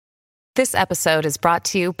This episode is brought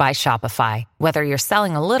to you by Shopify. Whether you're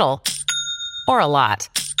selling a little or a lot,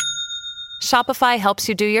 Shopify helps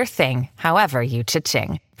you do your thing, however you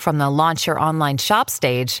cha-ching. From the launch your online shop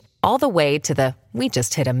stage, all the way to the we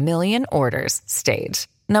just hit 1 million orders stage.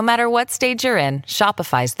 No matter what stage you're in,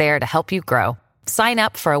 Shopify's there to help you grow. Sign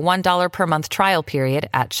up for a $1 per month trial period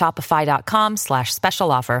at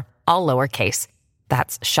shopify.com/special offer, all lowercase.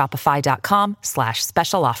 That's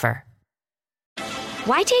shopify.com/special offer.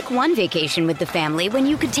 Why take one vacation with the family when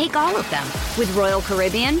you could take all of them? With Royal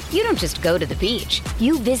Caribbean, you don't just go to the beach.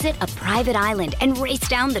 You visit a private island and race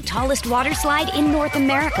down the tallest water slide in North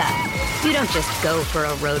America. You don't just go for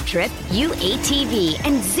a road trip. You ATV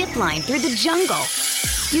and zip line through the jungle.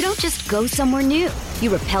 You don't just go somewhere new.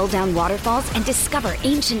 You rappel down waterfalls and discover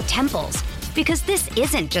ancient temples. Because this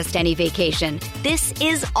isn't just any vacation. This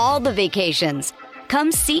is all the vacations.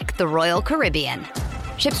 Come seek the Royal Caribbean.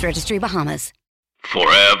 Ships Registry, Bahamas.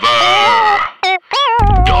 Forever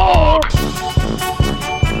Dog.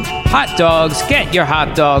 Hot dogs, get your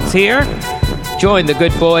hot dogs here. Join the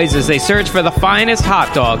good boys as they search for the finest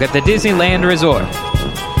hot dog at the Disneyland Resort.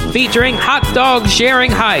 Featuring hot dog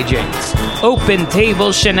sharing hijinks, open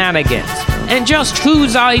table shenanigans, and just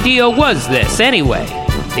whose idea was this anyway?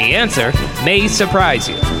 The answer may surprise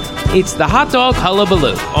you. It's the Hot Dog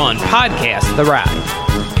Hullabaloo on Podcast The Ride.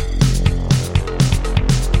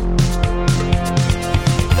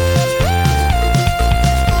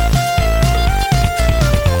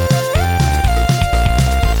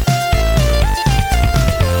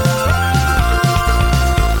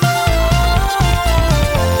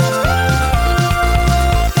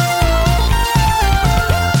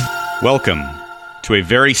 Welcome to a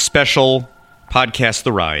very special Podcast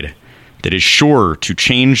The Ride that is sure to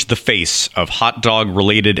change the face of hot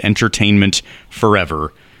dog-related entertainment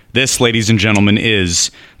forever. This, ladies and gentlemen, is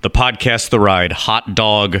the Podcast The Ride Hot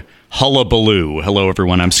Dog Hullabaloo. Hello,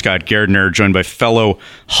 everyone. I'm Scott Gardner, joined by fellow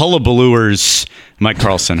hullabalooers, Mike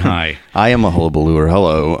Carlson. Hi. I am a hullabalooer.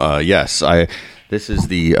 Hello. Yes, this is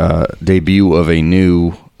the debut of a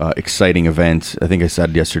new exciting event. I think I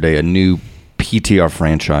said yesterday, a new PTR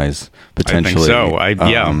franchise, potentially. I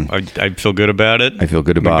think so. I feel good about it. I feel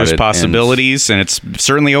good about there's it. There's possibilities, and it's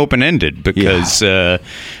certainly open-ended because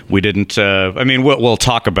we didn't... we'll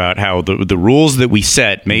talk about how the rules that we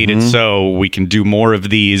set made it so we can do more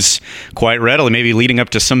of these quite readily, maybe leading up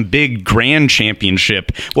to some big grand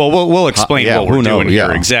championship. Well, we'll explain what we're doing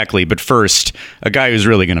here exactly. But first, a guy who's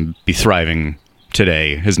really going to be thriving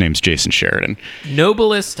today, his name's Jason Sheridan.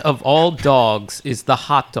 Noblest of all dogs is the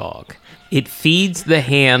hot dog. It feeds the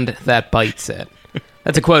hand that bites it.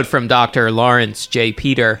 That's a quote from Dr. Lawrence J.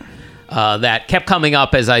 Peter that kept coming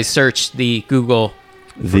up as I searched the Googled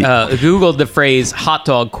the phrase hot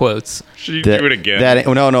dog quotes. Should you do it again?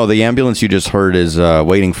 No, the ambulance you just heard is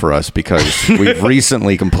waiting for us because we've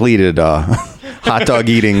recently completed hot dog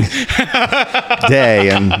eating day,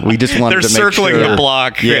 and we just wanted to make sure. They're circling the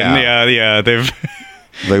block. Yeah.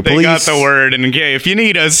 They got the word, and if you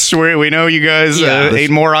need us, we know you guys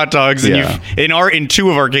ate more hot dogs than you've in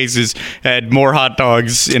two of our cases had more hot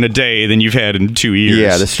dogs in a day than you've had in 2 years.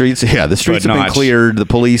 Yeah, the streets have been cleared. The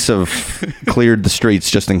police have cleared the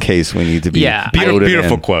streets just in case we need to be. Yeah,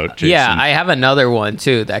 beautiful quote, Jason. Yeah, I have another one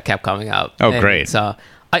too that kept coming up. Oh, great! So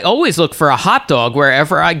I always look for a hot dog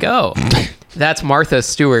wherever I go. That's Martha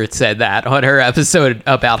Stewart said that on her episode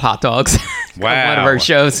about hot dogs. Wow, on one of her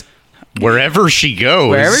shows. Wherever she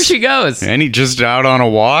goes. And he just out on a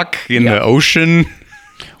walk in the ocean.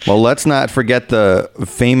 Well, let's not forget the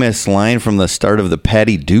famous line from the start of the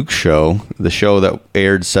Patty Duke show, the show that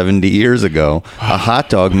aired 70 years ago. A hot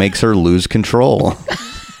dog makes her lose control.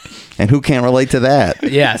 And who can't relate to that?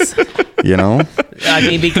 Yes. You know? I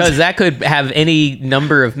mean, because that could have any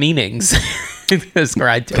number of meanings. That's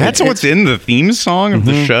what's in the theme song of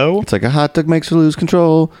the show. It's like a hot dog makes her lose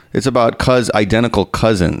control. It's about identical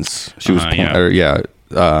cousins. She was,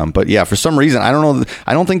 but yeah, for some reason I don't know.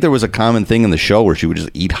 I don't think there was a common thing in the show where she would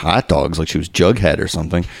just eat hot dogs like she was Jughead or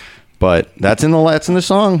something. But that's in the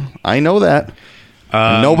song. I know that.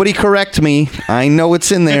 Nobody correct me. I know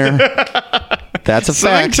it's in there. That's a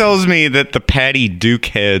Something fact. tells me that the Patty Duke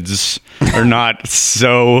heads are not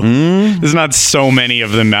so. There's not so many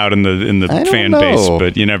of them out in the fan base,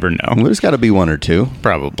 but you never know. There's got to be one or two,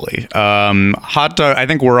 probably. Hot dog. I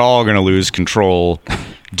think we're all going to lose control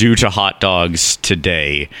due to hot dogs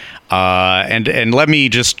today. And let me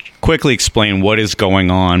just quickly explain what is going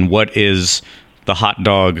on. What is the hot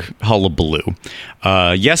dog hullabaloo?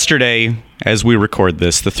 Yesterday, as we record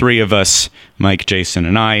this, the three of us, Mike, Jason,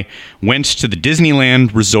 and I, went to the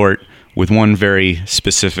Disneyland Resort with one very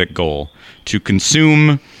specific goal: to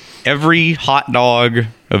consume every hot dog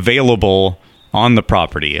available on the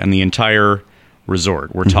property and the entire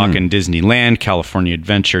resort. We're talking Disneyland, California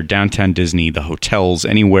Adventure, Downtown Disney, the hotels,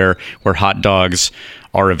 anywhere where hot dogs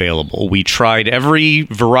are available. We tried every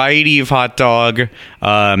variety of hot dog.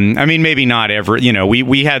 I mean, maybe not every.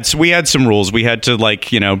 We had some rules. We had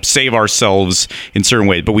to save ourselves in certain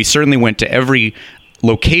ways, but we certainly went to every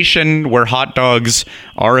location where hot dogs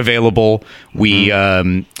are available. We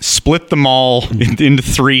split them all into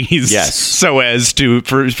threes, so as to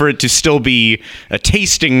for it to still be a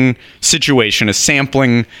tasting situation, a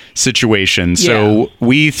sampling situation. So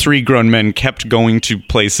we three grown men kept going to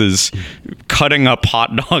places, cutting up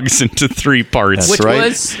hot dogs into 3 parts. Which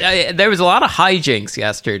was there was a lot of hijinks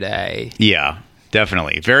yesterday. Yeah.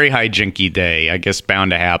 Definitely. Very hijinky day. I guess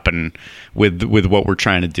bound to happen with what we're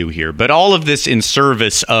trying to do here. But all of this in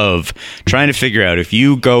service of trying to figure out if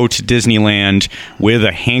you go to Disneyland with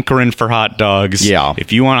a hankering for hot dogs,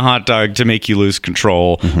 if you want a hot dog to make you lose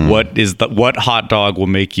control, what hot dog will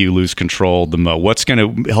make you lose control the most? What's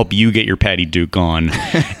going to help you get your Patty Duke on?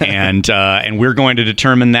 and we're going to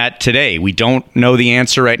determine that today. We don't know the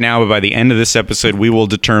answer right now, but by the end of this episode, we will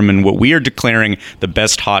determine what we are declaring the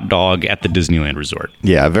best hot dog at the Disneyland Resort.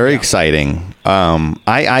 Yeah, very exciting.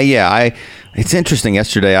 It's interesting.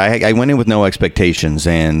 Yesterday, I went in with no expectations,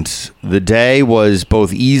 and the day was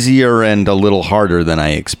both easier and a little harder than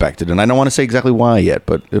I expected. And I don't want to say exactly why yet,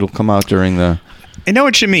 but it'll come out during the... I know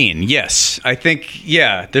what you mean. Yes. I think,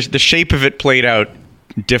 the shape of it played out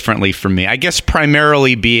differently for me. I guess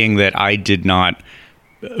primarily being that I did not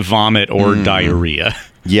vomit or diarrhea.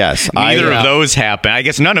 Yes. Neither of those happened. I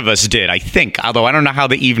guess none of us did, I think, although I don't know how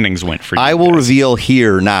the evenings went for you I will reveal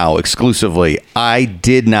here now exclusively, I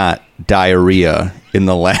did not diarrhea in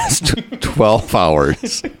the last 12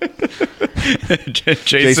 hours.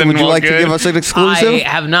 Jason, would you like to give us an exclusive? I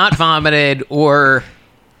have not vomited or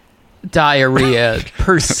diarrhea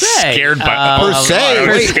per se. Scared by per se.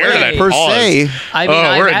 I was scared of that per pause. se. I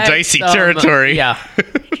mean, we're in dicey territory. Yeah.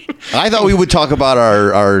 I thought we would talk about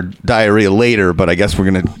our diarrhea later, but I guess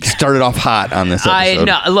we're going to start it off hot on this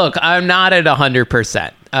episode. Look, I'm not at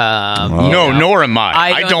 100%. No, nor am I.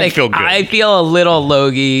 I don't feel good. I feel a little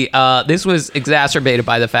logy. This was exacerbated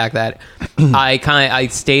by the fact that I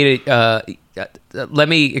stated. Let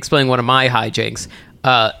me explain one of my hijinks.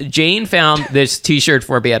 Jane found this T-shirt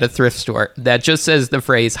for me at a thrift store that just says the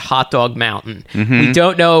phrase "Hot Dog Mountain." We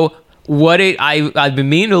don't know what it. I've been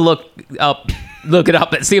meaning to look it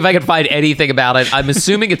up and see if I can find anything about it. I'm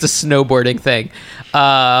assuming it's a snowboarding thing,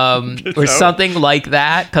 or something like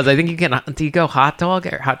that. Because I think you can. Do you go hot dog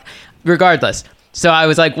or hot? Regardless. So I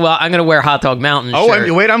was like, well, I'm going to wear Hot Dog Mountain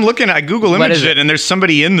shirt. Wait, I'm looking. I Google imaged it, and there's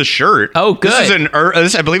somebody in the shirt. Oh, good.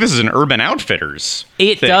 I believe this is an Urban Outfitters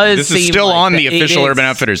thing. This is still on the official Urban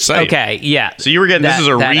Outfitters site. Okay, yeah. So you were getting, this is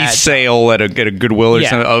a resale at a Goodwill or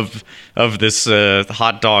something of this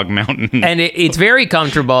Hot Dog Mountain. And it's very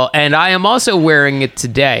comfortable, and I am also wearing it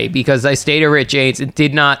today because I stayed over at Jane's. It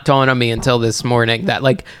did not dawn on me until this morning that,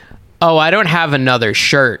 I don't have another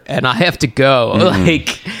shirt and I have to go. I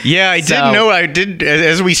did.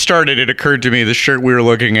 As we started, it occurred to me the shirt we were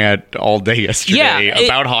looking at all day yesterday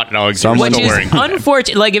about hot dogs. Which is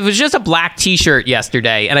unfortunate. If it was just a black T-shirt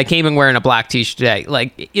yesterday and I came in wearing a black T-shirt today,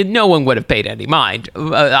 no one would have paid any mind.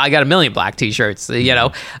 I got a million black T-shirts,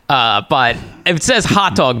 but if it says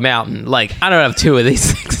Hot Dog Mountain, I don't have 2 of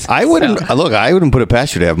these things. I wouldn't put it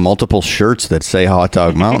past you to have multiple shirts that say Hot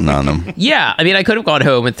Dog Mountain on them. Yeah, I mean, I could have gone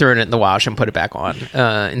home and thrown it in the wash and put it back on.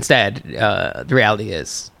 Instead, the reality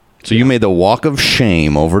is. So you made the walk of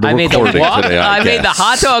shame over to recording today. I made the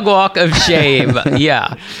hot dog walk of shame.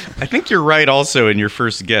 Yeah. I think you're right also in your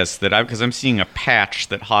first guess that because I'm seeing a patch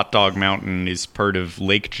that Hot Dog Mountain is part of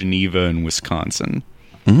Lake Geneva in Wisconsin.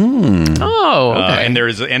 Oh, okay. And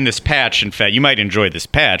there's this patch, in fact, you might enjoy this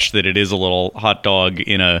patch, that it is a little hot dog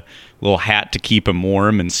in a little hat to keep him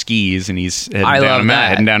warm and skis, and he's heading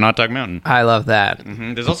down Hot Dog Mountain. I love that.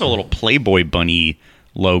 Mm-hmm. There's also a little Playboy Bunny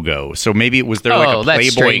logo, so maybe it was there a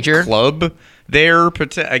Playboy club there.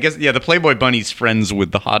 I guess, the Playboy Bunny's friends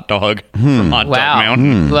with the hot dog from Hot Dog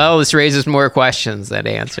Mountain. Well, this raises more questions than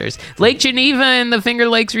answers. Lake Geneva and the Finger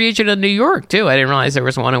Lakes region of New York, too. I didn't realize there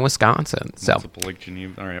was one in Wisconsin. So Lake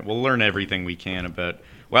Geneva. All right, we'll learn everything we can about...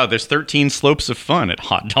 Wow, there's 13 slopes of fun at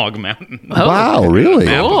Hot Dog Mountain. Oh, wow, really?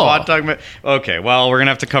 Cool. Hot Dog Okay, well, we're going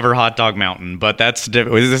to have to cover Hot Dog Mountain, but that's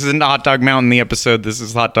different. This isn't Hot Dog Mountain, the episode. This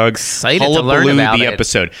is Hot Dog Hullabaloo, the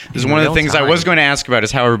episode. This is one of the things I was going to ask about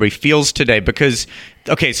is how everybody feels today, because because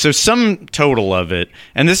okay, so sum total of it,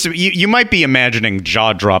 and this you might be imagining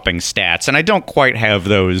jaw-dropping stats, and I don't quite have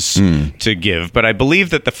those to give, but I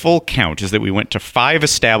believe that the full count is that we went to 5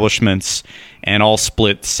 establishments and all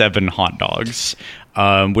split 7 hot dogs,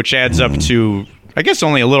 which adds up to, I guess,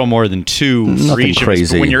 only a little more than 2 for Nothing each of us.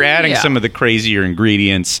 crazy. But when you're adding some of the crazier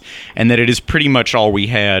ingredients, and that it is pretty much all we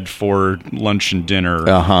had for lunch and dinner.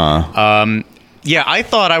 Yeah, I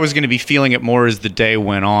thought I was going to be feeling it more as the day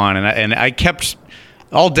went on, and I kept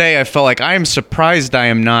all day. I felt like I am surprised I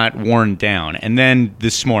am not worn down, and then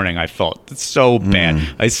this morning I felt so bad.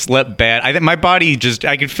 I slept bad. I think my body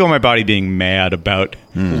I could feel my body being mad about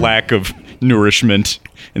lack of nourishment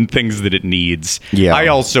and things that it needs. Yeah.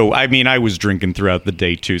 I was drinking throughout the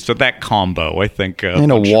day too, so that combo, I think.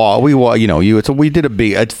 We did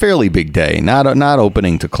a fairly big day, not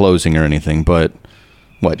opening to closing or anything, but.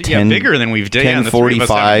 What, 10? Yeah, bigger than we've done.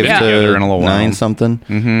 10:45 to 9 something?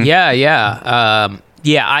 Mm-hmm.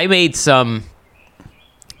 Yeah, I made some...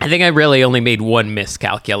 I think I really only made one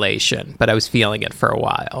miscalculation, but I was feeling it for a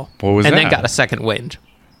while. What was that? And then got a second wind.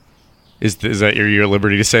 Is that your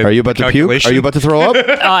liberty to say? Are you about to puke? Are you about to throw up?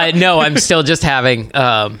 No, I'm still just having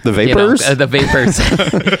the vapors. The vapors.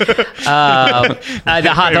 The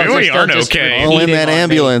hot dogs are still just okay. Oh, in that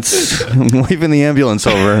ambulance, leaving the ambulance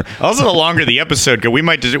over. Also, the longer the episode go, we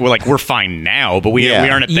might we're fine now, but we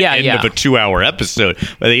aren't at the end of a 2-hour episode.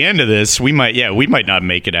 By the end of this, we might not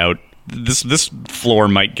make it out. This floor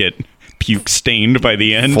might get puke stained by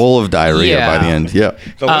the end, full of diarrhea by the end. Yeah,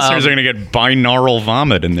 the listeners are going to get binaural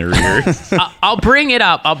vomit in their ears. I'll bring it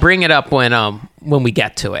up when we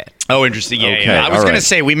get to it. Oh, interesting. Yeah. I was going to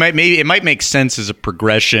say it might make sense as a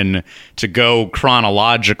progression to go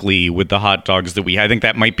chronologically with the hot dogs that I think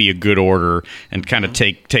that might be a good order and kind of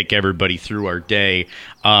take everybody through our day.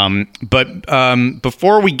 But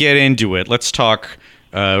before we get into it, let's talk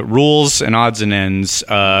rules and odds and ends.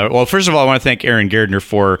 Well, first of all, I want to thank Aaron Gardner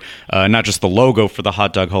for not just the logo for the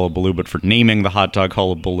Hot Dog Hullabaloo, but for naming the Hot Dog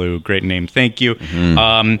Hullabaloo. Great name. Thank you.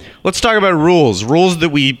 Let's talk about rules that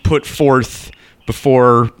we put forth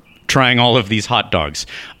before trying all of these hot dogs.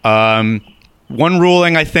 One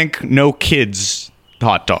ruling, I think, no kids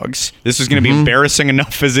hot dogs. This is going to be embarrassing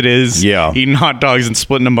enough as it is. Yeah. Eating hot dogs and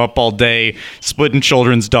splitting them up all day. Splitting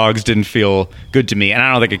children's dogs didn't feel good to me. And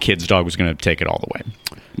I don't think a kid's dog was going to take it all the way.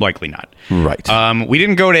 Likely not. Right. We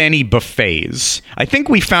didn't go to any buffets. I think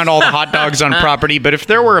we found all the hot dogs on property, but if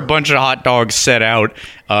there were a bunch of hot dogs set out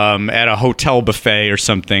at a hotel buffet or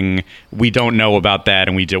something, we don't know about that,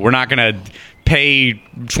 and we're not going to pay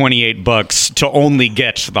 $28 to only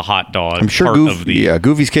get the hot dog. I'm sure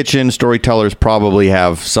Goofy's Kitchen, Storytellers probably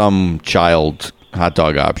have some child hot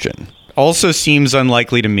dog option. Also seems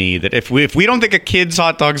unlikely to me that if we don't think a kid's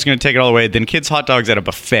hot dog is going to take it all the way, then kids' hot dogs at a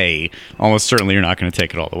buffet almost certainly you're not going to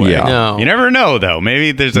take it all the way. Yeah. No. You never know, though.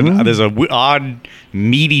 Maybe there's a odd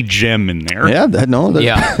meaty gem in there. Yeah,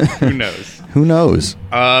 Who knows? Who knows?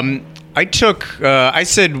 I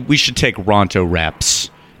said we should take Ronto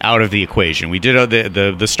wraps out of the equation. We did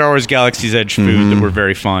the Star Wars Galaxy's Edge food that we're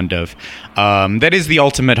very fond of. That is the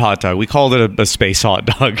ultimate hot dog. We called it a space hot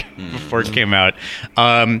dog before it came out.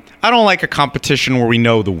 I don't like a competition where we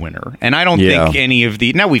know the winner. And I don't think any of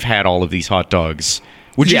now we've had all of these hot dogs.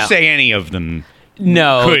 Would you say any of them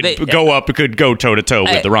could go toe-to-toe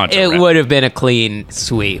with the Ronto It wrap? would have been a clean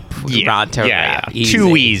sweep. Ronto wrap.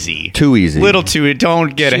 Too easy. Little too.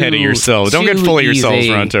 Don't get ahead of yourselves. Don't get full of yourselves,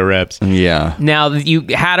 Ronto wraps. Yeah. Now, you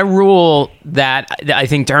had a rule that I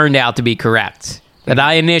think turned out to be correct. That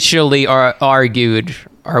I initially argued,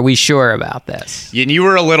 are we sure about this? And you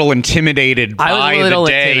were a little intimidated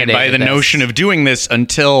by the notion of doing this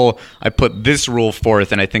until I put this rule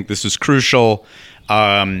forth, and I think this is crucial.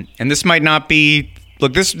 And this might not be...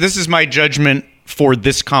 Look, this is my judgment for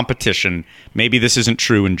this competition. Maybe this isn't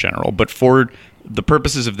true in general, but for the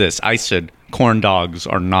purposes of this, I said corn dogs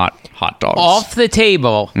are not hot dogs. Off the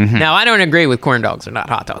table. Now, I don't agree with corn dogs are not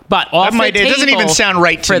hot dogs, but off the table... It doesn't even sound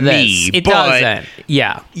right to me. It doesn't.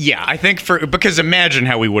 Yeah. Yeah, I think because imagine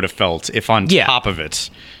how we would have felt if on top of it,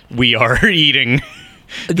 we are eating...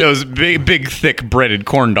 those big, thick, breaded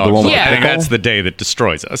corn dogs. I think that's the day that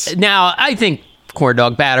destroys us. Now, I think corn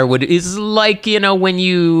dog batter is like, when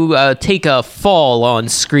you take a fall on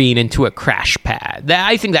screen into a crash pad.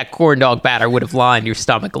 I think that corn dog batter would have lined your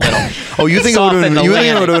stomach a little. Oh, you think it would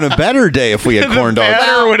have been a better day if we had corn dogs?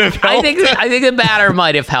 Batter would have helped. I think the batter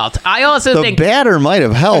might have helped. I also think the batter might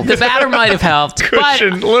have helped. The batter might have helped.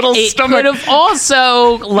 Cushion, but little it stomach. could have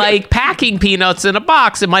also, like packing peanuts in a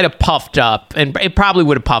box, it might have puffed up, and it probably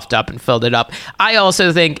would have puffed up and filled it up. I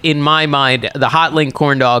also think, in my mind, the Hot Link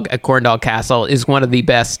corn dog at Corn Dog Castle is one of the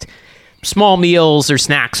best small meals or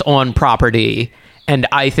snacks on property, and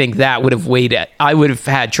I think that would have weighed it. I would have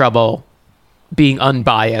had trouble being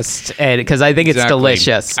unbiased, and because I think it's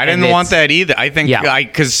delicious. I didn't want that either. I think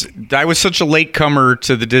because I was such a late comer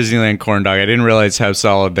to the Disneyland corn dog, I didn't realize how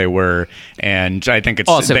solid they were, and I think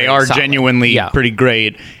they are solid. Genuinely pretty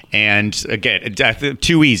great. And again,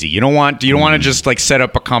 too easy. You don't want to just like set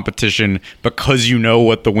up a competition because you know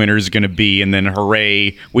what the winner is going to be, and then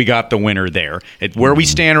hooray, we got the winner there. Where we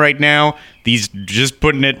stand right now, these just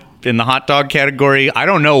putting it in the hot dog category.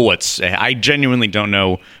 I genuinely don't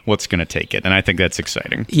know what's going to take it, and I think that's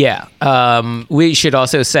exciting. Yeah. We should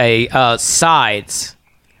also say sides.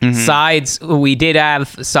 Mm-hmm. Sides. We did have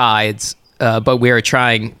sides, but we are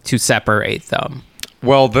trying to separate them.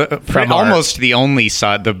 Well, the only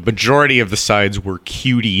side, the majority of the sides were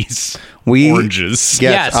cuties, oranges.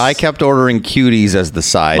 Yes, I kept ordering cuties as the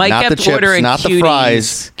side, not the chips, not the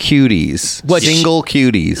fries. Cuties, single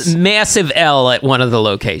cuties. Massive L at one of the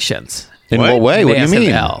locations. In what way? What do you mean?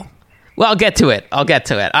 L. Well, I'll get to it. I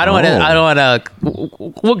don't want to.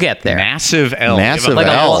 We'll get there. Massive L. Massive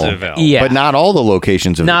L. Yeah, but not all the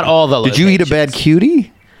locations. Not all the locations. Did you eat a bad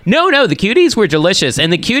cutie? No, the cuties were delicious,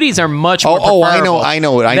 and the cuties are much more preferable I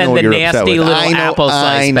know than what the you're nasty little apple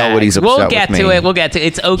slice I know what he's upset We'll get with to me. it. We'll get to it.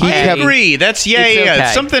 It's okay. I agree. That's okay.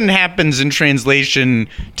 Something happens in translation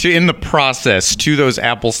in the process to those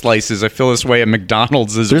apple slices. I feel this way at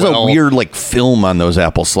McDonald's as well. There's a weird like film on those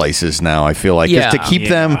apple slices now. I feel like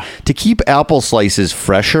to keep apple slices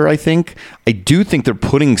fresher. I do think they're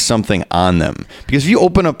putting something on them, because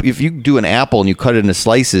if you do an apple and you cut it into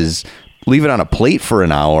slices, leave it on a plate for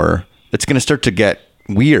an hour, it's going to start to get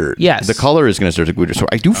weird. Yes. The color is going to start to get weird. So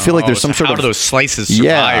I do feel like there's some sort of... How do those slices survive?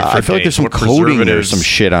 Yeah, I feel like there's some coating or some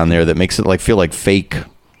shit on there that makes it feel like fake.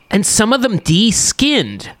 And some of them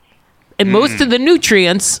de-skinned. And most of the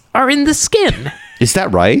nutrients are in the skin. Is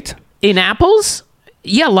that right? In apples?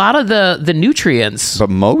 Yeah, a lot of the nutrients.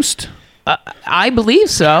 But most? I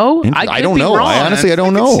believe so. I don't know. Wrong. I honestly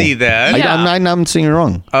don't know. I can see that. Yeah. I'm seeing it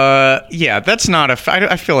wrong. That's not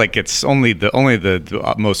I feel like it's only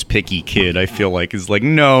the most picky kid. I feel like is like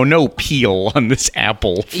no peel on this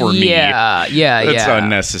apple for me. Yeah. That's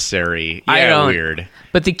unnecessary. Yeah, weird.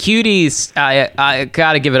 But the cuties, I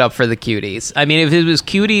gotta give it up for the cuties. I mean, if it was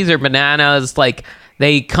cuties or bananas, like.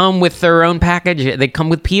 They come with their own package. They come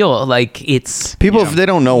with peel. Like it's people if they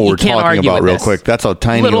don't know what we're talking about real quick. That's a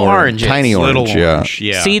tiny orange. Tiny orange.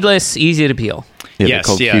 Yeah. Seedless, easy to peel.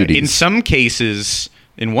 Yes. In some cases,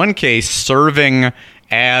 in one case, serving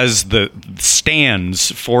as the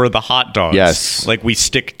stands for the hot dogs. Yes. Like we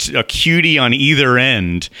stick a cutie on either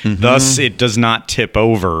end, thus it does not tip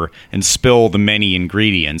over and spill the many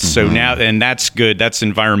ingredients. So now, and that's good. That's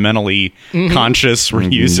environmentally conscious. We're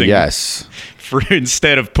using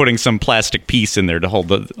instead of putting some plastic piece in there to hold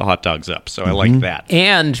the hot dogs up. So I like that.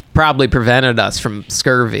 And probably prevented us from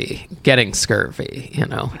getting scurvy,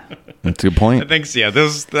 That's a good point. I think so,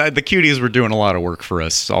 the cuties were doing a lot of work for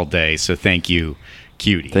us all day. So thank you,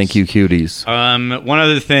 cuties. Thank you, cuties. One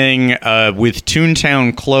other thing, with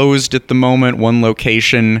Toontown closed at the moment, one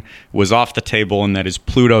location was off the table, and that is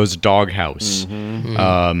Pluto's Doghouse.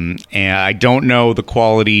 And I don't know the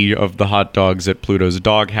quality of the hot dogs at Pluto's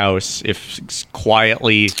Doghouse. If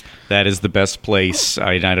quietly that is the best place,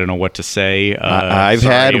 I don't know what to say. I've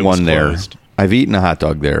had one there. I've eaten a hot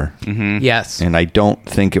dog there. Yes. And I don't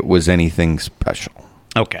think it was anything special.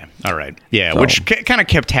 Okay. All right. Yeah, which kind of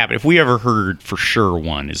kept happening. If we ever heard for sure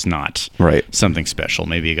one is not something special,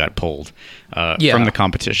 maybe it got pulled from the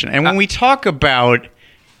competition. And when we talk about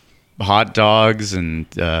hot dogs and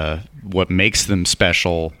what makes them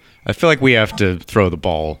special, I feel like we have to throw the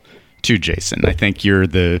ball to Jason. I think you're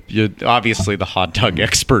obviously the hot dog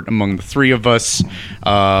expert among the three of us.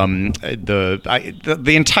 The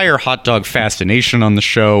entire hot dog fascination on the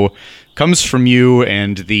show comes from you,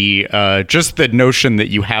 and the just the notion that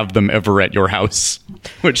you have them ever at your house,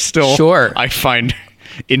 which still I find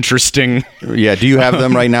interesting. Yeah, do you have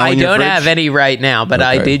them right now? I in your don't fridge? have any right now, but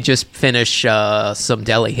I did just finish some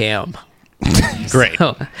deli ham. Great.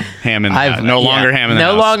 So, ham in the house. No longer ham in the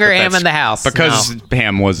house. No longer ham in the house. Because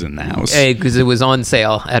ham was in the house. Because it was on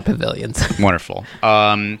sale at Pavilions. Wonderful.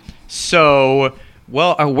 So...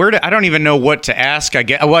 Well, I don't even know what to ask. I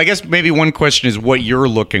guess maybe one question is what you're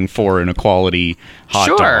looking for in a quality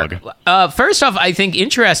hot dog. First off, I think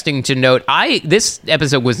interesting to note, this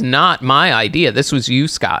episode was not my idea. This was you,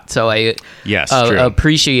 Scott. So I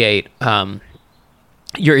appreciate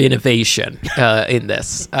your innovation in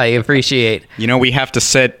this. I appreciate. We have to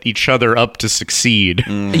set each other up to succeed.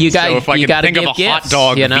 So if I can think of a hot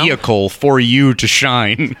dog vehicle for you to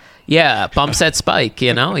shine. Yeah, bump set spike,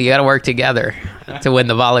 you know? You got to work together to win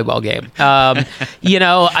the volleyball game.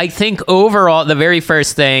 I think overall, the very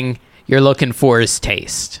first thing you're looking for is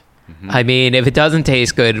taste. I mean, if it doesn't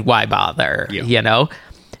taste good, why bother, you know?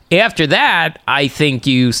 After that, I think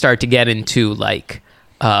you start to get into, like,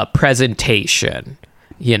 presentation,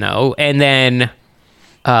 you know? And then,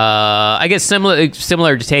 I guess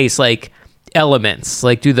similar to taste, like, elements.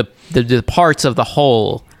 Like, do the parts of the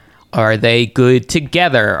whole... Are they good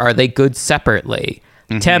together? Are they good separately?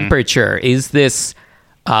 Temperature. Is this...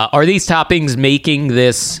 are these toppings making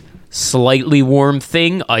this slightly warm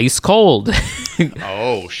thing ice cold?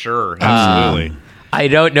 Oh, sure. Absolutely. I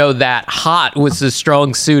don't know that hot was the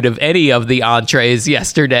strong suit of any of the entrees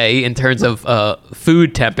yesterday in terms of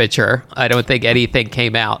food temperature. I don't think anything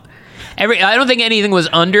came out. I don't think anything was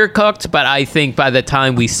undercooked, but I think by the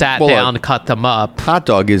time we sat down to cut them up... Hot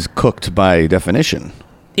dog is cooked by definition.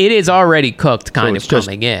 It is already cooked, coming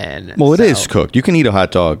in. Well, it is cooked. You can eat a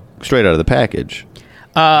hot dog straight out of the package.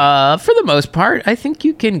 For the most part, I think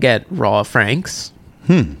you can get raw Franks.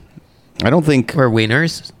 I don't think... Or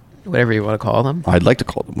wieners, whatever you want to call them. I'd like to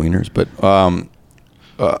call them wieners, but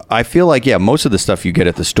I feel like, most of the stuff you get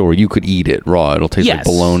at the store, you could eat it raw. It'll taste like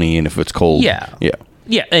bologna, and if it's cold...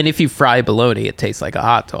 Yeah, and if you fry bologna, it tastes like a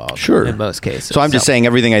hot dog. Sure. In most cases. So I'm just saying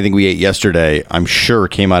everything I think we ate yesterday, I'm sure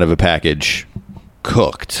came out of a package...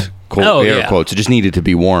 cooked, air quotes. It just needed to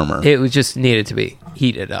be warmer. It was just needed to be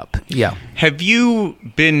heated up. Yeah. Have you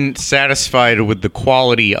been satisfied with the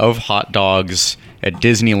quality of hot dogs at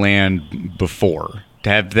Disneyland before?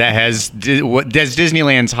 Has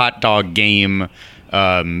Disneyland's hot dog game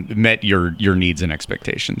met your needs and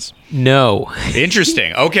expectations? No.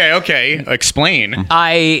 Interesting. Okay. Explain.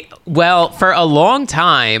 For a long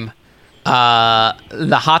time,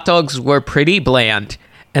 the hot dogs were pretty bland.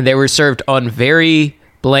 And they were served on very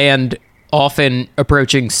bland, often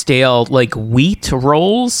approaching stale, like, wheat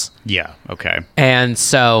rolls. Yeah, okay. And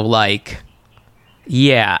so, like,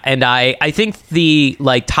 and I think the,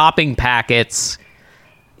 like, topping packets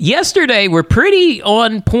yesterday were pretty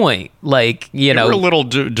on point. Like, they were a little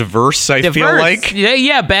diverse, I feel like.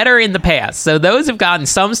 Yeah, better in the past. So those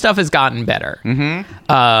some stuff has gotten better.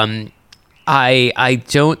 I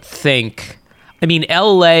don't think... I mean,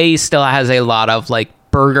 LA still has a lot of, like,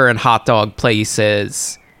 burger and hot dog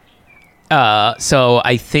places. So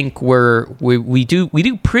I think we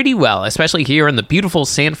do pretty well, especially here in the beautiful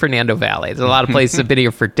San Fernando Valley. There's a lot of places that have been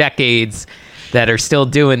here for decades that are still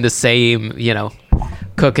doing the same,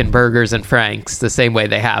 cooking burgers and Franks the same way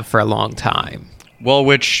they have for a long time. Well,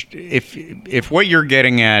 which if what you're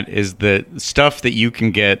getting at is the stuff that you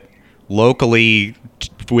can get locally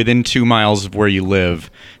within 2 miles of where you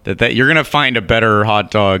live, that you're going to find a better hot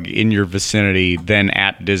dog in your vicinity than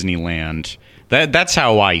at Disneyland. That's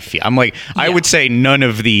how I feel. I'm like, I would say none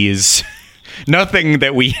of these, nothing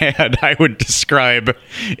that we had, I would describe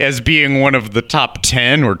as being one of the top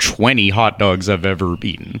 10 or 20 hot dogs I've ever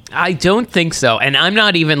eaten. I don't think so. And I'm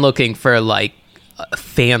not even looking for, like,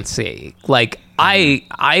 fancy. Like, I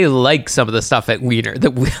like some of the stuff at Wiener, the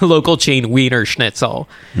local chain Wiener Schnitzel.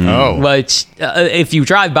 Which, if you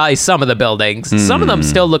drive by some of the buildings, some of them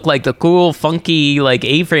still look like the cool, funky, like,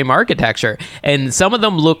 A-frame architecture. And some of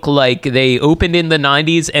them look like they opened in the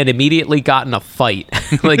 90s and immediately got in a fight.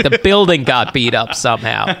 Like, the building got beat up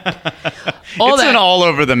somehow. It's an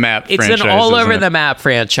all-over-the-map franchise. It's an all-over-the-map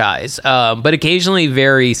franchise, but occasionally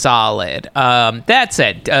very solid. That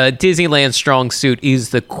said, Disneyland's strong suit is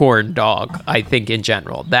the corn dog, I think, in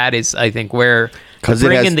general. That is, I think, where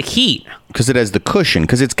bring in the heat. Because it has the cushion.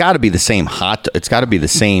 Because it's got to be the same it's got to be the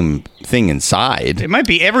same thing inside. It might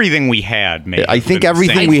be everything we had, maybe. I think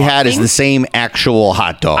everything we had is the same actual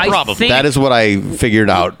hot dog. Probably. That is what I figured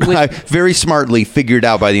out. I very smartly figured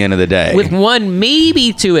out by the end of the day. With one,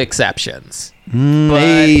 maybe two exceptions.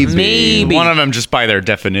 Maybe. One of them, just by their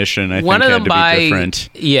definition, I think had to be different.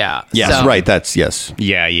 Yeah. Yes, so. Right. That's, yes.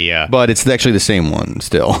 Yeah. But it's actually the same one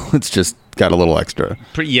still. It's just got a little extra.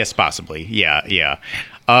 Yes, possibly. Yeah.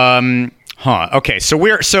 Okay, so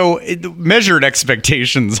we're measured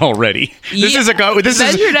expectations already. Let's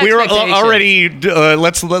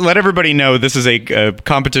let everybody know this is a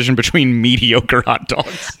competition between mediocre hot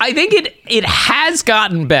dogs. I think it has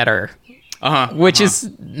gotten better, which is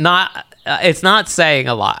not it's not saying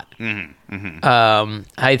a lot.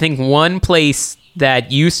 I think one place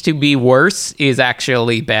that used to be worse is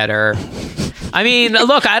actually better. I mean,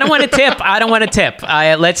 look, I don't want to tip.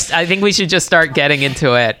 I think we should just start getting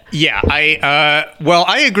into it. Yeah,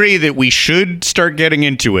 I agree that we should start getting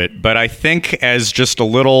into it, but I think as just a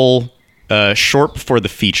little short before the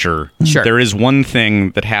feature, sure. There is one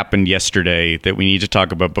thing that happened yesterday that we need to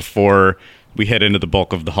talk about before we head into the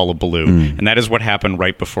bulk of the hullabaloo, and that is what happened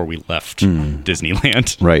right before we left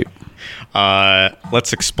Disneyland. Right.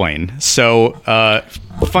 Let's explain. So,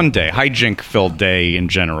 fun day, hijink-filled day in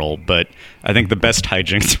general, but I think the best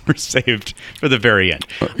hijinks were saved for the very end.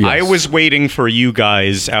 Yes. I was waiting for you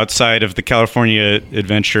guys outside of the California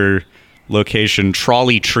Adventure location,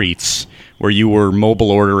 Trolley Treats, where you were mobile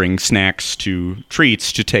ordering snacks to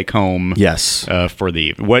treats to take home. Yes. For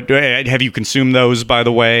the what? Have you consumed those, by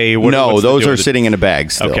the way? No, those are sitting in a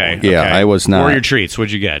bag still. Okay. Yeah, I was not. What were your treats?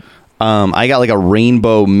 What'd you get? I got like a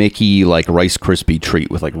rainbow Mickey like Rice Krispie treat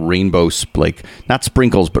with like rainbow like not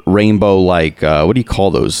sprinkles but rainbow like what do you call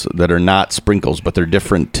those that are not sprinkles but they're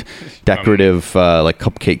different decorative like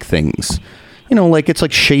cupcake things. You know, like it's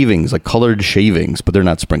like shavings, like colored shavings, but they're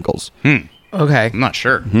not sprinkles. Okay. I'm not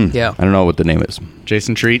sure. Yeah. I don't know what the name is.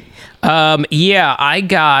 Jason treat? Yeah, I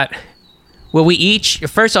got... Well, we each...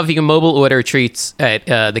 First off, you can mobile order treats at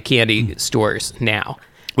the candy stores now.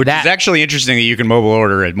 Which is actually interesting that you can mobile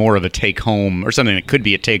order at more of a take-home, or something that could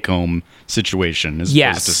be a take-home situation, as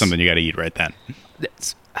opposed to something you got to eat right then.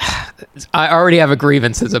 I already have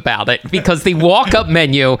grievances about it, because the walk-up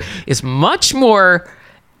menu is much more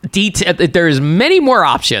detailed. There's many more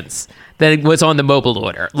options than it was on the mobile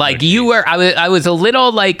order. Like, I was a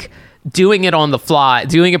little, like, doing it on the fly,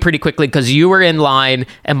 doing it pretty quickly, because you were in line,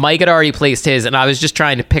 and Mike had already placed his, and I was just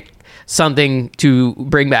trying to pick something to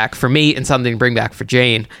bring back for me and something to bring back for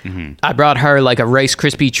Jane. I brought her like a Rice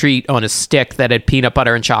Krispie treat on a stick that had peanut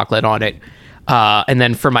butter and chocolate on it. And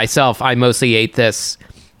then for myself, I mostly ate this.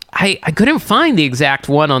 I couldn't find the exact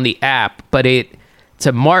one on the app, but it's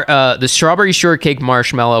the strawberry shortcake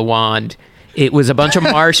marshmallow wand. It was a bunch of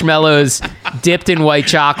marshmallows dipped in white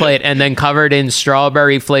chocolate and then covered in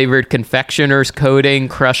strawberry-flavored confectioner's coating,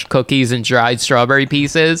 crushed cookies, and dried strawberry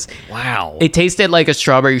pieces. Wow. It tasted like a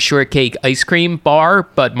strawberry shortcake ice cream bar,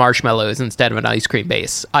 but marshmallows instead of an ice cream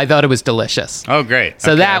base. I thought it was delicious. Oh, great.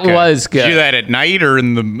 So that was good. Did you do that at night or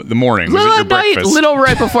in the morning? Was it your breakfast? Little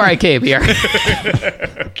right before I came here.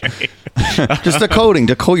 Okay. Just a coating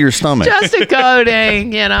to coat your stomach. Just a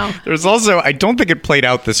coating, you know. There's also, I don't think it played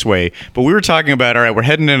out this way, but we were talking about, all right, we're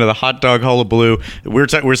heading into the hot dog hullabaloo. We're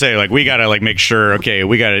saying, like, we got to, like, make sure, okay,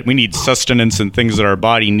 we need sustenance and things that our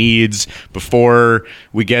body needs before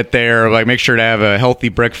we get there. Like, make sure to have a healthy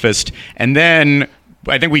breakfast. And then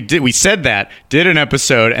I think we said did an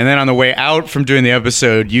episode, and then on the way out from doing the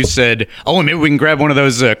episode, you said, oh, maybe we can grab one of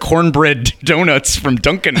those cornbread donuts from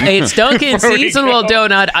Dunkin'. It's Dunkin' seasonal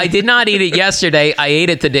donut. I did not eat it yesterday. I ate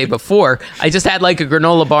it the day before. I just had like a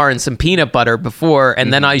granola bar and some peanut butter before,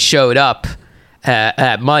 and then I showed up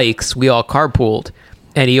at Mike's. We all carpooled,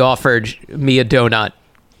 and he offered me a donut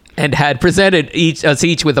and had presented us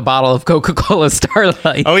each with a bottle of Coca-Cola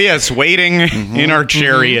Starlight. Oh, yes, waiting in our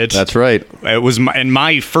chariot. That's right. It was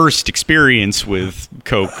my first experience with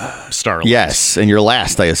Coke Starlight. Yes, and your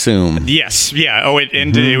last, I assume. Yes, yeah. Oh,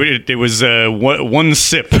 it was one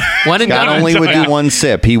sip. One and Scott done. only would do one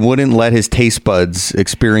sip. He wouldn't let his taste buds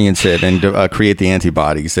experience it and create the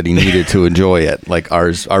antibodies that he needed to enjoy it, like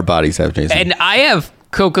our bodies have, Jason. And I have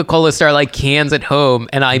Coca-Cola Starlight cans at home,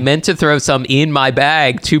 and I meant to throw some in my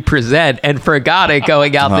bag to present and forgot it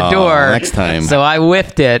going out the door. Next time. So I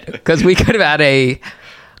whiffed it, because we could have had a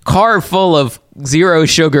car full of zero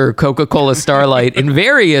sugar Coca-Cola Starlight in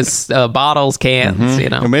various bottles, cans, you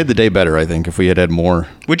know. It made the day better, I think, if we had had more.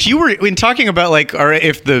 Which you were in talking about, like, or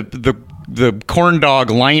if the corn dog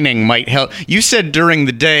lining might help. You said during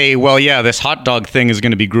the day, well, yeah, this hot dog thing is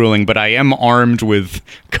going to be grueling, but I am armed with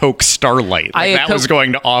Coke Starlight. Like, that was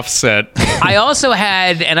going to offset. I also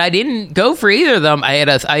had, and I didn't go for either of them, I had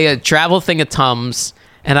a travel thing of Tums,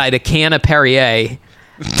 and I had a can of Perrier,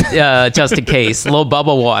 just in case. A little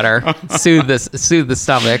bubble water. Soothe the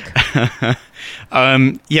stomach.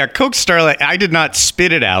 Yeah, Coke Starlight, I did not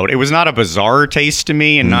spit it out. It was not a bizarre taste to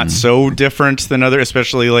me and not so different than other,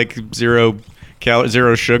 especially like zero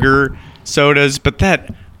sugar sodas. But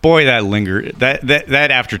that lingered.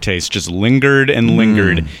 That aftertaste just lingered and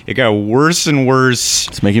lingered. It got worse and worse.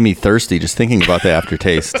 It's making me thirsty just thinking about the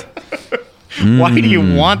aftertaste. Why do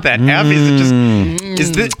you want that?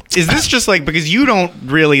 Is this just like, because you don't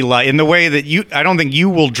really like, in the way that I don't think you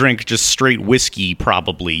will drink just straight whiskey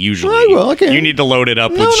probably usually. I will, okay. You need to load it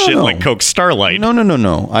up with shit like Coke Starlight.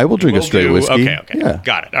 No. I will drink a straight whiskey. Okay. Yeah.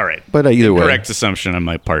 Got it. All right. But either way. Correct assumption on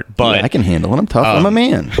my part. But yeah, I can handle it. I'm tough. I'm a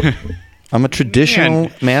man. I'm a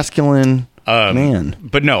traditional masculine man.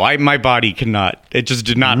 But no, my body cannot. It just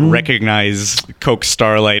did not recognize Coke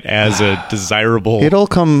Starlight as a desirable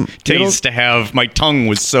taste to have. My tongue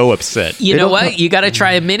was so upset. You know what? You got to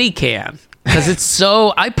try a mini can. because it's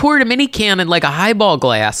so. I poured a mini can in like a highball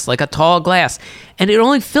glass, like a tall glass, and it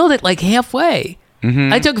only filled it like halfway.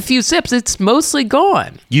 I took a few sips. It's mostly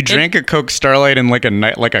gone. You drank a Coke Starlight in like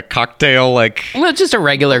a cocktail, like well, just a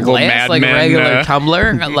regular glass, like a regular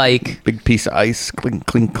tumbler, like big piece of ice, clink,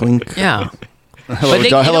 clink, clink. Yeah.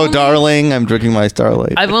 Hello, darling. I'm drinking my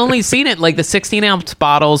Starlight. I've only seen it like the 16-ounce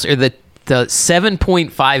bottles or the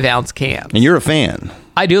 7.5 ounce cans. And you're a fan.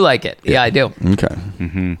 I do like it. Yeah, I do.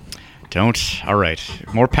 Okay. All right.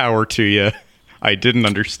 More power to you. I didn't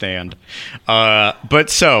understand. But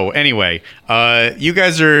so, anyway, you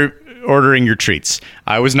guys are ordering your treats.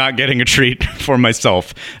 I was not getting a treat for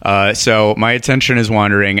myself. So my attention is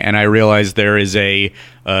wandering, and I realize there is a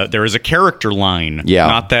character line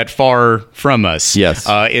not that far from us. Yes.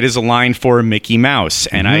 It is a line for Mickey Mouse.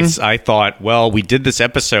 And I thought, well, we did this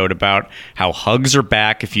episode about how hugs are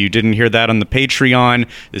back. If you didn't hear that on the Patreon,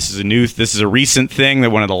 this is a recent thing, that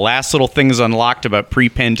one of the last little things unlocked about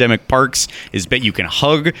pre-pandemic parks is that you can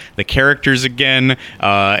hug the characters again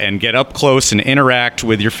and get up close and interact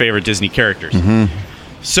with your favorite Disney characters.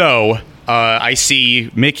 So I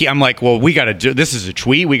see Mickey. I'm like, well, we got to do this. Is a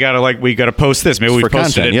tweet. We got to post this. Maybe we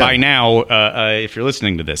posted it by now. If you're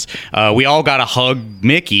listening to this, we all got to hug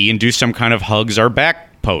Mickey and do some kind of hugs are back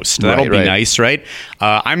post. That'll be nice, right?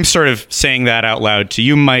 I'm sort of saying that out loud to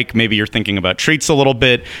you, Mike. Maybe you're thinking about treats a little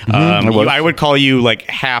bit. I would call you like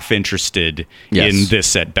half interested in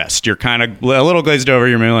this at best. You're kind of a little glazed over.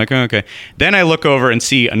 You're maybe like, oh, okay. Then I look over and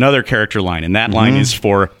see another character line, and that line is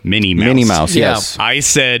for Minnie Mouse. Minnie Mouse, yes. I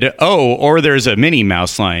said, oh, or there's a Minnie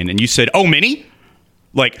Mouse line, and you said, oh, Minnie?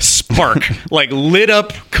 Like spark, like lit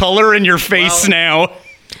up color in your face now.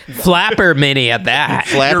 Flapper Minnie at that.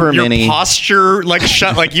 Flapper Minnie. Your posture like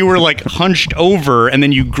shut, like you were like hunched over, and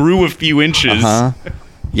then you grew a few inches.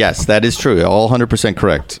 Yes, that is true. All 100%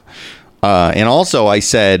 correct. And also I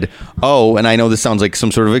said, oh, and I know this sounds like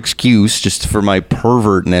some sort of excuse just for my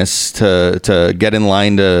pervertness to get in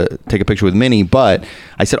line to take a picture with Minnie, but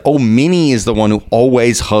I said, oh, Minnie is the one who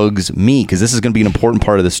always hugs me, because this is going to be an important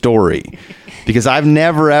part of the story. Because I've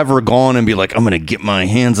never, ever gone and be like, I'm going to get my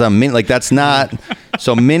hands on Minnie. Like, that's not...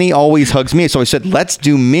 So Minnie always hugs me. So I said, let's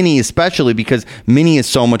do Minnie, especially because Minnie is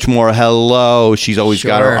so much more hello. She's always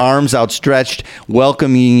got her arms outstretched,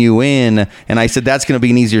 welcoming you in. And I said, that's going to be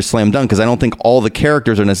an easier slam dunk, because I don't think all the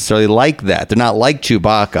characters are necessarily like that. They're not like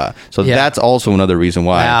Chewbacca. So that's also another reason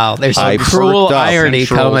why. Wow, there's some cruel irony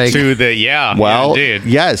coming. To the,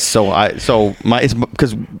 yes. So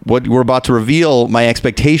because what we're about to reveal, my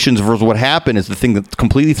expectations versus what happened is the thing that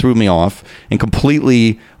completely threw me off and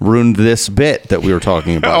completely ruined this bit that we were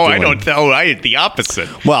talking about. I the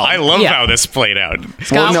opposite. Well, I love how this played out.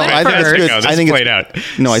 Well, no, I think it's good. I think played out.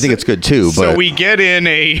 No, I think it's good too. But so we get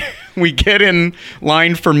in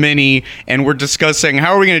line for Minnie, and we're discussing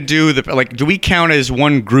how are we going to do do we count as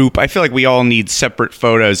one group? I feel like we all need separate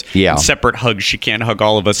photos, and separate hugs. She can't hug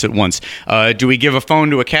all of us at once. Do we give a phone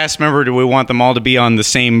to a cast member? Do we want them all to be on the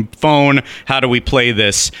same phone? How do we play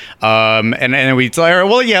this? And then we tell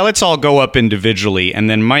well, yeah, let's all go up individually. And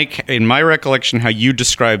then Mike, in my recollection, how you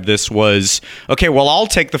described this was, okay, well, I'll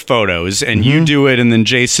take the photos and you do it, and then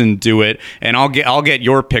Jason do it, and I'll get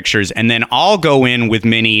your pictures, and then I'll go in with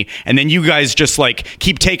Minnie. And then you guys just like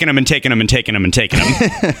keep taking them and taking them and taking them and taking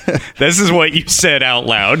them. This is what you said out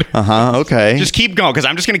loud. Okay. Just keep going, because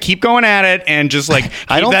I'm just going to keep going at it and just like keep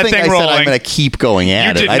I don't that think thing I rolling. said I'm going to keep going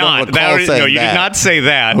at it. I don't recall saying no, you did not say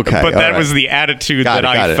that. Okay, but that was the attitude that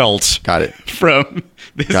I felt. Got it. From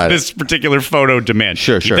this particular photo demand.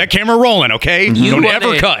 Sure. Keep that camera rolling, okay? Don't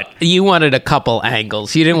ever cut. You wanted a couple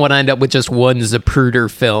angles. You didn't want to end up with just one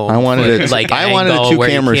Zapruder film. I wanted a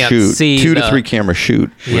 2-camera shoot, 2 to 3 camera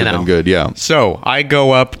shoot. Would have been good. Yeah. So I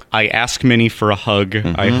go up. I ask Minnie for a hug.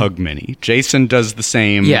 I hug Minnie. Jason does the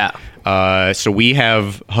same. Yeah. So we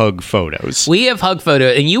have hug photos. We have hug photo,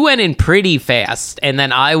 and you went in pretty fast, and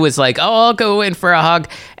then I was like, "Oh, I'll go in for a hug,"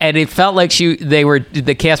 and it felt like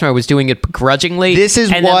the cast member was doing it begrudgingly. This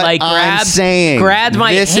is and what I'm saying. Grabbed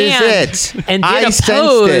my hand. This is it. And did I a sensed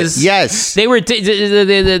pose. it. Yes, they were.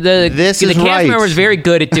 The cast member was very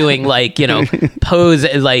good at doing pose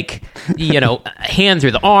hand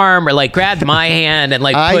through the arm, or like grabbed my hand and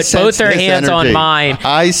like put both their hands on mine.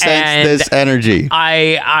 I sensed this energy.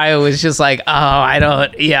 I was was just like, oh, I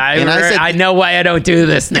don't. Yeah, I know why I don't do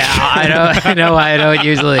this now. I know why I don't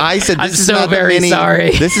usually. I said, I'm so very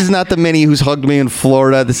sorry. This is not the Minnie who's hugged me in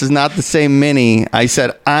Florida. This is not the same Minnie. I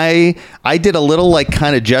said, I did a little like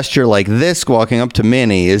kind of gesture like this walking up to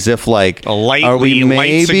Minnie as if like, are we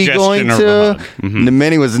maybe going to? The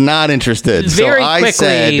Minnie was not interested. Very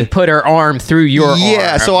quickly put her arm through your arm.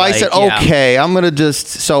 Yeah, so I said, okay, I'm going to just,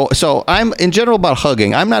 so I'm in general about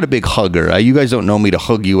hugging. I'm not a big hugger. You guys don't know me to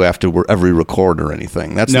hug you after every record or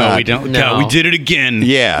anything. That's not. No, we don't. No. We did it again.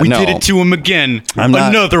 Yeah, we did it to him again.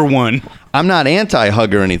 Another one. I'm not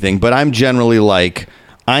anti-hug or anything, but I'm generally like,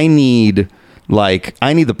 I need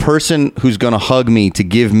the person who's going to hug me to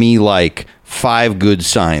give me like 5 good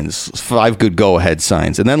signs, 5 good go-ahead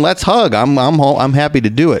signs, and then let's hug. I'm happy to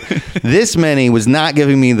do it. This Minnie was not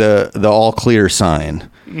giving me the all clear sign.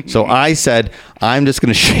 So I said, I'm just going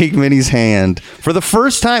to shake Minnie's hand for the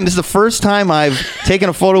first time. This is the first time I've taken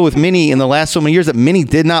a photo with Minnie in the last so many years that Minnie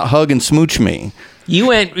did not hug and smooch me.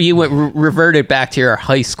 You reverted back to your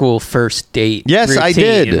high school first date. Yes, routine. I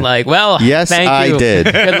did. Like, well, yes, thank you. I did.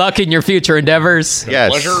 Good luck in your future endeavors.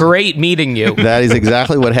 Yes. Great meeting you. That is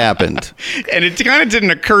exactly what happened. And it kind of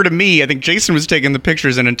didn't occur to me. I think Jason was taking the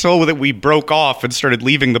pictures, and until we broke off and started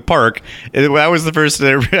leaving the park, that was the first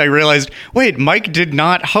that I realized, wait, Mike did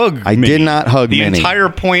not hug I did not hug the Minnie. entire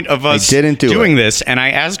point of us doing this, and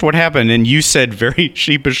I asked what happened, and you said very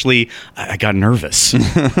sheepishly, I got nervous.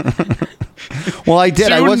 Well, I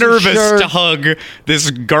did. I wasn't nervous sure to hug this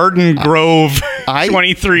Garden Grove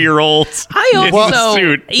 23-year-old in the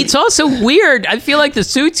suit. It's also weird. I feel like the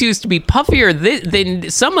suits used to be puffier than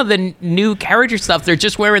some of the new character stuff. They're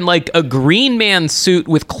just wearing like a Green Man suit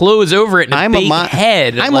with clothes over it and a big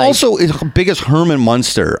head. I'm also as big as Herman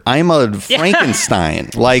Munster. I'm a Frankenstein.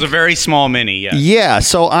 Like it's a very small Minnie. Yeah. Yeah.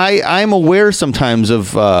 So I'm aware sometimes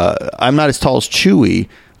of. I'm not as tall as Chewie.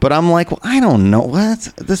 But I'm like, well, I don't know. What?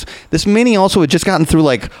 This Minnie also had just gotten through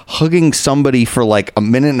like hugging somebody for like a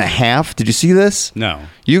minute and a half. Did you see this? No.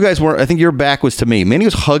 You guys weren't. I think your back was to me. Minnie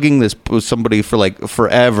was hugging this with somebody for like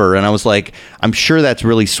forever, and I was like, I'm sure that's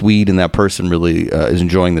really sweet, and that person really is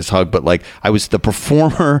enjoying this hug. But like, I was the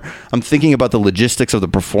performer. I'm thinking about the logistics of the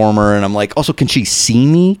performer, and I'm like, also, can she see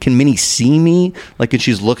me? Can Minnie see me? Like, and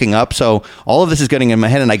she's looking up. So all of this is getting in my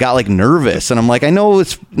head, and I got like nervous, and I'm like, I know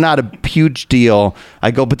it's not a huge deal.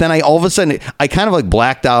 I go, but then all of a sudden, I kind of like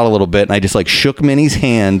blacked out a little bit, and I just like shook Minnie's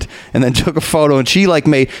hand, and then took a photo, and she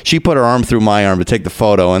put her arm through my arm to take the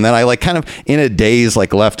photo. And then I like kind of in a daze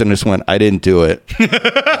like left and just went, I didn't do it.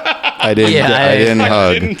 I didn't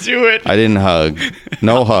hug. I didn't do it. I didn't hug.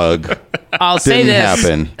 No hug. I'll say this.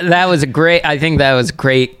 Happen. That was great. I think that was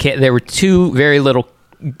great. There were 2 very little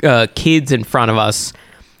kids in front of us.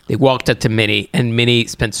 They walked up to Minnie, and Minnie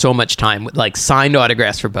spent so much time with like signed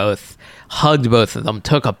autographs for both, hugged both of them,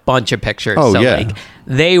 took a bunch of pictures. Oh, so yeah. like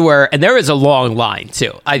they were, and there was a long line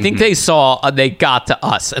too. I think they got to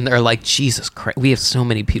us, and they're like, Jesus Christ, we have so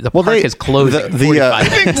many people. The park is closing. I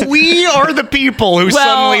think we are the people who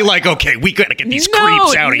suddenly like, okay, we gotta get these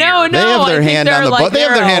creeps out of here. No, they have their hand on the button. They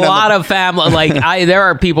have their hand on a lot of family. Like there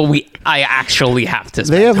are people I actually have to.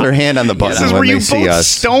 They have their hand on the button when they see us.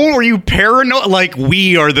 Stone? Were you paranoid? Like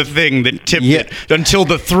we are the thing that tipped it until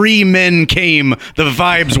the 3 men came. The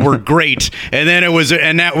vibes were great, and then it was,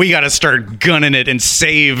 and now we got to start gunning it and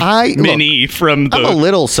save Minnie from the. I'm a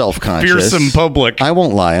little self-conscious. Fearsome public. I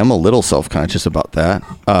won't lie. I'm a little self-conscious about that.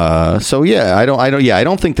 So yeah, I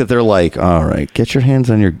don't think that they're like, all right, get your hands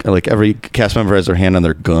on your, like every cast member has their hand on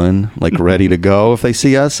their gun, like ready to go if they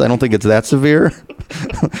see us. I don't think it's that severe.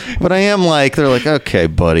 But I am like, they're like, okay,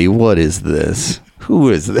 buddy, what is this? Who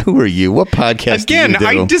are you? What podcast Again, do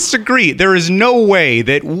you do? I disagree. There is no way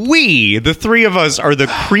that we, the 3 of us, are the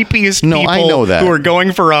creepiest people I know that. who are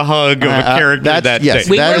going for a hug of a character that yes,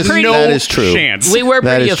 day. that There's is true. chance. We were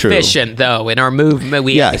pretty true. efficient, though, in our movement.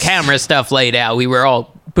 We had the camera stuff laid out. We were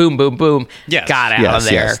all boom, boom, boom. Yes. Got out of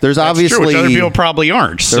there. Yes. There's That's obviously true, which other people probably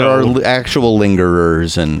aren't. There are actual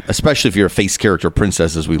lingerers, and especially if you're a face character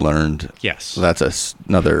princess, as we learned. Yes. So that's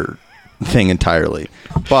another thing entirely.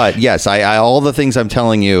 But yes, I all the things I'm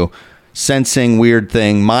telling you, sensing weird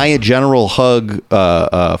thing, my general hug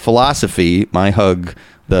philosophy, my hug,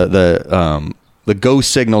 the go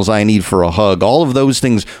signals I need for a hug, all of those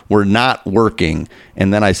things were not working.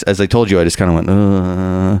 And then as I told you, I just kind of went,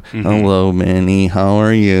 hello, Minnie, how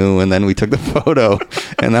are you? And then we took the photo.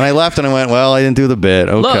 And then I left and I went, well, I didn't do the bit.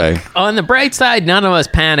 Okay. Look, on the bright side, none of us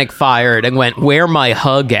panic fired and went, where my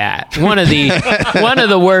hug at? One of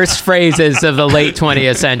the worst phrases of the late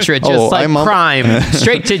 20th century. Just crime.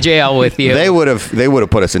 Straight to jail with you. They would have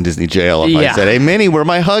put us in Disney jail if I said, hey, Minnie, where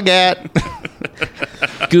my hug at?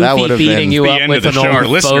 would've beating been you The up end with of the an show. old Our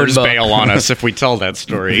phone listeners book. bail on us if we tell that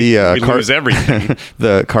story. The, we lose everything.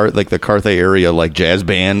 the Carthay area jazz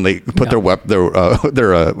band. They put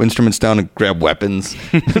their instruments down and grab weapons,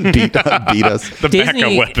 and beat us. The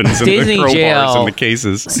backup weapons and Disney the crowbars jail and the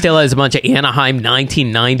cases. still has a bunch of Anaheim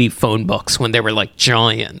 1990 phone books when they were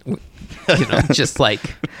giant. Just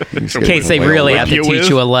in case they really had to you teach with?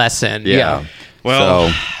 you a lesson. Yeah. Well,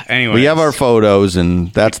 So, anyway, we have our photos,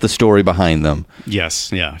 and that's the story behind them.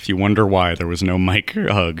 Yes, yeah. If you wonder why there was no Mike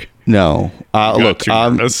hug. No, look, too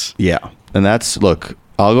nervous. yeah, and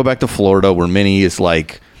I'll go back to Florida where Minnie is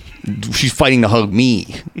she's fighting to hug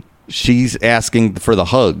me. She's asking for the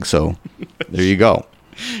hug, so there you go.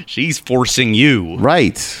 She's forcing you.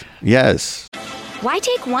 Right? Yes. Why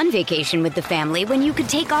take one vacation with the family when you could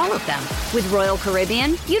take all of them? With Royal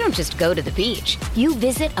Caribbean, you don't just go to the beach. You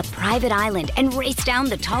visit a private island and race down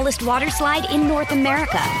the tallest water slide in North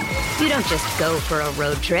America. You don't just go for a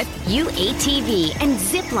road trip. You ATV and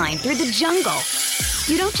zip line through the jungle.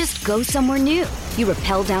 You don't just go somewhere new. You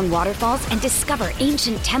rappel down waterfalls and discover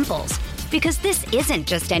ancient temples. Because this isn't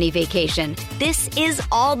just any vacation. This is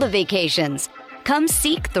all the vacations. Come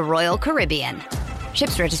seek the Royal Caribbean.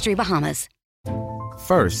 Ships Registry, Bahamas.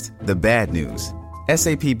 First, the bad news.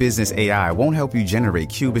 SAP Business AI won't help you generate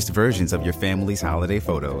cubist versions of your family's holiday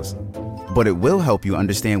photos. But it will help you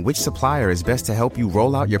understand which supplier is best to help you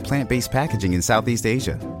roll out your plant-based packaging in Southeast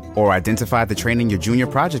Asia, or identify the training your junior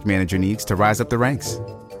project manager needs to rise up the ranks,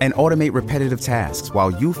 and automate repetitive tasks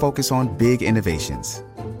while you focus on big innovations,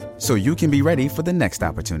 so you can be ready for the next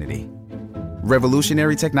opportunity.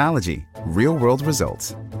 Revolutionary technology, real-world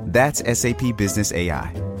results. That's SAP Business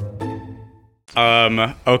AI.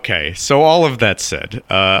 Okay, so all of that said,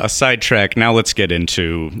 a sidetrack, now let's get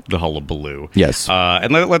into the hullabaloo. Yes.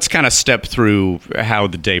 And let's kind of step through how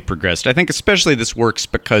the day progressed. I think especially this works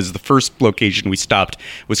because the first location we stopped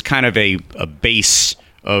was kind of a base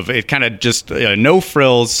of it, kind of just no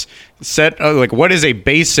frills set, what is a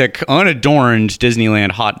basic unadorned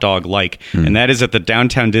Disneyland hot dog and that is at the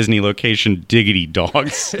downtown Disney location Diggity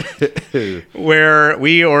Dogs, where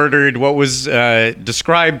we ordered what was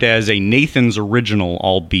described as a Nathan's Original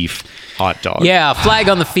all beef hot dog. Yeah, flag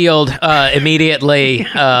on the field immediately,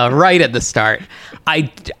 right at the start.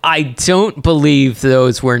 I don't believe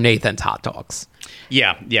those were Nathan's hot dogs.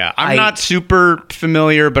 Yeah. I'm not super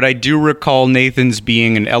familiar, but I do recall Nathan's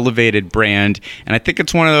being an elevated brand, and I think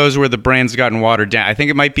it's one of those where the brand's gotten watered down. I think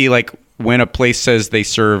it might be like when a place says they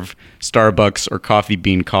serve Starbucks or Coffee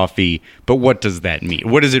Bean coffee, but what does that mean?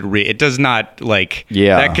 What does it it does not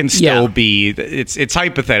that can still be, it's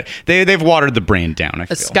hypothetical. They've watered the brand down, I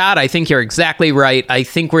feel. Scott, I think you're exactly right. I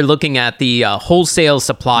think we're looking at the wholesale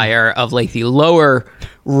supplier of the lower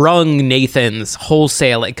rung Nathan's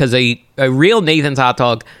wholesale, because a real Nathan's hot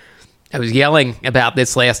dog, I was yelling about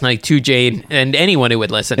this last night to Jane and anyone who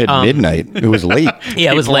would listen. At midnight. It was late.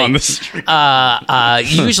 Yeah, it was late. On the street.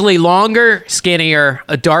 Usually longer, skinnier,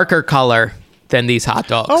 a darker color than these hot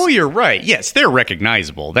dogs. Oh, you're right. Yes, they're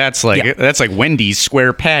recognizable. That's like Wendy's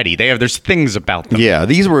square patty. There's things about them. Yeah,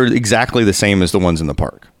 these were exactly the same as the ones in the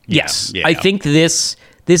park. Yes. Yeah. I think this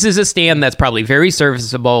is a stand that's probably very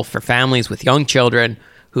serviceable for families with young children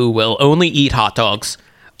who will only eat hot dogs.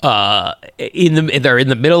 They're in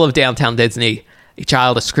the middle of downtown Disney. A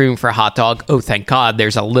child is screaming for a hot dog. Oh, thank God,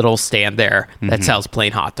 there's a little stand there that sells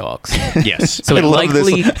plain hot dogs. Yes. So it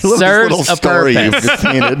likely serves a purpose.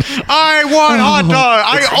 I want hot dog.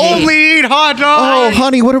 I only eat hot dog. Oh,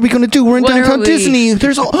 honey, what are we going to do? We're in What are downtown we- Disney.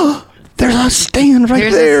 There's a stand right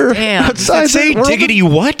There's a there. stand. Outside Say the- diggity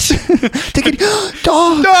what? Diggity.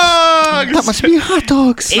 Dogs. Dogs. That must be hot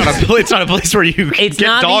dogs. It's not a place where you It's get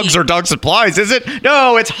not dogs the- or dog supplies, is it?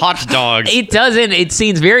 No, it's hot dogs. It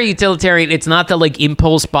seems very utilitarian. It's not the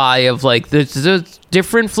impulse buy of the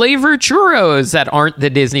different flavor churros that aren't the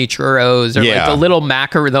Disney churros, or Yeah. the little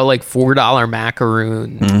macaroon, the $4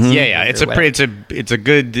 macaroon. Yeah.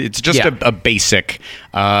 It's just Yeah. a basic.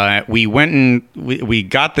 We went and we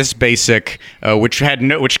got this basic, which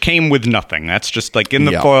came with nothing. That's just in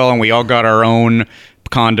the foil, and we all got our own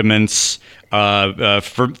condiments.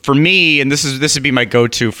 For me, and this would be my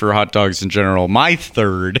go-to for hot dogs in general. My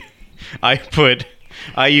third,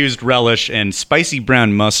 I used relish and spicy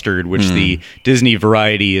brown mustard, which the Disney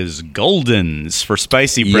variety is Goldens. For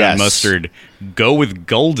spicy brown Yes. mustard, go with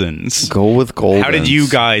Goldens. Go with Goldens. How did you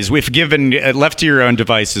guys, if given left to your own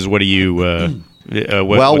devices, what do you?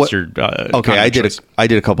 What's your? Okay, I did. choice? I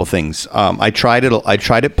did a couple things. I tried it. I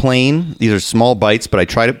tried it plain. These are small bites, but I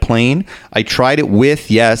tried it plain. I tried it with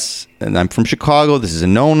and I'm from Chicago. This is a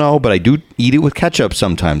no-no, but I do eat it with ketchup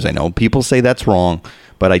sometimes. I know people say that's wrong,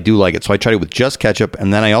 but I do like it. So I tried it with just ketchup,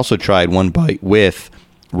 and then I also tried one bite with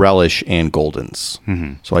relish, and Golden's.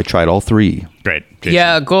 So I tried all three. Great. Jason.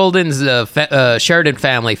 Yeah, Golden's Sheridan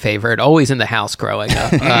family favorite, always in the house growing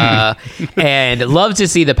up. And love to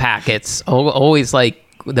see the packets. Always like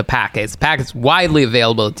the packets. Packets widely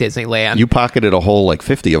available at Disneyland. You pocketed a whole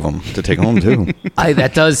 50 of them to take home too.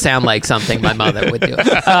 That does sound like something my mother would do.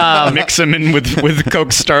 Mix them in with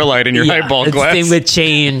Coke Starlight in your highball glass. Thing with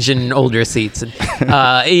change and old receipts. And,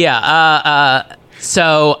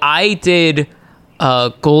 so I did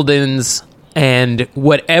Golden's and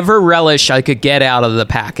whatever relish I could get out of the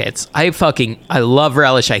packets. I love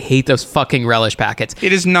relish. I hate those fucking relish packets.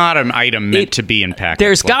 It is not an item meant to be in packets.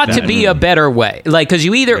 There's got to be a better way. Because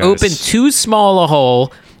you either open too small a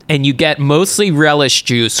hole and you get mostly relish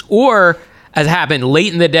juice, or, as happened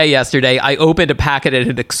late in the day yesterday, I opened a packet and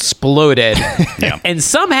it exploded. And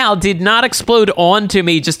somehow did not explode onto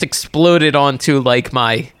me, just exploded onto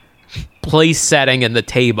my place setting in the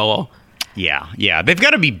table. Yeah. They've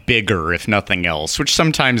got to be bigger, if nothing else, which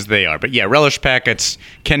sometimes they are. But relish packets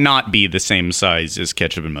cannot be the same size as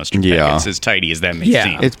ketchup and mustard packets, as tidy as that may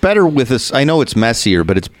seem. It's better with this. I know it's messier,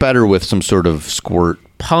 but it's better with some sort of squirt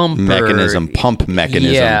pump mechanism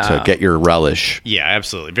to get your relish. Yeah,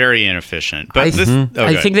 absolutely. Very inefficient. But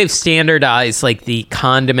I think they've standardized the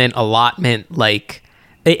condiment allotment.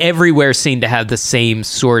 They everywhere seem to have the same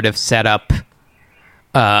sort of setup.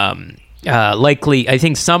 Likely, I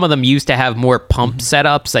think some of them used to have more pump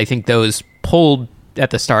setups. I think those pulled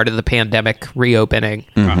at the start of the pandemic reopening,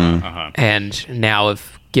 and now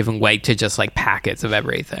have given way to just packets of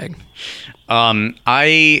everything.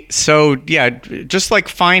 Just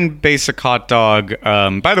fine basic hot dog.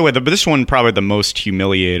 By the way, this one probably the most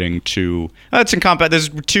humiliating to. It's in combat. There's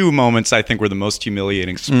two moments I think were the most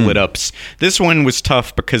humiliating split ups. This one was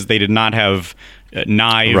tough because they did not have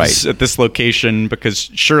knives at this location,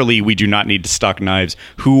 because surely we do not need to stock knives.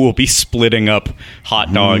 Who will be splitting up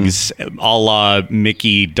hot dogs a la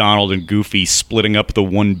Mickey, Donald, and Goofy splitting up the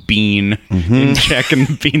one bean in Jack and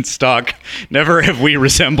the Beanstalk? Never have we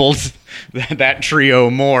resembled that trio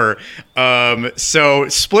more. So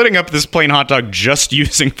splitting up this plain hot dog just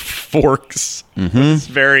using forks was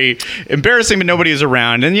very embarrassing, but nobody was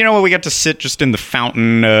around. And you know what? We got to sit just in the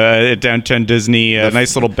fountain at Downtown Disney, a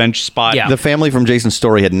nice little bench spot. Yeah. The family from Jason's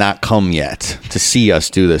Story had not come yet to see us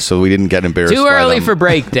do this, so we didn't get embarrassed. Too early for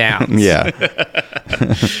breakdowns. It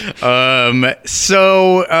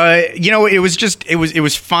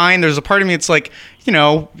was fine. There's a part of me that's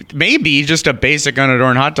maybe just a basic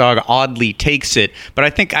unadorned hot dog oddly takes it. But I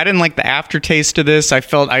think I didn't like the aftertaste of this.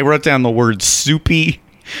 I wrote down the word soupy.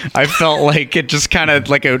 I felt like it just kind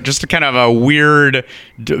of a weird,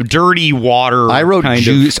 dirty water. I wrote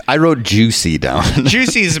juicy down.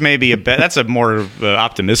 Juicy is maybe that's a more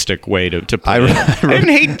optimistic way to put it. I didn't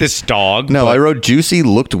hate this dog. No, I wrote juicy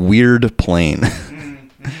looked weird plain.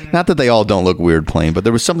 Not that they all don't look weird plain, but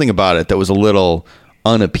there was something about it that was a little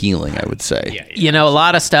unappealing, I would say. A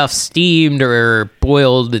lot of stuff steamed or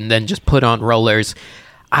boiled and then just put on rollers.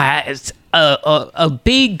 A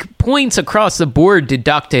big points across the board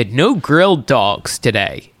deducted. No grilled dogs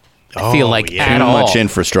today. I feel at all. Too much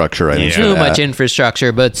infrastructure. Too much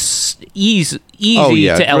infrastructure, but easy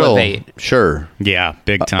to elevate. Sure. Yeah,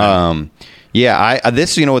 big time.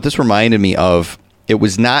 This, what this reminded me of, it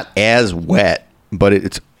was not as wet,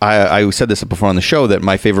 but I said this before on the show, that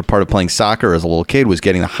my favorite part of playing soccer as a little kid was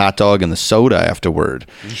getting the hot dog and the soda afterward.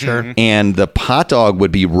 Sure. And the hot dog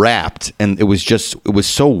would be wrapped, and it was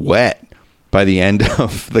so wet by the end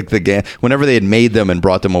of the game. Whenever they had made them and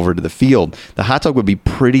brought them over to the field, the hot dog would be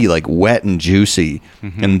pretty wet and juicy.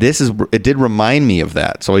 And it did remind me of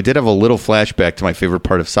that. So I did have a little flashback to my favorite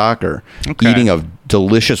part of soccer, eating a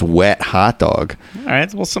delicious wet hot dog. All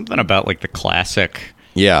right. Well, something about the classic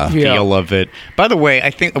Yeah. feel of it. By the way,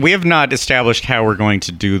 I think we have not established how we're going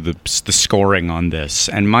to do the scoring on this.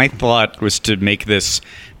 And my thought was to make this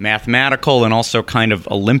mathematical and also kind of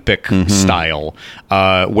Olympic style,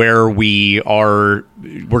 where we're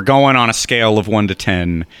going on a scale of 1 to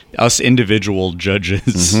 10. Us individual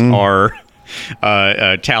judges are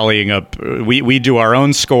tallying up. We do our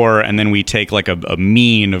own score, and then we take a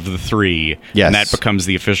mean of the three, and that becomes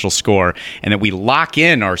the official score. And then we lock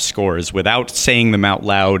in our scores without saying them out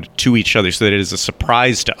loud to each other, so that it is a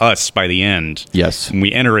surprise to us by the end. Yes, and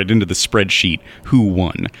we enter it into the spreadsheet who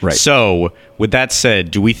won. Right. So, with that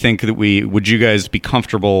said, do we think that would you guys be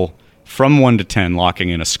comfortable from 1 to 10 locking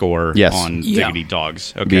in a score on Diggity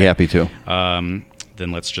Dogs? Okay. Be happy to.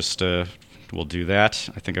 Then let's just. We'll do that.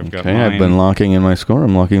 I think I've got mine. I've been locking in my score.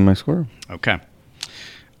 I'm locking in my score. Okay.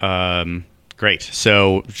 Great.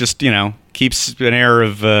 So just, keeps an air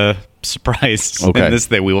of surprise in this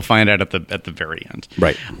that we will find out at the very end.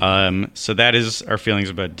 Right. So that is our feelings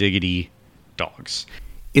about Diggity Dogs.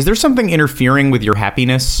 Is there something interfering with your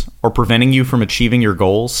happiness or preventing you from achieving your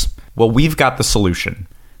goals? Well, we've got the solution.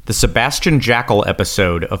 The Sebastian Jackal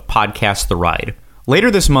episode of Podcast The Ride. Later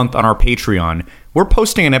this month on our Patreon, we're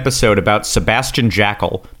posting an episode about Sebastian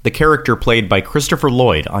Jackal, the character played by Christopher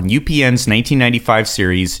Lloyd on UPN's 1995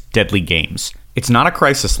 series Deadly Games. It's not a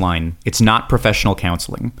crisis line. It's not professional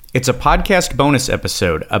counseling. It's a podcast bonus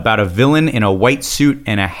episode about a villain in a white suit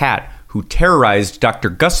and a hat who terrorized Dr.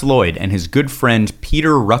 Gus Lloyd and his good friend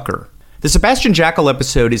Peter Rucker. The Sebastian Jackal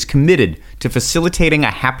episode is committed to facilitating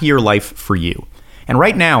a happier life for you. And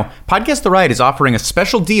right now, Podcast The Ride is offering a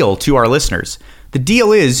special deal to our listeners. The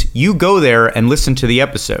deal is you go there and listen to the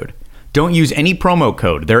episode. Don't use any promo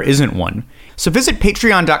code. There isn't one. So visit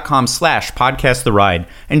patreon.com/podcasttheride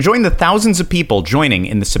and join the thousands of people joining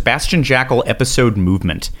in the Sebastian Jackal episode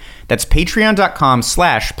movement. That's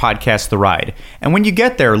patreon.com/podcasttheride. And when you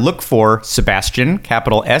get there, look for Sebastian,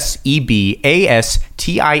 capital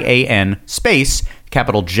Sebastian, space,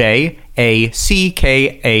 capital Jackal,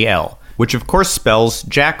 which of course spells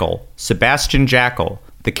Jackal, Sebastian Jackal,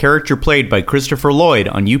 the character played by Christopher Lloyd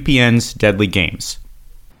on UPN's Deadly Games.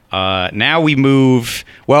 Now we move.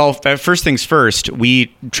 Well, first things first,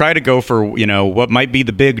 we try to go for what might be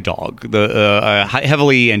the big dog, the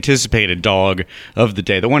heavily anticipated dog of the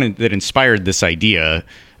day, the one that inspired this idea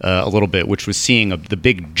a little bit, which was seeing the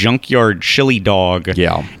big junkyard chili dog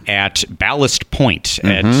at Ballast Point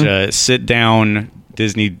at sit down.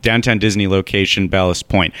 Downtown Disney location, Ballast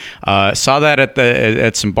Point. Saw that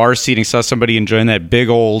at some bar seating. Saw somebody enjoying that big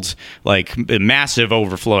old, massive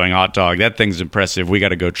overflowing hot dog. That thing's impressive. We got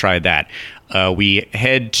to go try that. We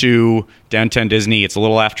head to Downtown Disney. It's a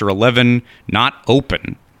little after 11. Not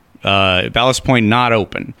open. Ballast Point not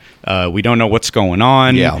open. We don't know what's going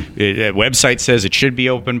on. Website says it should be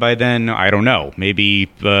open by then. I don't know. Maybe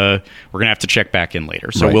we're gonna have to check back in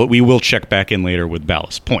later. So we will check back in later with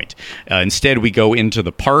Ballast Point. Instead, we go into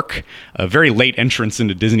the park. A very late entrance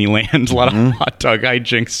into Disneyland. A lot of hot dog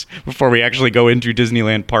hijinks before we actually go into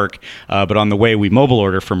Disneyland Park. But on the way, we mobile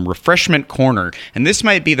order from Refreshment Corner, and this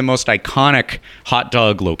might be the most iconic hot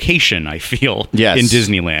dog location I feel in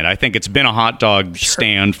Disneyland. I think it's been a hot dog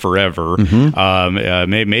stand forever.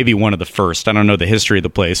 Maybe one of the first. I don't know the history of the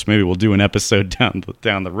place. Maybe we'll do an episode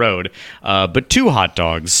down the road. But two hot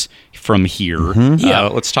dogs from here.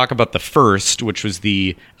 Let's talk about the first, which was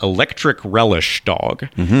the Electric Relish dog.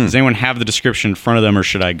 Does anyone have the description in front of them, or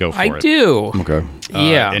should I go for it? I do. Okay.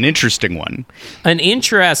 An interesting one.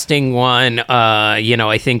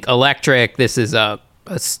 I think Electric, this is a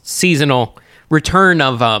seasonal return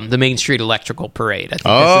of the Main Street Electrical Parade. I think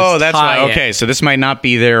that's right. Okay, so this might not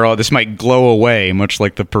be there. This might glow away, much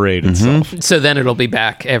like the parade itself. So then it'll be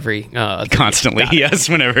back every constantly. Yes,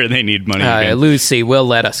 whenever they need money. Lucy will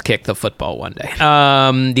let us kick the football one day.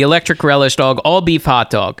 The Electric Relish dog, all beef hot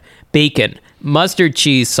dog, bacon, mustard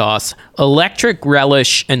cheese sauce, electric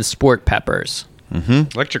relish, and sport peppers.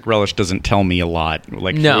 Electric relish doesn't tell me a lot.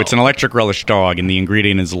 It's an electric relish dog, and the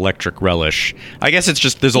ingredient is electric relish. I guess it's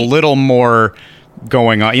just there's a little more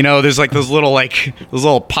going on. There's those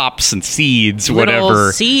little pops and seeds,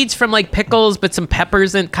 whatever. Seeds from pickles, but some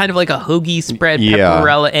peppers and kind of like a hoagie spread,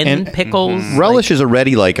 pepperella and pickles. Relish is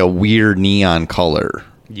already a weird neon color.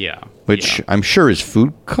 Yeah. Which I'm sure is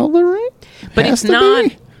food coloring. But it's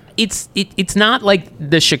not. It's not like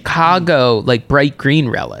the Chicago bright green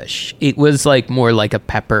relish. It was more like a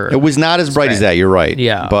pepper. It was not as bright as that. You're right.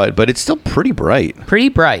 Yeah, but it's still pretty bright. Pretty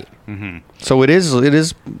bright. So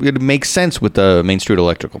it makes sense with the Main Street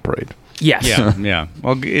Electrical Parade. Yes. Yeah.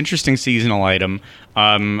 Well, interesting seasonal item.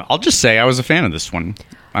 I'll just say I was a fan of this one.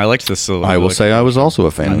 I liked this a lot. I will say I was also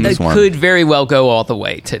a fan of this one. It could very well go all the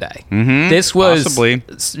way today. This was possibly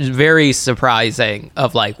very surprising.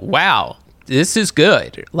 Wow. This is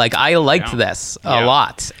good. I liked this a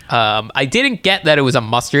lot. I didn't get that it was a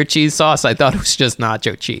mustard cheese sauce. I thought it was just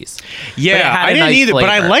nacho cheese. Yeah, I didn't either. Flavor.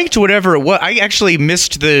 But I liked whatever it was. I actually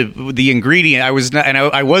missed the ingredient. I was not, and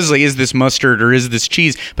I was like, is this mustard or is this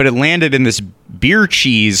cheese? But it landed in this beer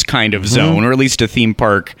cheese kind of zone, or at least a theme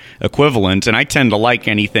park equivalent. And I tend to like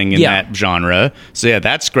anything in that genre. So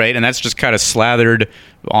that's great. And that's just kind of slathered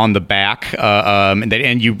on the back,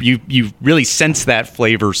 and you really sense that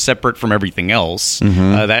flavor separate from everything else.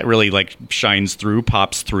 That really shines through,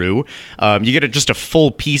 pops through. You get just a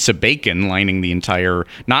full piece of bacon lining the entire,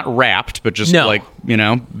 not wrapped, but just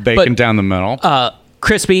bacon down the middle,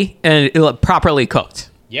 crispy and properly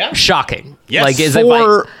cooked. Yeah, shocking. Yes,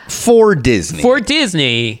 for Disney. For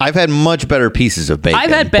Disney, I've had much better pieces of bacon.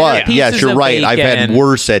 I've had better pieces. Yes, you're right. I've had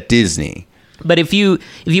worse at Disney. But if you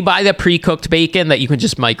buy the pre-cooked bacon that you can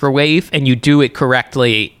just microwave and you do it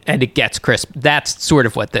correctly and it gets crisp, that's sort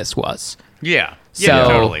of what this was. Yeah. So Yeah,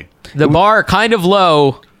 totally. The bar kind of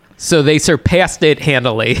low, so they surpassed it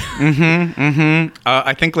handily.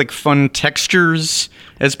 I think like fun textures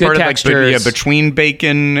as Good part textures. of like between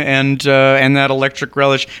bacon and that electric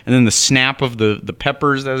relish, and then the snap of the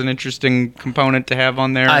peppers. That's an interesting component to have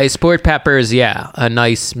on there. Sport peppers, yeah, a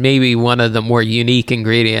nice, maybe one of the more unique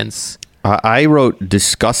ingredients. I wrote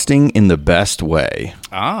disgusting in the best way.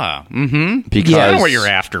 Because I know what you're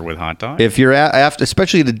after with hot dog. if you're after,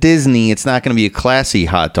 especially the Disney, it's not going to be a classy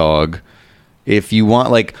hot dog. If you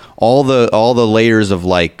want like all the layers of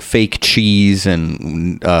like fake cheese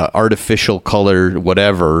and artificial color,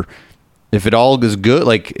 whatever, if it all is good,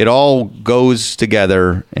 like it all goes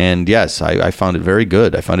together. And yes, I found it very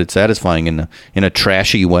good. I found it satisfying in a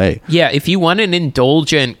trashy way. Yeah, if you want an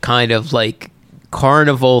indulgent kind of like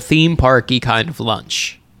carnival theme parky kind of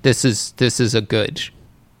lunch, this is a good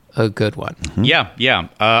one. Yeah.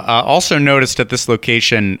 Also noticed at this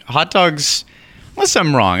location, hot dogs. Unless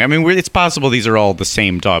I'm wrong. I mean, it's possible these are all the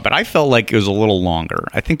same dog, but I felt like it was a little longer.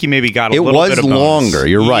 I think you maybe got a little bit of bonus. It was longer.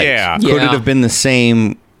 You're right. Yeah. Could it have been the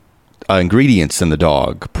same ingredients in the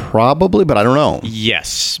dog? Probably, but I don't know.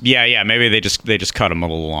 Yes. Yeah. Maybe they just cut them a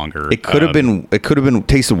little longer. It could have been. It could have been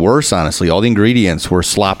tasted worse. Honestly, all the ingredients were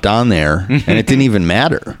slopped on there, and it didn't even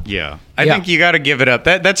matter. Yeah. I think you got to give it up.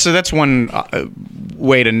 That's one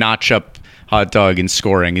way to notch up hot dog in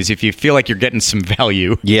scoring is if you feel like you're getting some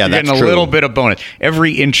value. Yeah, you're that's getting a true. little bit of bonus.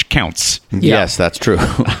 Every inch counts. Yes, that's true.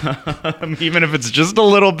 Even if it's just a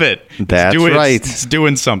little bit. That's right. It's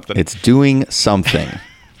doing something. It's doing something.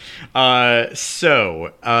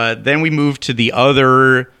 So then we move to the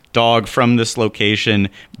other dog from this location,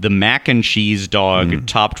 the mac and cheese dog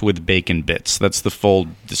topped with bacon bits. That's the full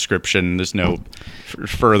description. There's no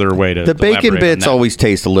further way to The bacon elaborate on bits that. always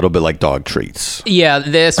taste a little bit like dog treats. Yeah,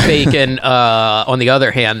 this bacon, on the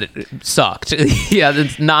other hand, sucked. Yeah,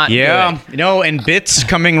 it's not Yeah, good. no, and bits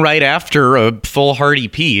coming right after a full hearty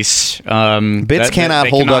piece. Bits cannot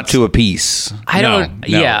hold up to a piece.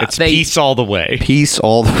 It's piece all the way. Piece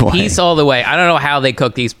all the way. Piece all the way. I don't know how they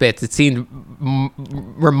cook these bits. It seemed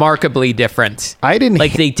remarkably different. I didn't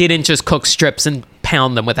like they didn't just cook strips and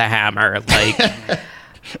pound them with a hammer. Like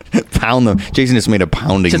pound them. Jason just made a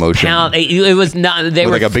pounding just motion. pound. It was not. They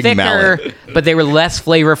With were like a big thicker, mallet. but they were less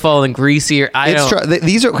flavorful and greasier.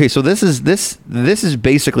 These are okay. So this is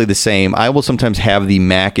basically the same. I will sometimes have the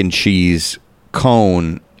mac and cheese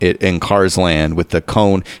cone in Cars Land with the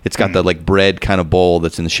cone. It's got the like bread kind of bowl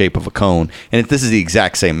that's in the shape of a cone, and this is the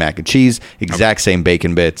exact same mac and cheese, exact same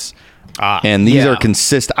bacon bits. And these are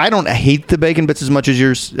consistent. I don't hate the bacon bits as much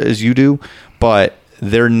as you do, but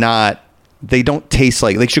they're not. They don't taste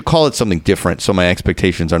like. They should call it something different, so my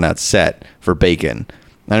expectations are not set for bacon.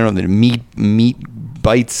 I don't know, the meat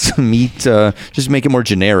bites, just make it more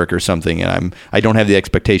generic or something. And I don't have the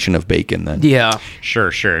expectation of bacon then. Yeah,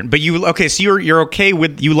 sure. But so you're okay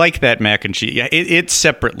with, you like that mac and cheese? Yeah, it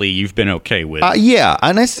separately you've been okay with. Yeah,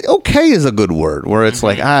 and okay is a good word. Where it's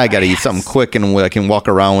like I got to eat something quick and I can walk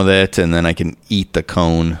around with it, and then I can eat the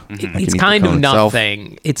cone. It's kind of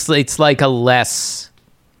nothing. It's like a less.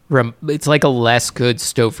 It's like a less good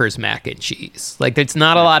Stouffer's mac and cheese. Like there's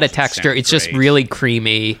not a lot of texture. It's just really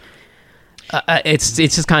creamy. It's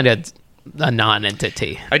just kind of a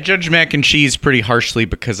non-entity. I judge mac and cheese pretty harshly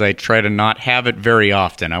because I try to not have it very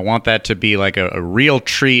often. I want that to be like a real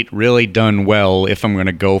treat, really done well if I'm going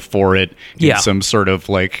to go for it in some sort of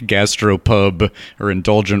like gastropub or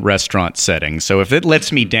indulgent restaurant setting. So if it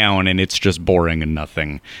lets me down and it's just boring and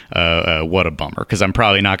nothing, what a bummer, because I'm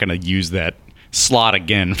probably not going to use that slot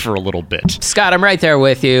again for a little bit. Scott, I'm right there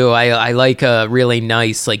with you. I like a really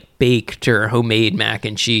nice like baked or homemade mac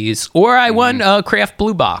and cheese, or I want a Kraft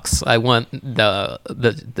Blue Box. I want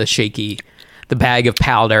the shaky, the bag of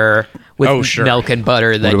powder with milk and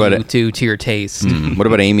butter that you do to your taste. What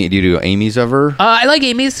about Amy? Do you do Amy's ever? I like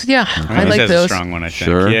Amy's. Yeah, I like those. A strong one, I think.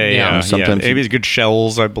 Sure. Yeah. Sometimes Amy's good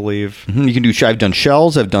shells, I believe. You can do. I've done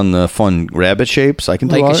shells. I've done the fun rabbit shapes. I can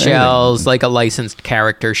do like all shells, like a licensed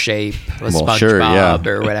character shape, a SpongeBob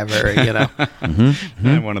or whatever. You know. I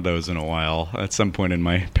had one of those in a while at some point in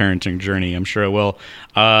my parenting journey. I'm sure I will.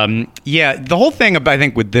 The whole thing I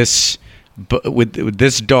think with this. But with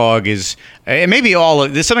this dog is, and maybe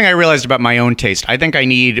there's something I realized about my own taste. I think I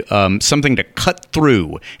need something to cut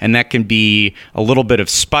through, and that can be a little bit of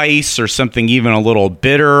spice or something even a little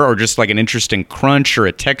bitter, or just like an interesting crunch or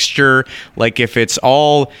a texture. Like if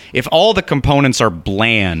all the components are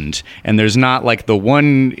bland and there's not like the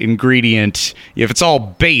one ingredient, if it's all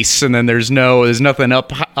base and then there's nothing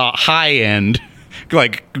up high end.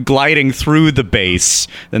 like gliding through the base,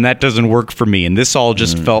 then that doesn't work for me. And this all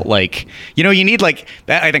just felt like, you need like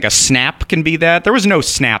that. I think a snap can be that. There was no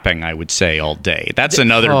snapping, I would say, all day. That's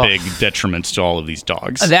another big detriment to all of these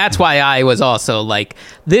dogs. That's why I was also like,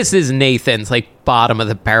 this is Nathan's like bottom of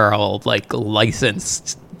the barrel, like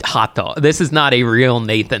licensed hot dog. This is not a real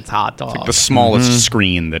Nathan's hot dog. Like the smallest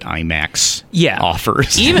screen that IMAX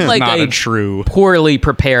offers. Even like not a true poorly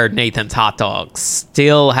prepared Nathan's hot dog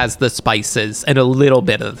still has the spices and a little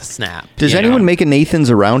bit of the snap. Does anyone make a Nathan's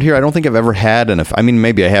around here? I don't think I've ever had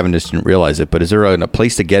maybe I haven't, just didn't realize it, but is there a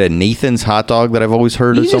place to get a Nathan's hot dog that I've always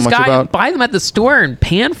heard so much about? Buy them at the store and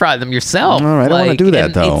pan fry them yourself. All right, I don't want to do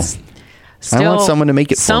that though. I want someone to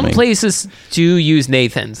make it for me. Some me. Places do use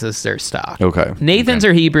Nathan's as their stock. Okay. Nathan's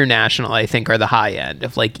or Hebrew National, I think, are the high end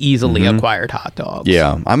of like easily acquired hot dogs.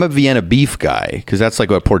 Yeah. I'm a Vienna beef guy because that's like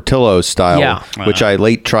a Portillo's style, which I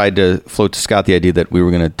late tried to float to Scott the idea that we were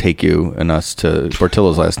going to take you and us to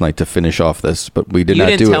Portillo's last night to finish off this, but we did not do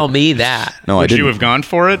it. You didn't tell me that. No, I didn't. Would you have gone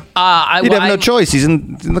for it? You'd have no choice. He's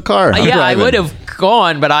in the car. I would have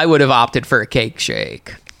gone, but I would have opted for a cake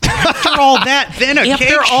shake. After all that, then a cake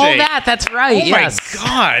shake. After all that, that's right. Oh my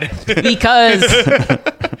God! Because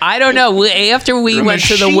I don't know. After we went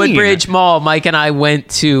to the Woodbridge Mall, Mike and I went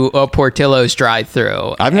to a Portillo's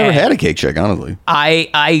drive-thru. I've never had a cake shake, honestly.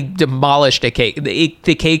 I demolished a cake.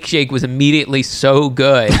 The cake shake was immediately so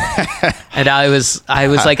good, and I was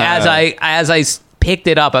like, as I picked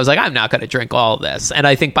it up, I was like, I'm not going to drink all of this. And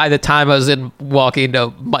I think by the time I was walking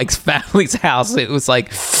to Mike's family's house, it was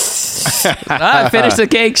like, I finished the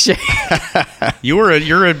cake shake. You're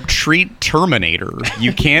a treat terminator.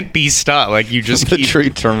 You can't be stopped. Like you just keep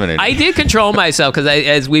treat terminator. I did control myself because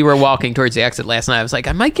as we were walking towards the exit last night, I was like,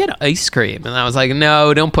 I might get ice cream, and I was like,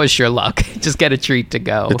 no, don't push your luck. Just get a treat to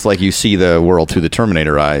go. It's like you see the world through the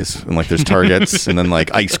Terminator eyes, and like there's targets, and then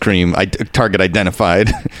like ice cream, target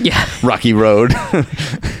identified. Yeah, Rocky Road.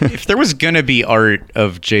 If there was gonna be art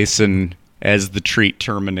of Jason as the treat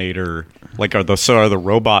terminator, like are the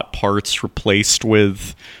robot parts replaced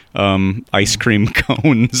with ice cream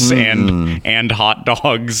cones and hot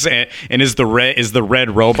dogs, and is the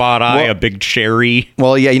red robot eye a big cherry?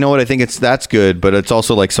 Well, yeah, you know what, I think that's good, but it's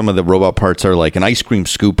also like some of the robot parts are like an ice cream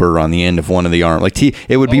scooper on the end of one of the arms. Like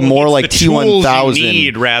it would be more like T-1000 you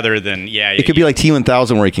need rather than it could be like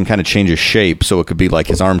T-1000 where he can kind of change his shape, so it could be like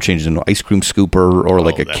his arm changes into an ice cream scooper or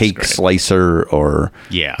like a cake slicer or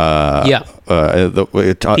pizza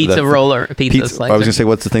roller, pizza slicer. I was gonna say,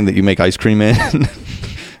 what's the thing that you make ice cream in?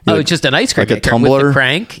 Just an ice cream like maker a tumbler with the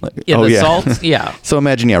crank, salt. Yeah. So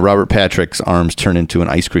imagine, Robert Patrick's arms turn into an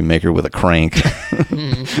ice cream maker with a crank.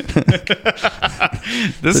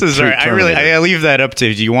 This is right. I leave that up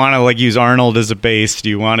to. Do you want to use Arnold as a base? Do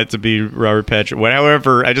you want it to be Robert Patrick?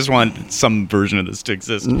 However, I just want some version of this to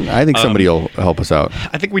exist. I think somebody will help us out.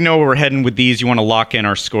 I think we know where we're heading with these. You want to lock in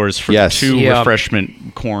our scores for the two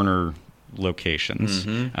refreshment corner locations.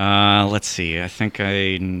 Let's see. I think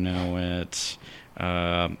I know it.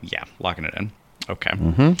 Locking it in. Okay.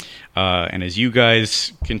 And as you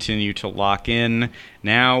guys continue to lock in,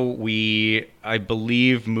 now we, I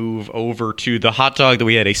believe, move over to the hot dog that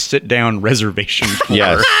we had a sit-down reservation for.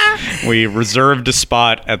 Yes. We reserved a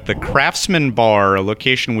spot at the Craftsman Bar, a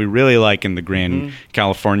location we really like in the Grand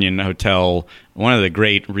Californian Hotel. One of the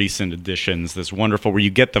great recent additions, this wonderful, where you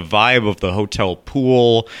get the vibe of the hotel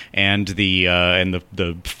pool and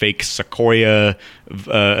the fake Sequoia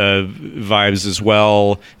vibes as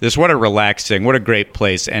well. What a great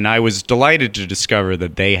place. And I was delighted to discover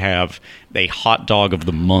that they have a hot dog of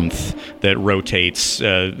the month that rotates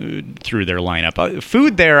through their lineup.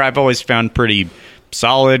 Food there I've always found pretty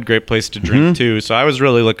solid, great place to drink too. So I was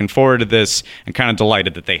really looking forward to this and kind of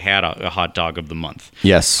delighted that they had a hot dog of the month.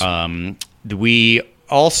 Yes. We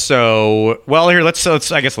also, let's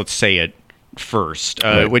say it first.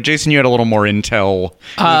 With Jason, you had a little more intel.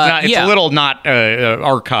 It's a little not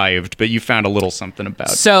archived, but you found a little something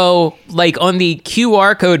about it. So, on the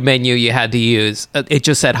QR code menu you had to use, it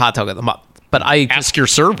just said hot dog of the month. But ask your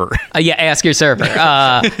server. Ask your server.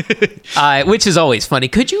 Which is always funny.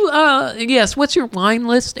 Could you? What's your wine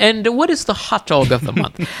list and what is the hot dog of the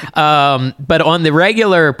month? But on the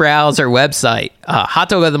regular browser website, hot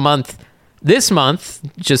dog of the month. This month,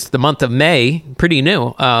 just the month of May, pretty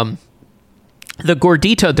new. The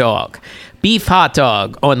Gordita dog, beef hot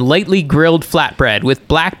dog on lightly grilled flatbread with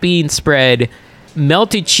black bean spread,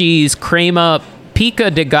 melted cheese, crema, pico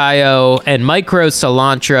de gallo, and micro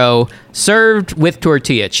cilantro, served with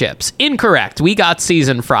tortilla chips. Incorrect. We got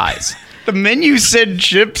seasoned fries. The menu said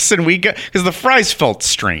chips, and we got because the fries felt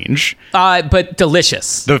strange, but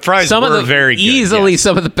delicious. The fries were very good. Easily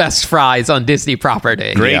some of the best fries on Disney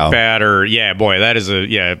property. Great batter, yeah, boy, that is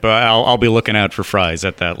But I'll be looking out for fries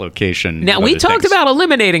at that location. Now we talked about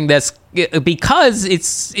eliminating this because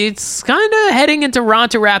it's kind of heading into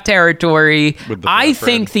Ronto Wrap territory. I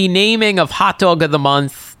think the naming of Hot Dog of the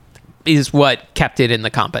Month is what kept it in the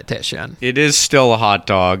competition. It is still a hot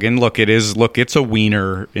dog, and it's a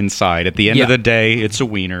wiener inside. At the end of the day, it's a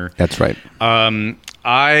wiener. That's right.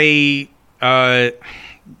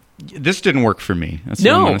 This didn't work for me. That's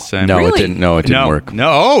what I'm going to say. No, really? it didn't. No, it didn't work. No,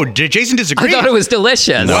 oh, Jason disagreed. I thought it was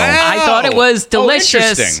delicious. No. Wow. I thought it was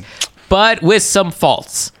delicious, interesting. but with some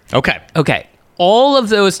faults. Okay. All of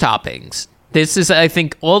those toppings. This is, I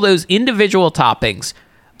think, all those individual toppings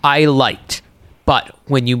I liked, but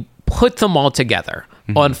when you put them all together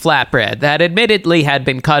on flatbread that admittedly had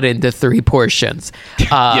been cut into 3 portions.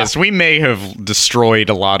 Yes, we may have destroyed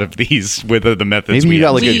a lot of these with the methods. Maybe you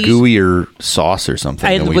got like a gooier sauce or something.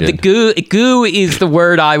 And with the goo is the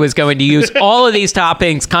word I was going to use. All of these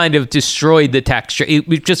toppings kind of destroyed the texture.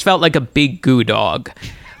 It just felt like a big goo dog.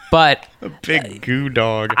 But a big goo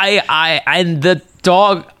dog. And the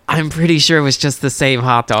dog, I'm pretty sure it was just the same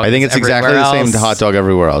hot dog. I think it's exactly the same hot dog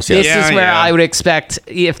everywhere else. This is where I would expect,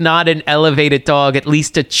 if not an elevated dog, at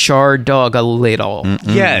least a charred dog a little.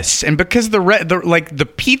 Yes, and because the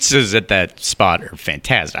pizzas at that spot are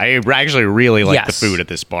fantastic. I actually really like the food at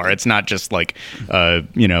this bar. It's not just like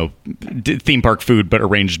theme park food, but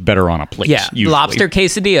arranged better on a plate. Yeah, usually. Lobster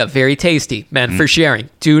quesadilla, very tasty. Meant for sharing.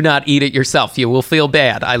 Do not eat it yourself. You will feel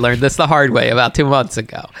bad. I learned this the hard way about 2 months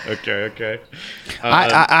ago. Okay.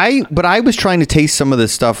 But I was trying to taste some of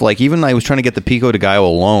this stuff. Like even I was trying to get the pico de gallo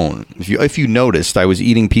alone. If you noticed, I was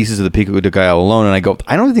eating pieces of the pico de gallo alone, and I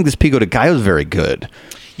don't think this pico de gallo is very good.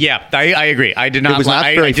 Yeah, I agree. I did not. It was not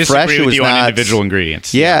very I disagree fresh. with you on individual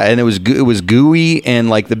ingredients. Yeah, and it was gooey, and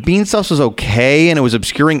like the bean sauce was okay, and it was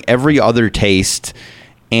obscuring every other taste,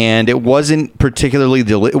 and it wasn't particularly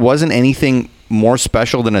it wasn't anything more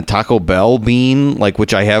special than a Taco Bell bean, like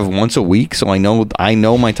which I have once a week, so I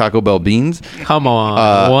know my Taco Bell beans. Come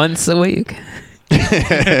on, once a week. You're slipping.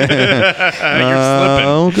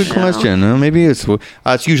 Oh, good question. Maybe it's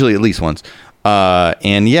usually at least once.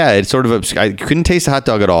 And yeah, it's sort of I couldn't taste the hot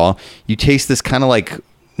dog at all. You taste this kind of like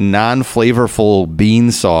non-flavorful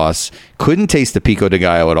bean sauce. Couldn't taste the pico de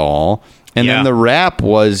gallo at all. And then the wrap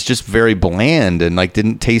was just very bland and like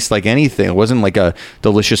didn't taste like anything. It wasn't like a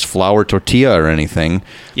delicious flour tortilla or anything.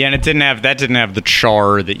 Yeah, and it didn't have the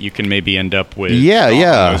char that you can maybe end up with. Yeah.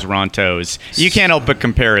 Those Rontos. You can't help but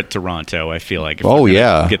compare it to Ronto. I feel like.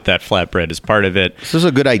 Get that flatbread as part of it. This is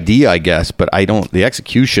a good idea, I guess, but the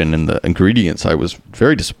execution and the ingredients, I was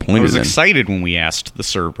very disappointed. I was excited when we asked the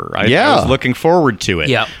server. I was looking forward to it.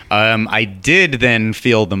 Yeah. I did then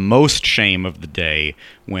feel the most shame of the day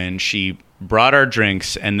when she brought our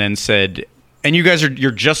drinks and then said, and you guys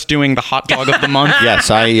you're just doing the hot dog of the month? Yes,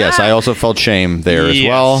 I also felt shame there as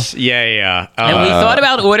well. Yeah. And we thought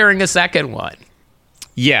about ordering a second one.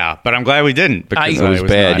 Yeah, but I'm glad we didn't because it was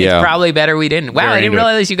bad. not. Yeah, it's probably better we didn't. Wow, I didn't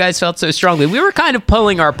realize you guys felt so strongly. We were kind of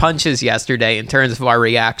pulling our punches yesterday in terms of our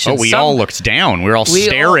reactions. Oh, we all looked down. We were all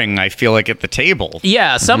staring. I feel like at the table.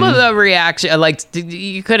 Yeah, some of the reaction, like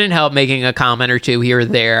you couldn't help making a comment or two here or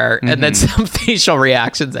there, and then some facial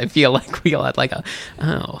reactions. I feel like we all had like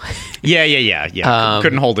Yeah.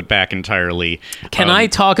 Couldn't hold it back entirely. Can I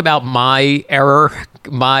talk about my error?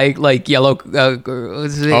 My like yellow.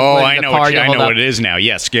 I know what it is now.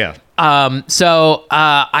 Yes, yeah. So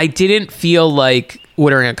I didn't feel like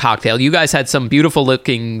ordering a cocktail. You guys had some beautiful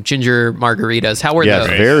looking ginger margaritas. How were those?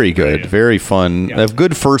 Yeah, very good, very fun. Yeah. A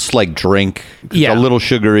good first like drink. A little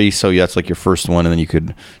sugary, so it's like your first one, and then you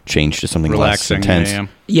could change to something relaxing, less intense. Yeah.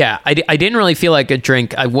 Yeah, I didn't really feel like a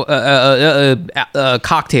drink. A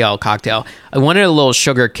cocktail. I wanted a little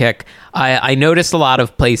sugar kick. I noticed a lot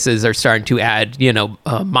of places are starting to add,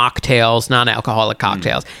 mocktails, non-alcoholic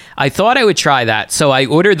cocktails. I thought I would try that, so I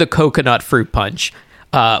ordered the coconut fruit punch,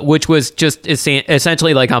 which was just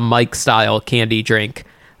essentially like a Mike-style candy drink.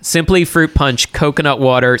 Simply fruit punch, coconut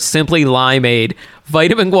water, simply limeade,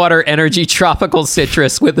 vitamin water, energy, tropical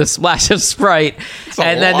citrus with a splash of Sprite,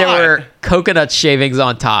 and then there were coconut shavings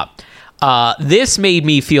on top. This made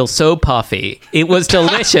me feel so puffy. It was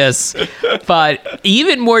delicious, but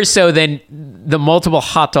even more so than the multiple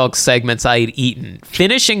hot dog segments I had eaten.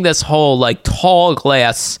 Finishing this whole like tall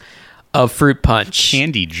glass of fruit punch,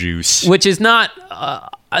 candy juice, which is not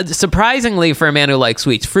surprisingly for a man who likes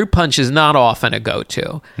sweets, fruit punch is not often a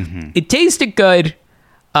go-to. It tasted good.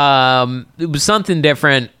 It was something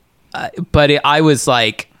different, but I was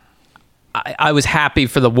like, I was happy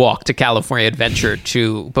for the walk to California Adventure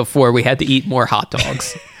before we had to eat more hot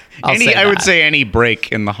dogs. I would say any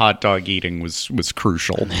break in the hot dog eating was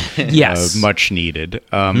crucial. Yes. Much needed.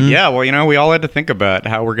 Yeah, well, we all had to think about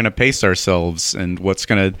how we're going to pace ourselves and what's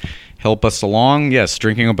going to help us along. Yes,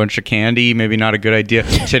 drinking a bunch of candy, maybe not a good idea.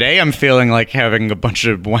 Today I'm feeling like having a bunch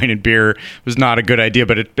of wine and beer was not a good idea,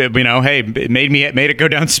 but it made it go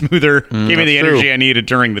down smoother, gave me the energy I needed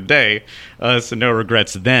during the day. So no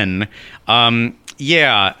regrets then.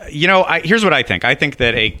 Yeah, here's what I think. I think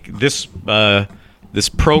that this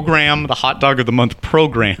program, the Hot Dog of the Month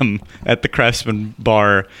program at the Craftsman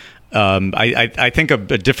Bar, I think a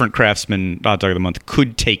different Craftsman Hot Dog of the Month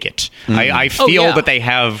could take it. I feel that they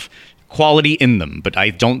have quality in them, but I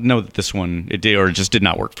don't know that this one just did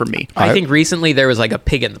not work for me. I think recently there was like a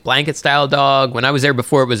pig in the blanket style dog. When I was there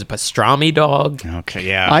before, it was a pastrami dog. Okay,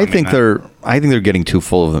 yeah. I think they're getting too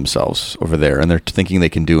full of themselves over there, and they're thinking they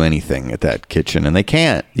can do anything at that kitchen, and they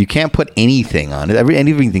can't. You can't put anything on it.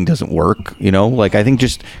 Anything doesn't work. Like I think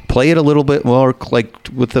just play it a little bit more, like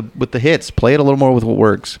with the hits. Play it a little more with what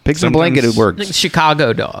works. Pigs in a blanket, it works.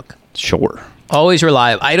 Chicago dog. Sure. Always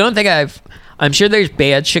reliable. I don't think I'm sure there's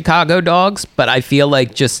bad Chicago dogs, but I feel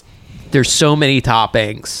like just there's so many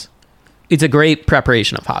toppings. It's a great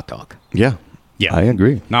preparation of hot dog. Yeah. Yeah. I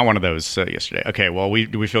agree. Not one of those yesterday. Okay, well, we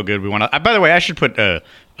feel good. We want to... by the way, I should put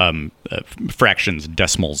fractions,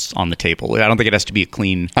 decimals on the table. I don't think it has to be a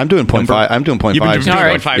clean... I'm doing 0.5. I'm doing 0.5. You've been doing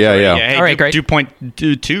 0.5. Yeah. Hey, all right, great. Do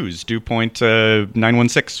 0.2s. Do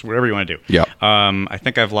 0.916, whatever you want to do. Yeah. I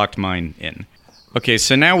think I've locked mine in. Okay,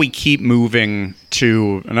 so now we keep moving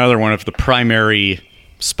to another one of the primary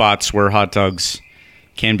spots where hot dogs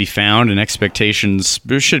can be found, and expectations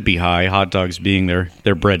should be high, hot dogs being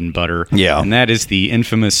their bread and butter. Yeah. And that is the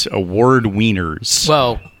infamous award wieners.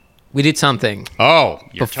 Well, we did something. Oh,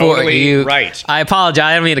 you're totally right. I apologize.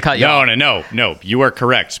 I don't mean to cut you off. No. You are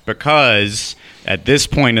correct, because at this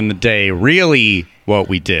point in the day, really what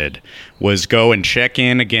we did was go and check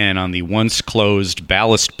in again on the once closed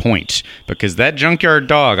Ballast Point, because that junkyard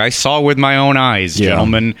dog I saw with my own eyes,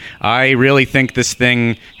 gentlemen. I really think this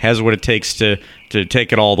thing has what it takes to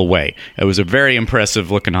take it all the way. It was a very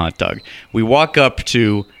impressive looking hot dog. We walk up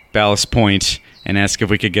to Ballast Point and ask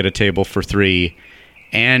if we could get a table for 3,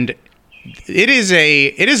 and it is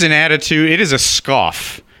an attitude, it is a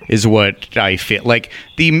scoff, is what I feel. Like,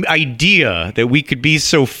 the idea that we could be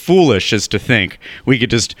so foolish as to think we could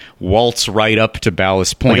just waltz right up to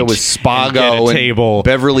Ballast Point. Like it was Spago and table.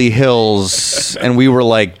 Beverly Hills, and we were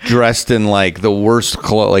like dressed in like the worst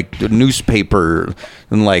like newspaper,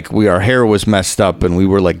 and like our hair was messed up, and we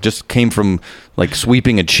were like just came from like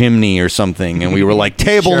sweeping a chimney or something, and we were like,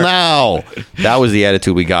 table now. That was the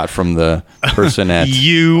attitude we got from the person at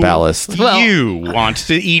Ballast. You want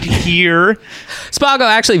to eat here? Spago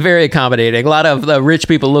actually very accommodating. A lot of the rich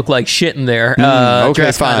people look like shit in there. Okay,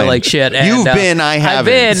 dressed fine. kind of like shit. And, You've been, I haven't. I've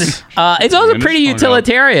been. It's also pretty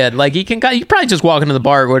utilitarian. Like you can probably just walk into the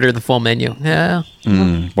bar, order the full menu. Yeah.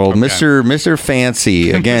 Well, okay. Mr.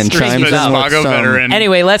 Fancy again chimes in with some...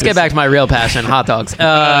 Anyway, let's get back to my real passion, hot dogs.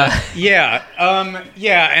 Yeah,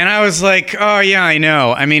 and I was like, oh yeah, I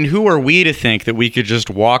know. I mean, who are we to think that we could just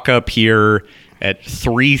walk up here at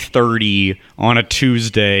 3:30 on a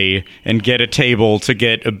Tuesday and get a table to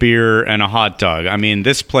get a beer and a hot dog? I mean,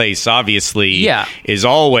 this place obviously is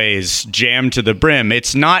always jammed to the brim.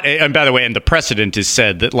 It's not, and by the way, and the precedent is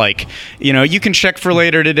said that, like, you can check for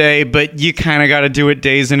later today, but you kind of got to do it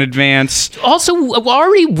days in advance. Also,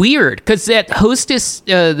 already weird, because that hostess,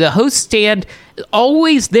 the host stand,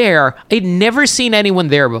 always there. I'd never seen anyone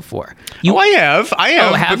there before. I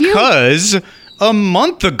have because... A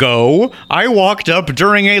month ago, I walked up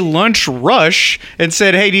during a lunch rush and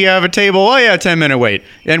said, "Hey, do you have a table?" "Oh yeah, 10-minute wait,"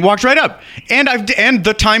 and walked right up. And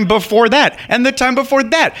the time before that, and the time before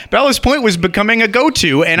that, Ballast Point was becoming a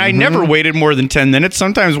go-to, and I never waited more than 10 minutes.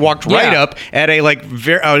 Sometimes walked right up at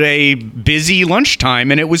a busy lunchtime,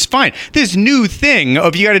 and it was fine. This new thing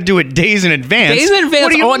of you got to do it days in advance. Days in advance.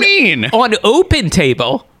 What do you mean? On Open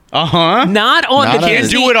Table. Not on the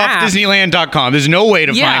Disney do it app. off Disneyland.com. There's no way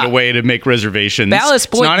to find a way to make reservations.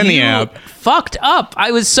 Ballast Point, it's not in the app. Fucked up.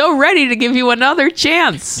 I was so ready to give you another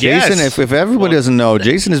chance. Jason, if everybody doesn't know,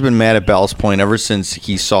 Jason has been mad at Ballast Point ever since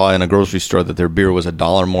he saw in a grocery store that their beer was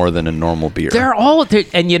 $1 more than a normal beer.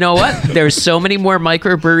 And you know what? There's so many more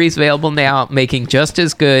microbreweries available now, making just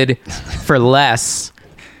as good for less.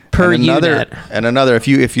 Per unit. And another, if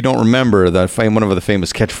you don't remember, one of the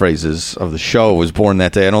famous catchphrases of the show was born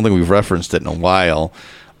that day. I don't think we've referenced it in a while.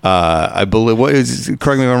 I believe.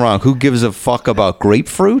 Correct me if I'm wrong. Who gives a fuck about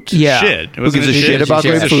grapefruit? Yeah. Shit. Who gives a shit about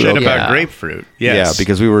grapefruit? Shit Okay. about grapefruit. Yes. Yeah,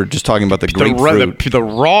 because we were just talking about the grapefruit. The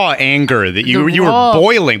raw anger that you were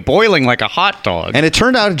boiling like a hot dog. And it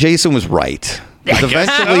turned out Jason was right. 'Cause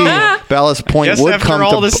eventually, Ballast Point Guess would after come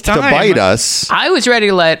all to this time. bite us. I was ready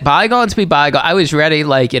to let bygones be bygones. I was ready,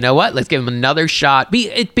 like, you know what? Let's give him another shot.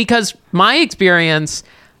 Because my experience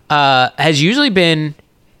has usually been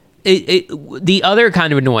the other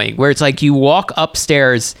kind of annoying, where it's like you walk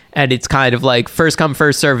upstairs and it's kind of like first come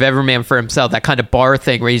first serve, every man for himself. That kind of bar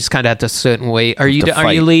thing where you just kind of have to sit and wait. Are you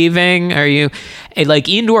leaving? Are you like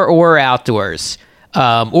indoor or outdoors?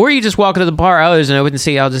 Or you just walk into the bar. Oh, there's an open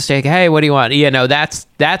seat. I'll just take. Hey, what do you want? You know, that's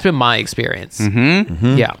been my experience.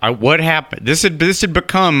 Yeah. What happened? This had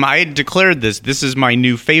become. I had declared this. This is my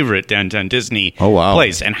new favorite downtown Disney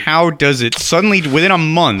place. And how does it suddenly within a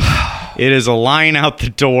month? It is a line out the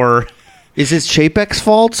door. Is this Chapek's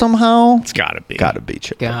fault somehow? It's gotta be. Gotta be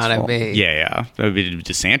Chapek's fault. Yeah. That would be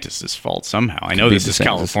DeSantis' fault somehow. I know this is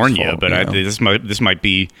California, fault, but this might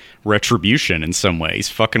be retribution in some way. He's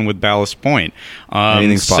fucking with Ballast Point.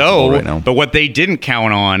 Anything's possible right now. But what they didn't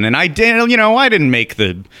count on, and I didn't make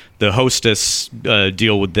the hostess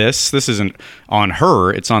deal with this. This isn't on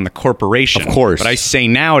her. It's on the corporation. Of course. But I say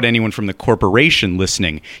now to anyone from the corporation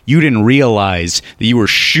listening, you didn't realize that you were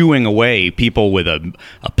shooing away people with a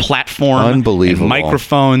platform, unbelievable, and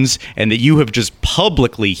microphones, and that you have just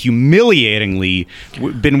publicly, humiliatingly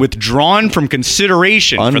been withdrawn from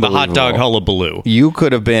consideration for the hot dog hullabaloo. You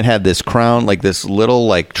could have had this crown, like this little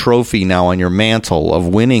like trophy now on your mantle of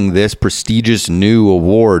winning this prestigious new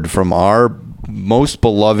award from our most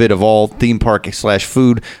beloved of all theme park /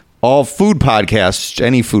 food, all food podcasts,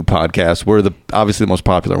 any food podcast. We're obviously the most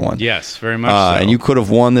popular one. Yes, very much so. And you could have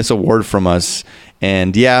won this award from us.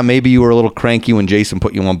 And yeah, maybe you were a little cranky when Jason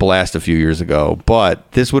put you on blast a few years ago,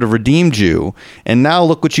 but this would have redeemed you. And now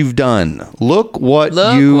look what you've done. Look what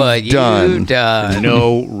you've done.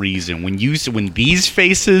 No reason. When these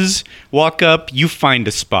faces walk up, you find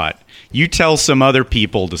a spot. You tell some other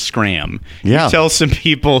people to scram. Yeah. You tell some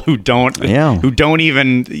people who don't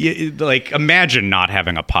even like imagine not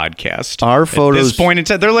having a podcast. Our photos at this point in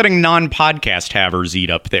time, they're letting non-podcast havers eat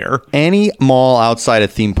up there. Any mall outside a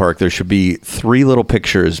theme park, there should be 3 little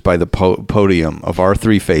pictures by the podium of our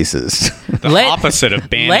 3 faces. The opposite of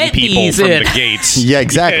banning people from the gates. Yeah,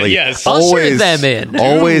 exactly. Yes. Usher them in.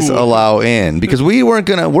 Always allow in, because we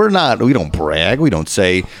don't brag. We don't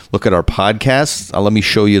say, look at our podcasts. Let me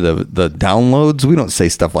show you the downloads. We don't say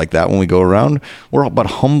stuff like that when we go around. We're all about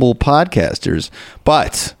humble podcasters.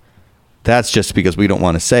 But that's just because we don't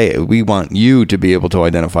want to say it. We want you to be able to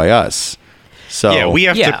identify us. So yeah, we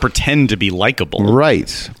have to pretend to be likable.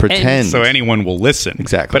 Right. Pretend. So anyone will listen.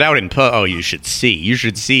 Exactly. But out in you should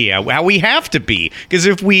see how we have to be. Because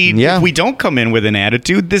if we don't come in with an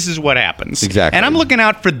attitude, this is what happens. Exactly. And I'm looking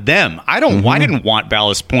out for them. I didn't want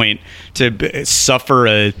Ballast Point to suffer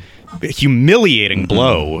a humiliating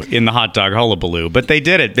blow in the hot dog hullabaloo, but they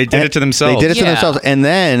did it. They did it to themselves. They did it to themselves. And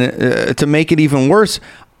then to make it even worse,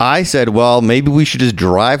 I said, well, maybe we should just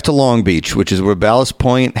drive to Long Beach, which is where Ballast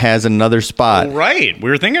Point has another spot. Oh, right. We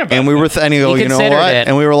were thinking about it. And we were you know what?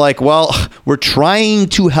 And we were like, well, we're trying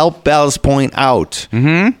to help Ballast Point out.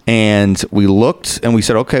 Mm-hmm. And we looked and we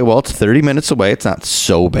said, okay, well, it's 30 minutes away. It's not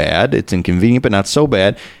so bad. It's inconvenient, but not so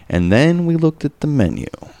bad. And then we looked at the menu.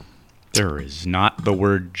 There is not the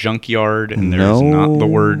word junkyard, and there is not the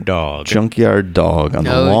word dog. Junkyard dog on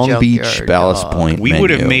the Long Beach Ballast Point We menu. would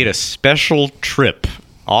have made a special trip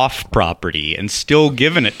off property and still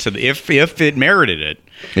given it to if it merited it.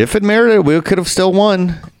 If it merited it, we could have still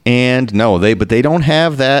won. And no, but they don't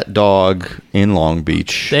have that dog in Long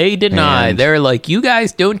Beach. They deny. They're like, you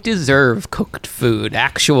guys don't deserve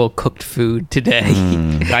actual cooked food today.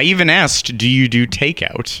 I even asked, do you do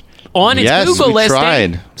takeout? On its Google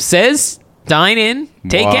listing, says dine in,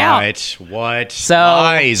 take out. What? So,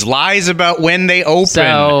 lies about when they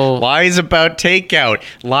open. Lies about takeout.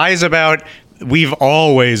 Lies about we've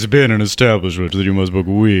always been an establishment that you must book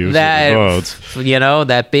with.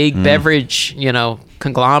 That big beverage,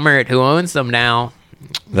 conglomerate who owns them now.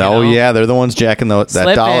 They're the ones jacking that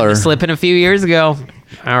dollar. Slipping a few years ago.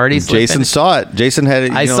 Jason saw it. Jason had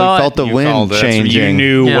it. Felt the wind changing. You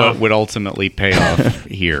knew what would ultimately pay off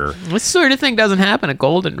here. This sort of thing doesn't happen at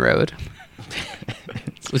Golden Road.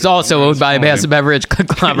 It was also owned by a massive beverage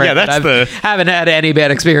conglomerate. Yeah, haven't had any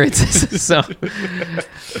bad experiences. So.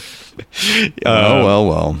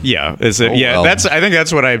 Well. Yeah, I think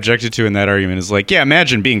that's what I objected to in that argument. Is like,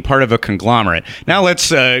 imagine being part of a conglomerate. Now let's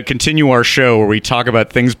continue our show where we talk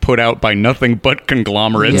about things put out by nothing but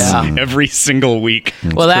conglomerates every single week.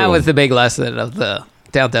 Well, that was the big lesson of the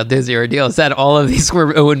Downtown Disney ordeal is that all of these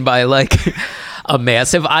were owned by like a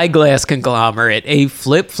massive eyeglass conglomerate, a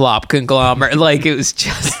flip-flop conglomerate. Like, it was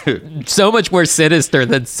just so much more sinister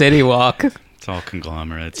than City Walk. It's all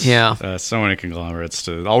conglomerates. Yeah. So many conglomerates.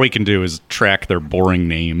 All we can do is track their boring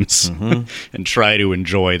names and try to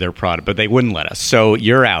enjoy their product. But they wouldn't let us. So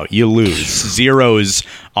you're out. You lose. Zeros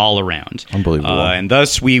all around. Unbelievable. And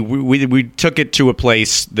thus, we took it to a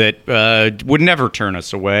place that would never turn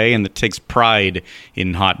us away and that takes pride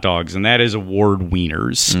in hot dogs. And that is Award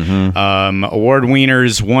Wieners. Award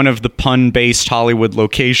Wieners, one of the pun-based Hollywood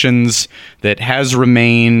locations that has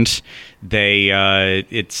remained.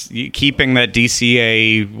 It's keeping that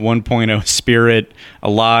DCA 1.0 spirit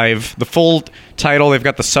alive. The full title, they've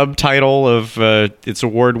got the subtitle of it's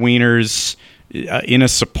Award Wieners in a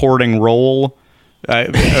supporting role.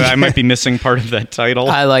 I might be missing part of that title.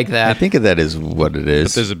 I like that. I think that is what it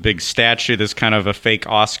is. But there's a big statue. There's kind of a fake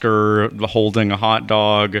Oscar holding a hot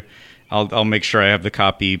dog. I'll make sure I have the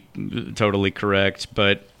copy totally correct,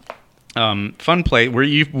 but. Fun play. Were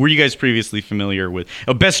you guys previously familiar with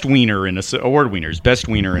Best Wiener in Award Wieners? Best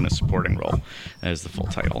Wiener in a supporting role, as the full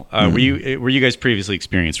title. Were you guys previously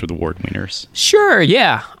experienced with Award Wieners? Sure.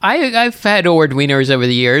 Yeah, I've had Award Wieners over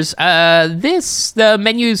the years. The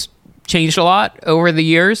menu's changed a lot over the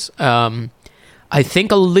years. I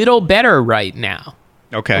think a little better right now.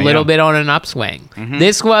 Okay, a little bit on an upswing.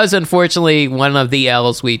 This was unfortunately one of the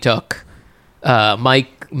L's we took.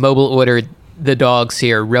 Mike mobile ordered the dogs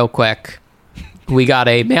here real quick. We got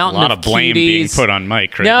a mountain of cuties. A lot of blame being put on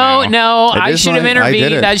Mike right now. No, I should have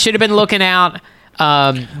intervened. I should have been looking out.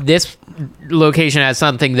 This location has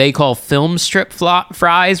something they call film strip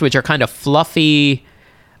fries, which are kind of fluffy.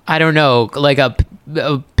 I don't know, like a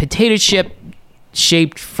potato chip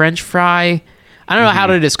shaped French fry. I don't know how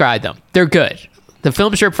to describe them. They're good. The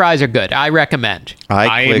film strip fries are good. I recommend.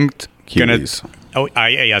 I clicked cuties.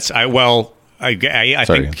 I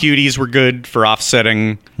think cuties were good for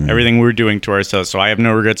offsetting everything we were doing to ourselves, so I have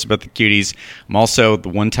no regrets about the cuties. I'm also, the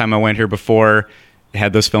one time I went here before,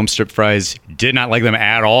 had those film strip fries, did not like them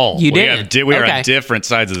at all. You did? We are on different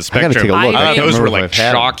sides of the spectrum. I gotta take a look. I thought those were like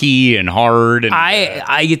chalky and hard. And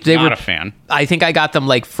they not were a fan. I think I got them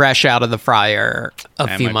like fresh out of the fryer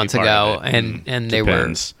a few months ago, and they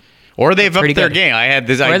were. Or they've upped their good. game. I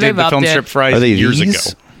did the film strip fries years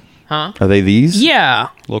ago. Huh? Are they these? Yeah.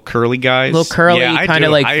 Little curly guys. Little curly, kind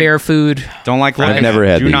of like fair food. Don't like them. I've never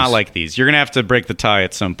had these. Do not like these. You're going to have to break the tie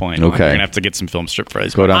at some point. Okay. You're going to have to get some film strip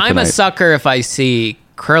fries. I'm a sucker if I see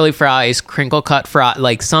curly fries, crinkle cut fry,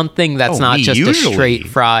 like something that's not just a straight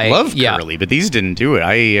fry. Love curly, but these didn't do it.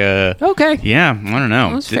 Okay. Yeah, I don't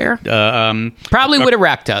know. That's fair. Probably would have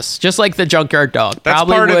wrecked us, just like the junkyard dog.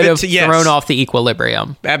 Probably would have thrown off the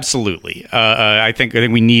equilibrium. Absolutely. I think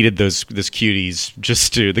we needed those cuties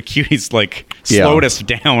the cuties like slowed us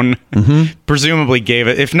down. Presumably gave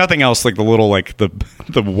it, if nothing else, like the little like the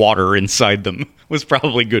water inside them was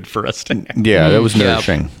probably good for us to have. Yeah, that was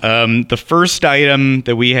nourishing. The first item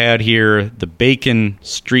that we had here, the bacon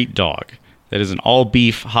street dog. That is an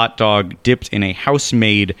all-beef hot dog dipped in a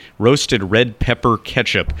house-made roasted red pepper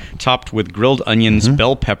ketchup, topped with grilled onions,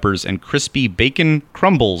 bell peppers, and crispy bacon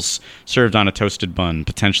crumbles, served on a toasted bun,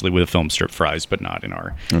 potentially with a film strip fries, but not in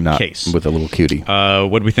our case. With a little cutie.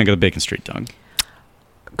 What do we think of the bacon street dog?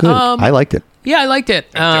 Good. I liked it. Yeah, I liked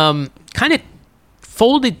it. Kind of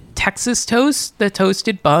folded Texas toast, the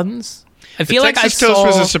toasted buns. I feel like Texas toast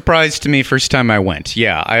was a surprise to me first time I went.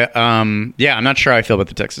 I'm not sure how I feel about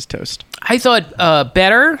the Texas toast. I thought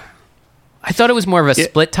better. I thought it was more of a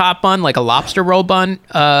split top bun, like a lobster roll bun.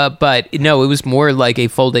 But no, it was more like a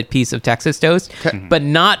folded piece of Texas toast, but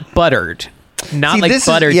not buttered. Not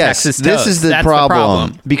buttered Texas toast. This is the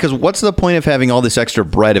problem. Because what's the point of having all this extra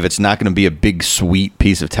bread if it's not going to be a big sweet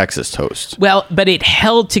piece of Texas toast? Well, but it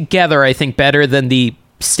held together, I think, better than the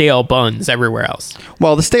stale buns everywhere else.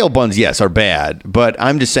 Well, the stale buns, yes, are bad. But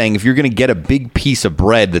I'm just saying, if you're going to get a big piece of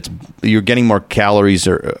bread you're getting more calories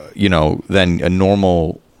than a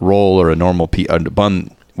normal roll or a normal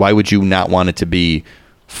bun, why would you not want it to be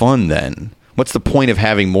fun then? What's the point of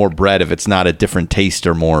having more bread if it's not a different taste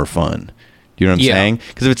or more fun? You know what I'm saying?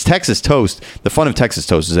 Because if it's Texas toast, the fun of Texas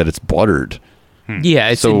toast is that it's buttered. Yeah,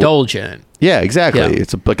 it's indulgent. Yeah, exactly. Yeah.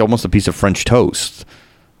 It's like almost a piece of French toast.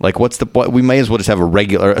 Like, we may as well just have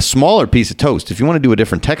a smaller piece of toast. If you want to do a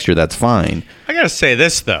different texture, that's fine. I gotta say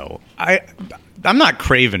this though, I'm not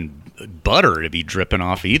craving butter to be dripping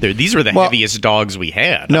off either. These were the heaviest dogs we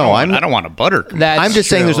had. No, I don't want a butter. I'm just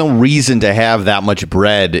saying there's no reason to have that much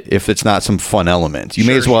bread if it's not some fun element. You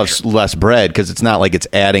may as well have less bread because it's not like it's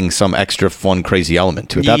adding some extra fun, crazy element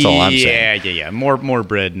to it. That's all I'm saying. Yeah. More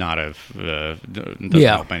bread, not of. Yeah.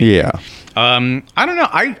 I don't know.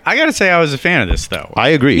 I got to say I was a fan of this, though. I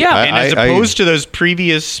agree. Yeah. And as opposed to those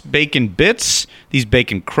previous bacon bits, these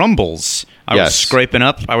bacon crumbles, I was scraping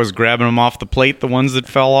up. I was grabbing them off the plate, the ones that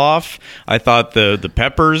fell off. I thought the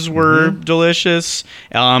peppers were delicious.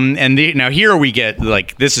 Now here we get,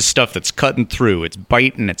 like, this is stuff that's cutting through. It's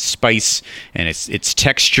bite and it's spice and it's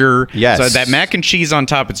texture. Yes. So that mac and cheese on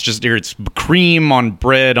top, it's it's cream on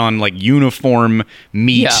bread on, like, uniform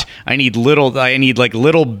meat. Yeah. I need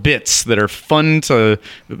little bits that are fun to,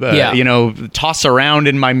 toss around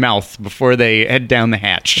in my mouth before they head down the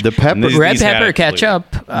hatch. The pepper, red pepper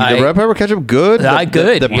ketchup. The red pepper ketchup, good.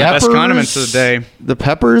 Good. The best condiments of the day. The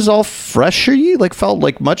peppers all freshy, felt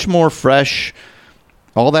like much more fresh.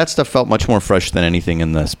 All that stuff felt much more fresh than anything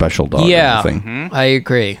in the special dog. Yeah, I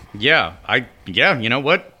agree. Yeah, you know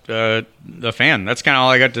what? A fan. That's kind of all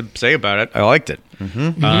I got to say about it. I liked it.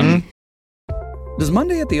 Does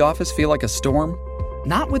Monday at the office feel like a storm?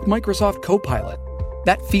 Not with Microsoft Copilot.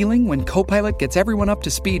 That feeling when Copilot gets everyone up to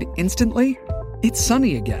speed instantly? It's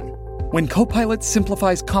sunny again. When Copilot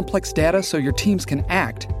simplifies complex data so your teams can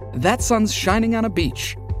act, that sun's shining on a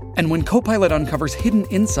beach. And when Copilot uncovers hidden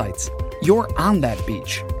insights, you're on that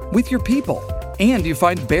beach with your people, and you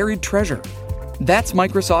find buried treasure. That's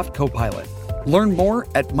Microsoft Copilot. Learn more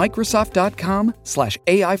at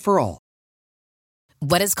Microsoft.com/AI for all.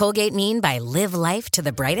 What does Colgate mean by live life to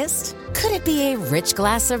the brightest? Could it be a rich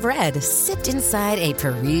glass of red sipped inside a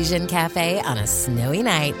Parisian cafe on a snowy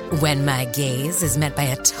night when my gaze is met by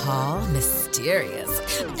a tall, mysterious...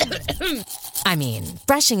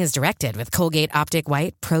 brushing is directed with Colgate Optic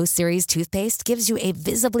White Pro Series toothpaste gives you a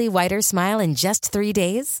visibly whiter smile in just 3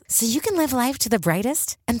 days, so you can live life to the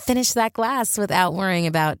brightest and finish that glass without worrying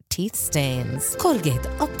about teeth stains. Colgate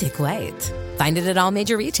Optic White. Find it at all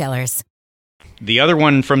major retailers. The other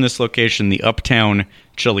one from this location, the Uptown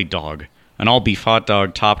Chili Dog. An all-beef hot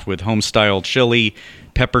dog topped with home-style chili,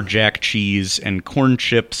 pepper jack cheese, and corn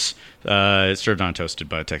chips, served on toasted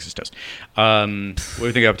by Texas Toast. What do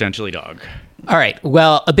you think of Uptown Chili Dog? All right.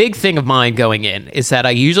 Well, a big thing of mine going in is that I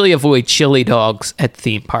usually avoid chili dogs at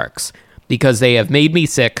theme parks because they have made me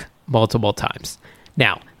sick multiple times.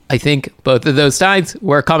 Now, I think both of those times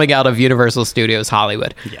were coming out of Universal Studios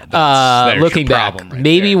Hollywood. Yeah, looking back,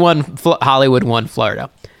 maybe one Hollywood, one Florida.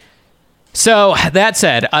 So that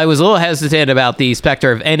said, I was a little hesitant about the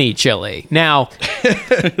specter of any chili. Now,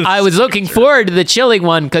 I was looking forward to the chili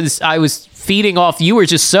one because I was feeding off. You were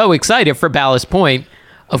just so excited for Ballast Point.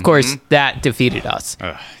 Of course, that defeated us.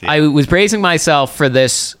 I was bracing myself for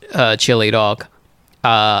this chili dog.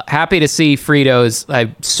 Happy to see Fritos.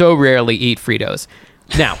 I so rarely eat Fritos.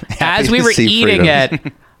 Now, as we were eating it,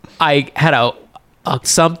 I had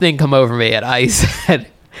something come over me, and I said,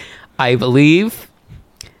 I believe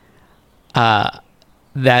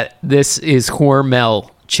that this is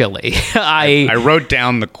Hormel chili. I wrote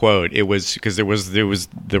down the quote. It was because there were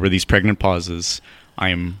these pregnant pauses. I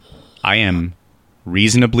am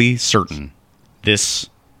reasonably certain this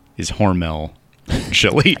is Hormel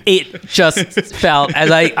chili. It just felt,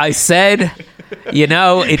 as I said,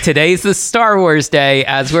 today's the Star Wars day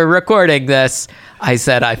as we're recording this. I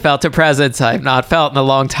said I felt a presence I've not felt in a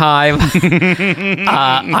long time.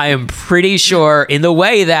 I am pretty sure in the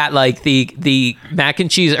way that the mac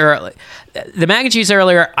and cheese earlier,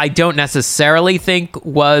 I don't necessarily think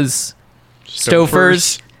was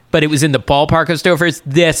Stouffer's, but it was in the ballpark of Stouffer's.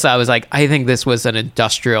 This, I was like, I think this was an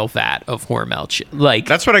industrial vat of Hormel.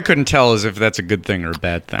 That's what I couldn't tell is if that's a good thing or a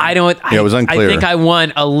bad thing. It was unclear. I think I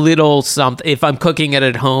want a little something. If I'm cooking it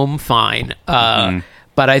at home, fine.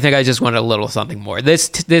 But I think I just wanted a little something more. This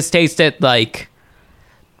tasted like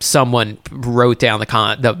someone wrote down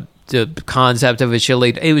the concept of a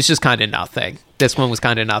chili. It was just kind of nothing. This one was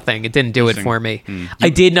kind of nothing. It didn't do it for me. I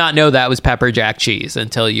did not know that was pepper jack cheese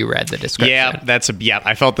until you read the description. Yeah,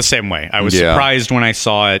 I felt the same way. I was surprised when I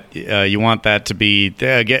saw it. You want that to be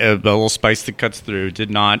get a little spice that cuts through. Did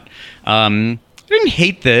not. I didn't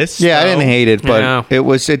hate this. Yeah, I didn't hate it, but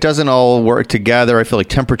it doesn't all work together. I feel like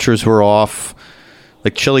temperatures were off.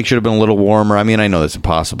 Like chili should have been a little warmer. I mean, I know that's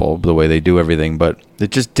impossible the way they do everything, but it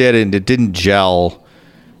just didn't. It didn't gel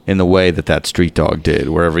in the way that street dog did,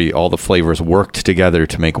 where all the flavors worked together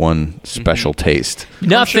to make one special taste.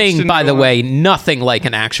 Nothing, by the way, nothing like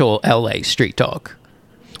an actual LA street dog.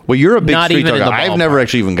 Well, you're a big Not street even dog in the guy. I've ballpark. never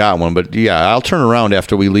actually even got one, but yeah, I'll turn around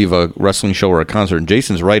after we leave a wrestling show or a concert, and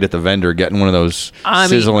Jason's right at the vendor getting one of those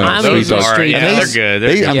sizzling street dogs. They're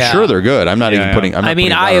good. I'm sure they're good. I'm not even putting. I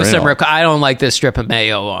mean, I have some. I don't like the strip of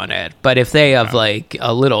mayo on it, but if they have like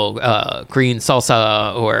a little green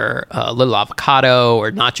salsa or a little avocado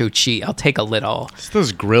or nacho cheese, I'll take a little. It's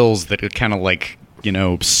those grills that kind of like,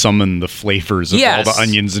 summon the flavors of all the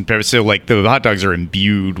onions and peppers. So like the hot dogs are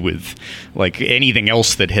imbued with like anything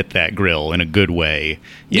else that hit that grill in a good way.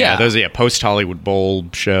 Yeah. Those post Hollywood Bowl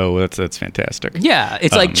show. That's fantastic. Yeah,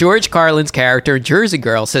 it's like George Carlin's character in Jersey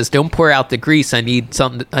Girl says, "Don't pour out the grease. I need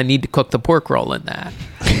to cook the pork roll in that."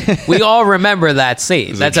 We all remember that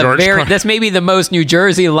scene. That's maybe the most New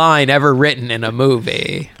Jersey line ever written in a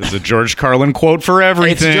movie. There's a George Carlin quote for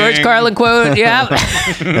everything. It's George Carlin quote, yeah.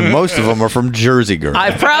 And most of them are from Jersey Girl.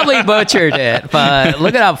 I probably butchered it, but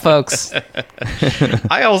look it up, folks.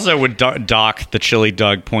 I also would dock the chili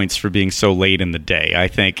dog points for being so late in the day. I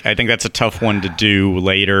think that's a tough one to do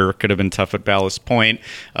later. Could have been tough at Ballast Point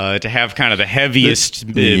to have kind of the heaviest,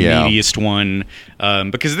 meatiest one,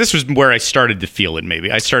 because this was where I started to feel it.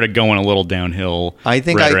 Maybe I started going a little downhill.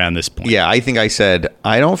 Around this point. Yeah, I think I said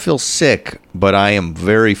I don't feel sick, but I am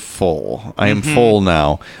very full. I am full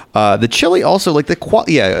now. The chili also like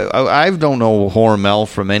I don't know Hormel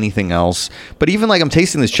from anything else, but even like I'm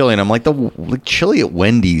tasting this chili and I'm like the chili at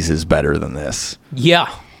Wendy's is better than this.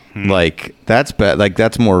 Yeah. Like that's like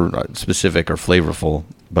that's more specific or flavorful.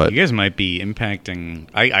 But you guys might be impacting.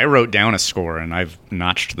 I wrote down a score and I've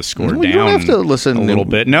notched the score down. You don't have to listen a little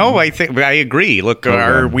bit. No, I agree. Look,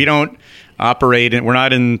 we don't operate we're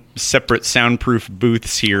not in separate soundproof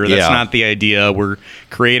booths here. That's not the idea. We're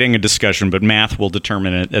creating a discussion, but math will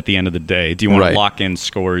determine it at the end of the day. Do you want to lock in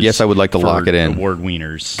scores? Yes, I would like to lock it in. Award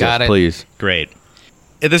wieners. Got it. Please. Great.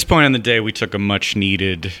 At this point in the day, we took a much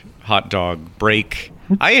needed hot dog break.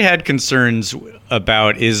 I had concerns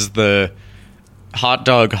about, is the hot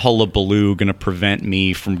dog hullabaloo going to prevent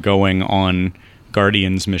me from going on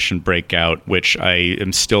Guardians Mission Breakout, which I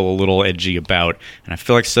am still a little edgy about, and I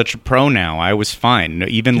feel like such a pro now. I was fine,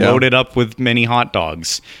 even loaded up with many hot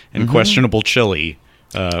dogs and questionable chili.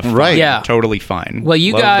 Right, totally fine. Well,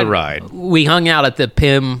 you got the ride. We hung out at the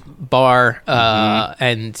Pim bar,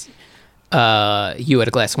 and you had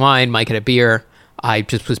a glass of wine, Mike had a beer. I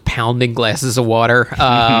just was pounding glasses of water,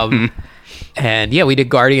 and we did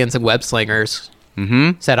Guardians and Web Slingers.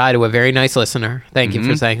 Said hi to a very nice listener. Thank you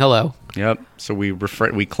for saying hello. Yep. So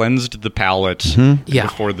we cleansed the palate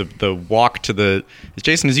before the walk to the.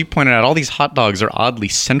 Jason, as you pointed out, all these hot dogs are oddly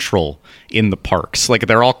central in the parks. Like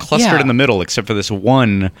they're all clustered in the middle, except for this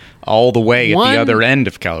one all the way at the other end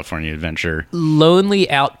of California Adventure. Lonely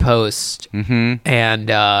Outpost,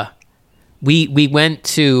 and we went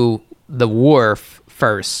to the wharf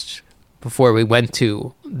first before we went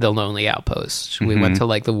to the Lonely Outpost. We went to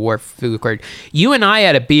like the wharf food court. You and I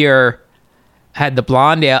had a beer. Had the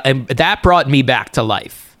blonde ale, and that brought me back to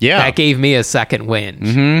life. Yeah. That gave me a second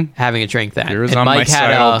wind, having a drink then. Beer was on my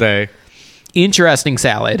side all day. Interesting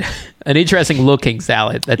salad. An interesting looking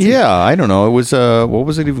salad. I don't know. It was, what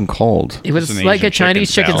was it even called? It was like a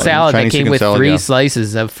Chinese chicken salad that came with three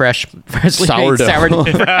slices of freshly sourdough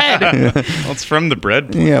bread. Well, it's from the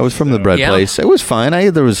bread place. Yeah, it was from the bread place. It was fine.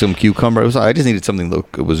 There was some cucumber. I just needed something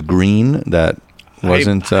that was green that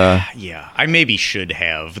wasn't I maybe should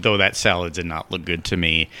have, though that salad did not look good to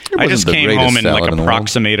me. I just came home and like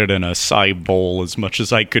approximated an acai bowl as much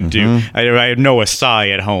as I could do. I had no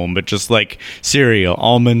acai at home, but just like cereal,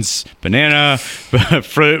 almonds, banana,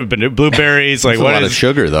 fruit, blueberries. Like a lot of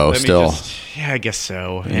sugar though still. I guess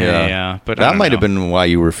so. Yeah. But that might have been why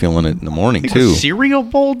you were feeling it in the morning too. The cereal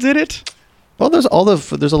bowl did it? Well, there's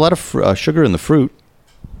a lot of sugar in the fruit.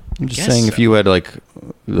 I'm just saying, if you had like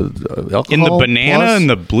alcohol in the banana and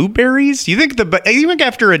the blueberries, you think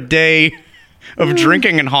after a day of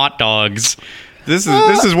drinking and hot dogs, this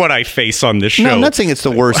is what I face on this show. No, I'm not saying it's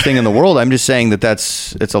the worst thing in the world. I'm just saying that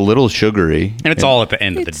it's a little sugary, and it's all at the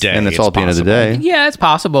end of the day. And it's all at the end of the day. Yeah, it's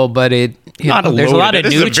possible, but there's a lot of nutrients.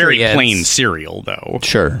 This is a very plain cereal, though.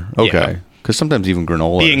 Sure, okay. Because sometimes even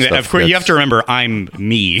granola. Of course, you have to remember, I'm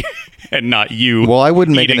me. And not you. Well, I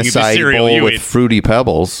wouldn't make an acai bowl with fruity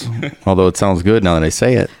pebbles, although it sounds good now that I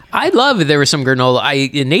say it. I'd love if there was some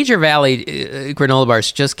granola. Nature Valley granola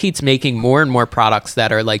bars just keeps making more and more products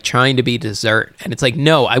that are like trying to be dessert, and it's like,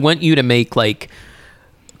 no, I want you to make like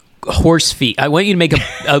horse feet. I want you to make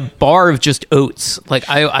a bar of just oats. Like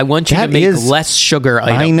I want you to make less sugar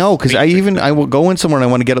items. I know, because I will go in somewhere and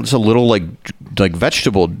I want to get just a little like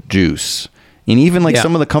vegetable juice. And even like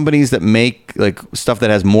some of the companies that make like stuff that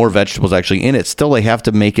has more vegetables actually in it, still they have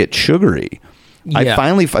to make it sugary. I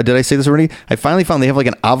finally, did I say this already? I finally found they have like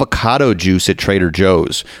an avocado juice at Trader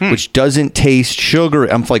Joe's, which doesn't taste sugary.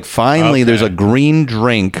 I'm like, finally, there's a green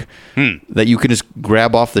drink that you can just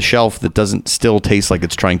grab off the shelf that doesn't still taste like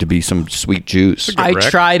it's trying to be some sweet juice. I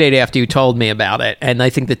tried it after you told me about it, and I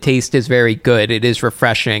think the taste is very good. It is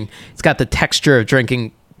refreshing. It's got the texture of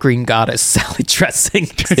drinking Green Goddess salad dressing.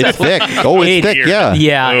 It's thick. Oh, it's thick. Yeah.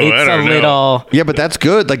 Yeah, it's a little. Yeah, but that's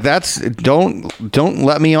good. Like don't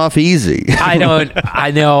let me off easy. I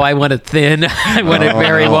know. I want it thin. I want it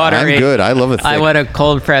very watery. I'm good. I love it thick. I want a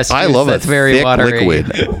cold pressed juice I love that's a very thick watery.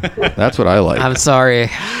 liquid. That's what I like. I'm sorry.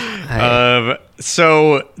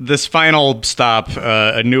 So this final stop,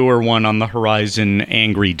 a newer one on the horizon,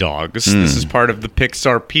 Angry Dogs. This is part of the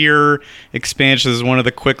Pixar Pier expansion. This is one of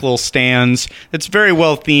the quick little stands. It's very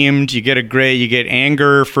well themed. You get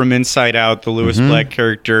Anger from Inside Out, the Lewis Black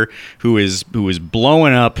character who is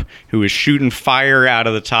blowing up, who is shooting fire out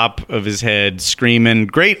of the top of his head, screaming.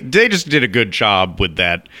 Great. They just did a good job with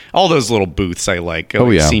that. All those little booths I like.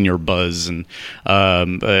 Senior Buzz and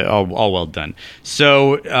all well done.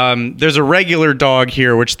 So there's a regular dog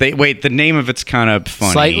here, which the name of it's kind of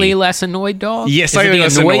funny. Slightly less annoyed dog? Yes, slightly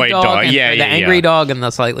less annoyed dog. The angry dog and the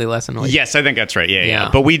slightly less annoyed. Yes, I think that's right. Yeah.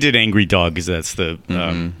 But we did Angry Dog because that's the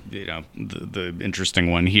the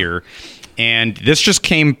interesting one here. And this just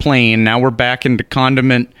came plain. Now we're back into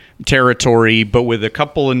condiment territory, but with a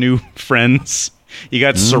couple of new friends. You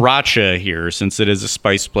got Sriracha here since it is a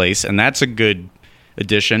spice place, and that's a good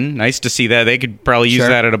addition. Nice to see that. They could probably use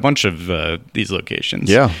that at a bunch of these locations.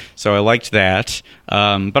 Yeah. So I liked that.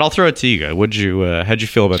 But I'll throw it to you guys. How'd you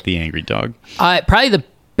feel about the Angry Dog? Probably the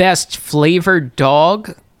best flavored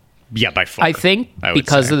dog. Yeah, by far. I think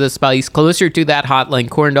because of the spice, closer to that hotline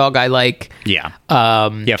corn dog I like. Yeah.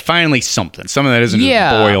 Finally something that isn't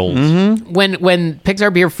just boiled. Mm-hmm. When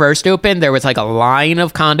Pixar Beer first opened, there was like a line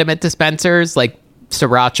of condiment dispensers, like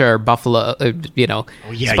Sriracha or buffalo,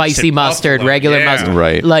 spicy mustard, buffalo, regular mustard,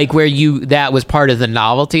 right? Like where that was part of the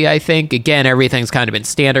novelty. I think again, everything's kind of been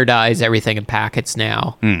standardized, everything in packets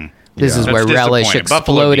now. This is where relish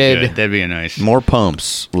exploded. That'd be a nice. More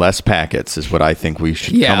pumps, less packets is what I think we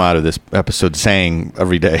should come out of this episode saying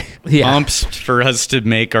every day. Pumps for us to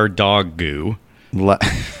make our dog goo.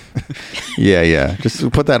 Yeah. Just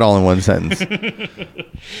put that all in one sentence.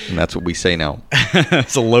 And that's what we say now.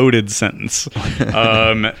 It's a loaded sentence.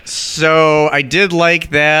 So I did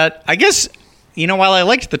like that. I guess, while I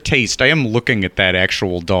liked the taste, I am looking at that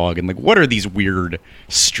actual dog and like, what are these weird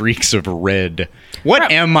streaks of red?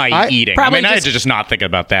 What am I eating? I had to just not think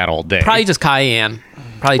about that all day. Probably just cayenne.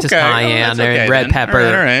 Cayenne and red pepper.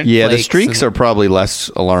 All right. Yeah, the streaks are probably less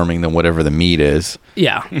alarming than whatever the meat is.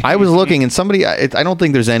 Yeah. I was looking, and I don't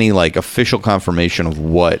think there's any like official confirmation of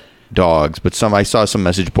what dogs, but I saw some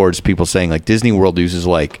message boards, people saying like Disney World uses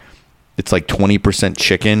it's like 20%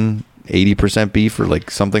 chicken, 80% beef, or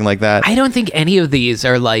like something like that. I don't think any of these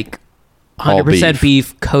are like 100%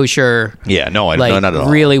 beef, kosher. Yeah, no, not at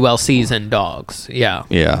all. Really well seasoned dogs. Yeah.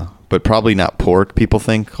 Yeah. But probably not pork, people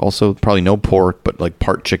think. Also, probably no pork, but like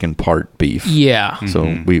part chicken, part beef. Yeah.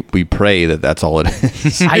 So we pray that that's all it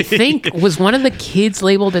is. I think, was one of the kids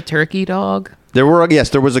labeled a turkey dog? There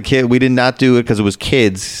was a kid. We did not do it because it was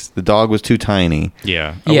kids. The dog was too tiny.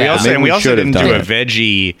 Yeah. We also didn't do a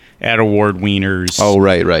veggie at Award Wieners. Oh,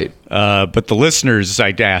 right. But the listeners,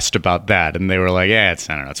 I asked about that, and they were like, I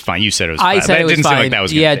don't know, it's fine. You said it was fine. I said it was didn't fine. Seem like that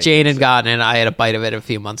was yeah, Jane had gotten it. I had a bite of it a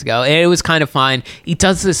few months ago, and it was kind of fine. He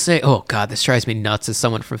does this thing. Oh, God, this drives me nuts as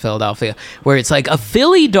someone from Philadelphia, where it's like a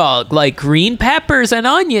Philly dog, like green peppers and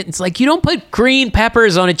onions. It's like, you don't put green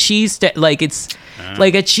peppers on a cheesesteak. Like, it's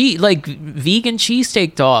like a vegan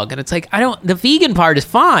cheesesteak dog. And it's like, the vegan part is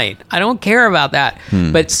fine. I don't care about that.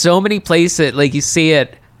 But so many places, like you see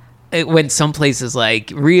it when some places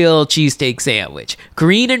like real cheesesteak sandwich,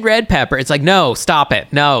 green and red pepper. It's like, no, stop it.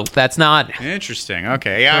 No, that's not. Interesting.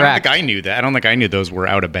 Okay. Yeah, correct. I don't think I knew that. I don't think I knew those were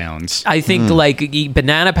out of bounds. I think like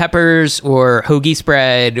banana peppers or hoagie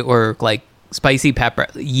spread or like spicy pepper.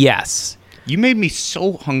 Yes. You made me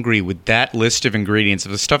so hungry with that list of ingredients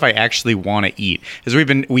of the stuff I actually want to eat.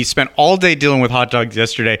 Because we spent all day dealing with hot dogs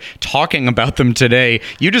yesterday, talking about them today.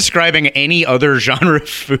 You describing any other genre of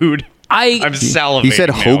food? I'm salivating. He said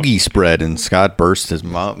hoagie spread, and Scott burst his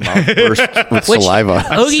mouth burst with saliva.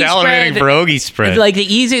 I'm salivating for hoagie spread. Like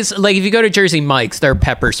the easiest, like if you go to Jersey Mike's, they're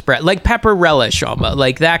pepper spread, like pepper relish, almost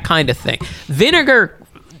like that kind of thing. Vinegar,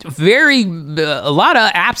 a lot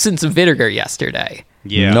of absence of vinegar yesterday.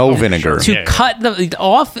 Yeah, no vinegar to cut the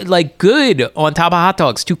off, like good on top of hot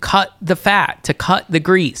dogs, to cut the fat, to cut the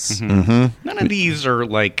grease. None of these are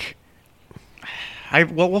like.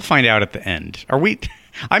 We'll find out at the end. Are we?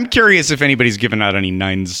 I'm curious if anybody's given out any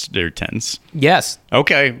 9s or 10s. Yes.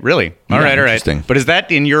 Okay, really? All right. Interesting. But is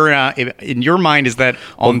that in your mind? Is that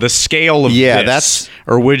on the scale of this?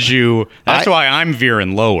 Or would you? That's why I'm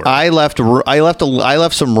veering lower. I left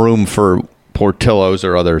some room for Portillo's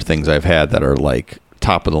or other things I've had that are like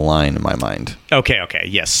top of the line in my mind. Okay.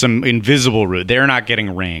 Yes, some invisible route. They're not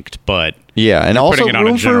getting ranked, but yeah, and also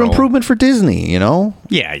room for improvement for Disney. Yeah.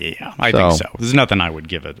 I think so. There's nothing I would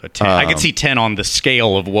give it a 10. I could see 10 on the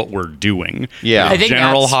scale of what we're doing. Yeah, I think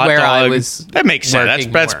general that's hot where dog. I was. That makes sense.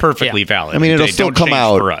 That's perfectly valid. I mean, it'll still come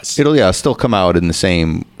out for us. It'll still come out in the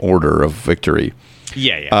same order of victory.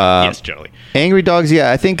 Yeah. Yes, Joey. Angry Dogs,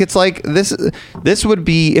 I think it's like this. This would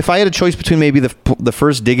be if I had a choice between maybe the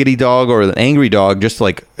first Diggity Dog or the Angry Dog. Just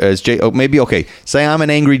like as say I'm an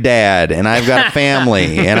angry dad and I've got a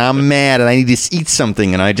family and I'm mad and I need to eat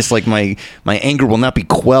something and I just like my anger will not be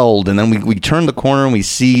quelled. And then we turn the corner and we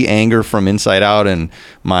see anger from inside out and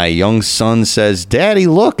my young son says, "Daddy,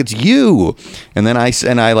 look, it's you." And then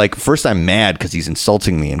I like first I'm mad because he's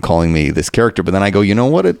insulting me and calling me this character, but then I go, you know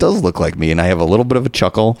what? It does look like me, and I have a little bit of a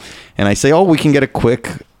chuckle and I say, "Oh, we can get a quick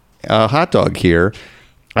hot dog here."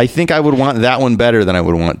 I think I would want that one better than I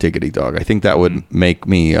would want Diggity Dog. I think that would make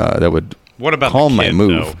me what about calm the kid, my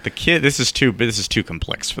move. Though? The kid, this is too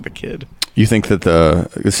complex for the kid. You think that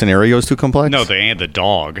the scenario is too complex? No, the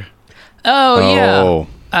dog. Oh yeah.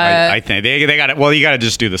 I think they got it. Well, you got to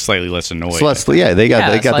just do the slightly less annoyed. They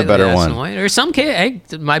got the better one. Annoyed. Or some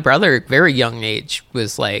kid. My brother, very young age,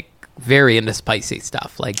 was like very into spicy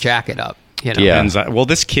stuff, like Jack It Up. Yeah. Well,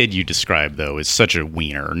 this kid you described though is such a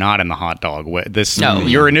wiener, not in the hot dog way.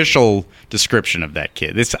 Your initial description of that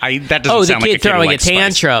kid. That doesn't sound like a kid throwing who a likes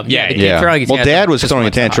tantrum. Spice. Yeah. Throwing a tantrum. Well, Dad was throwing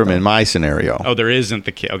a tantrum in my scenario. Oh, there isn't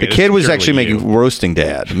the kid. Okay, the kid was actually roasting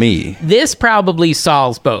Dad. Me. This probably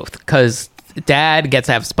solves both because Dad gets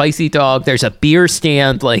to have spicy dog. There's a beer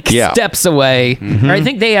stand steps away. Mm-hmm. Or I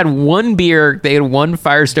think they had one beer. They had one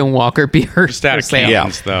Firestone Walker beer. Just out of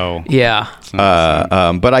cans, though. Yeah.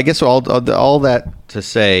 But I guess all that to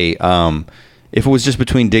say, if it was just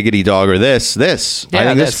between Diggity Dog or this, I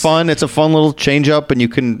think it's fun. It's a fun little change up, and you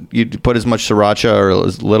put as much sriracha or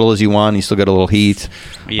as little as you want. You still get a little heat.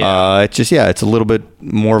 Yeah. It's a little bit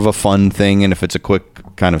more of a fun thing, and if it's a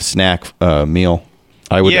quick kind of snack meal.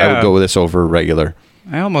 I would go with this over regular.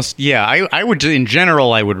 I would in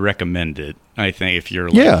general I would recommend it. I think if you're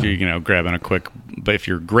grabbing a quick, but if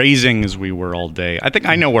you're grazing as we were all day, I think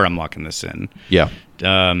I know where I'm locking this in. Yeah.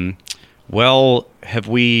 Well, have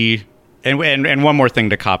we? And one more thing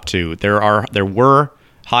to cop to. There were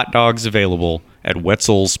hot dogs available at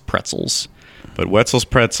Wetzel's Pretzels, but Wetzel's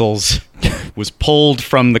Pretzels was pulled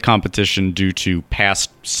from the competition due to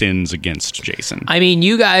past sins against Jason. I mean,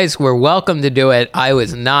 you guys were welcome to do it. I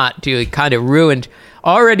was not. It kind of ruined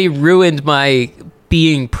my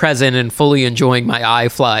being present and fully enjoying my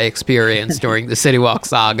iFly experience during the City Walk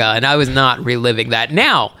saga, and I was not reliving that.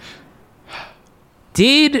 Now,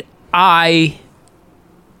 did I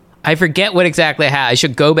forget what exactly I had. I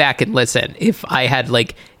should go back and listen. If I had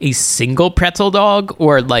like a single pretzel dog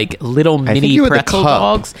or like little mini pretzel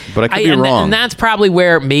dogs. But I could be wrong. And that's probably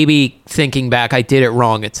where maybe thinking back, I did it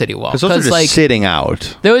wrong at City Walk. Because those are just sitting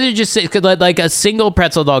out. Those are just like a single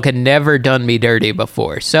pretzel dog had never done me dirty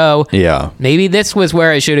before. So maybe this was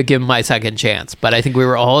where I should have given my second chance. But I think we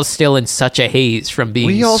were all still in such a haze from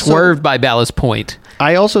being swerved by Ballast Point.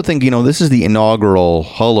 I also think, this is the inaugural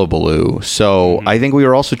Hullabaloo. So I think we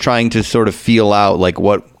were also trying to sort of feel out like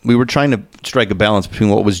what we were trying to strike a balance between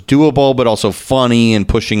what was doable, but also funny and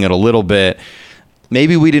pushing it a little bit.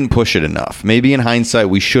 Maybe we didn't push it enough. Maybe in hindsight,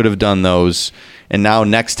 we should have done those. And now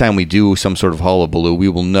next time we do some sort of Hullabaloo, we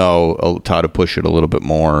will know how to push it a little bit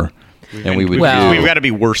more. And we've got to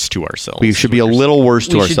be worse to ourselves. We should be a little worse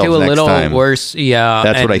to ourselves next time. We should do a little worse, yeah.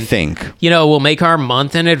 That's what I think. We'll make our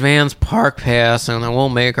month in advance park pass, and then we'll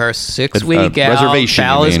make our 6-week out reservation,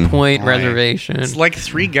 Ballast Point reservation. It's like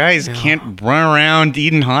three guys can't run around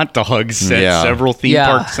eating hot dogs at several theme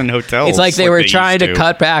parks and hotels. It's like they were trying to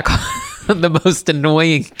cut back on the most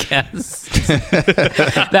annoying guests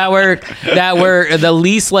that were the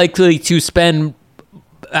least likely to spend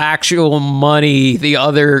actual money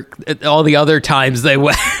all the other times they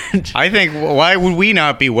went. I think, why would we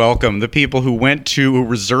not be welcome? The people who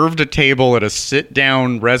reserved a table at a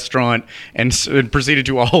sit-down restaurant and proceeded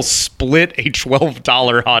to all split a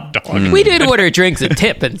 $12 hot dog. We did order drinks and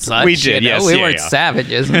tip and such. We did, yes. We weren't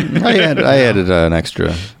savages. I added an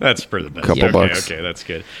extra. That's for the best. Couple bucks. Okay, that's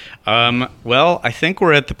good. Well, I think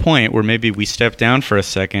we're at the point where maybe we step down for a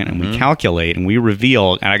second and we calculate and we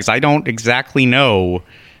reveal, because I don't exactly know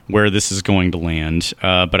where this is going to land,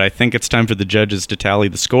 but I think it's time for the judges to tally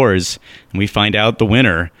the scores, and we find out the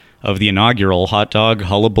winner of the inaugural Hot Dog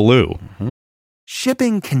Hullabaloo.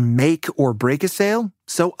 Shipping can make or break a sale,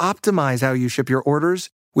 so optimize how you ship your orders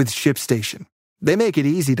with ShipStation. They make it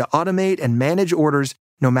easy to automate and manage orders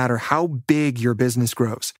no matter how big your business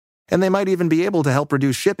grows. And they might even be able to help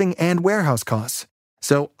reduce shipping and warehouse costs.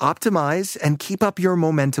 So optimize and keep up your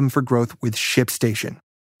momentum for growth with ShipStation.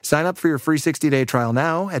 Sign up for your free 60-day trial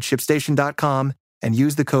now at ShipStation.com and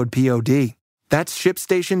use the code POD. That's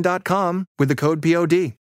ShipStation.com with the code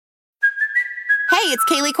POD. Hey, it's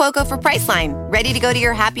Kaylee Cuoco for Priceline. Ready to go to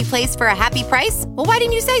your happy place for a happy price? Well, why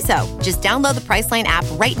didn't you say so? Just download the Priceline app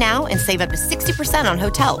right now and save up to 60% on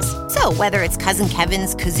hotels. So whether it's Cousin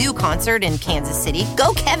Kevin's Kazoo Concert in Kansas City,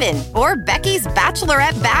 go Kevin, or Becky's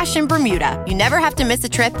Bachelorette Bash in Bermuda, you never have to miss a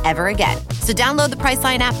trip ever again. So download the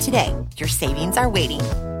Priceline app today. Your savings are waiting.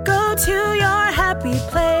 Go to your happy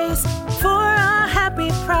place for a happy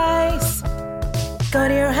price. Go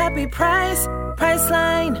to your happy price,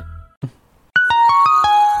 Priceline.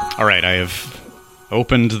 All right, I have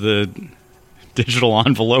opened the digital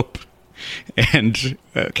envelope and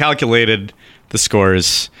calculated the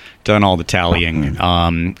scores, done all the tallying.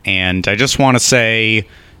 And I just want to say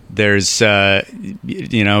there's,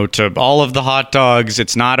 to all of the hot dogs,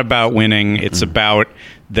 it's not about winning. It's about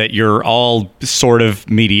that you're all sort of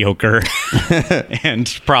mediocre.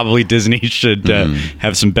 And probably Disney should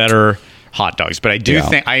have some better hot dogs. But I do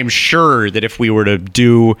think, I am sure that if we had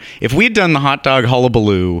done the Hot Dog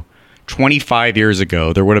Hullabaloo 25 years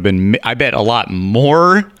ago, there would have been, I bet, a lot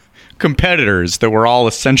more competitors that were all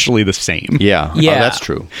essentially the same. Yeah. Oh, that's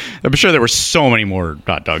true. I'm sure there were so many more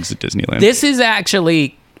hot dogs at Disneyland. This is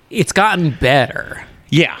actually, it's gotten better.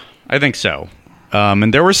 Yeah, I think so.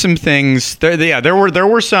 And there were some things there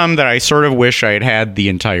were some that I sort of wish I had the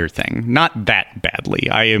entire thing. Not that badly.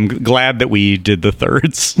 I am glad that we did the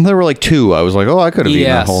thirds. There were like 2. I was like, I could have eaten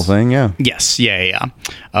that whole thing. Yeah. Yes. Yeah.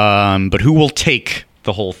 But who will take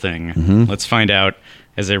the whole thing? Let's find out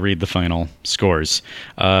as I read the final scores.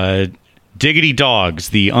 Diggity Dogs,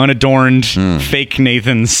 the unadorned fake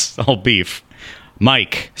Nathan's all beef.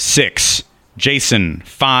 Mike 6, Jason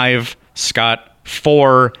 5, Scott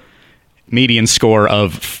 4. Median score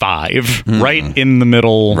of 5, right in the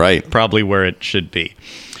middle, probably where it should be.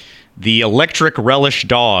 The Electric Relish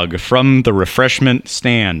Dog from the refreshment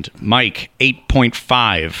stand. Mike,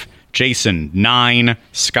 8.5. Jason, 9.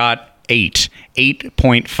 Scott, 8.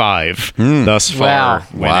 8.5 thus far.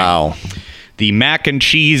 Wow. The Mac and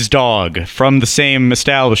Cheese Dog from the same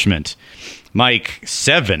establishment. Mike,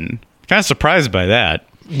 7. Kind of surprised by that.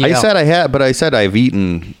 Yeah. I said I've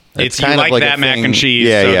eaten... It's kind of like that mac and cheese.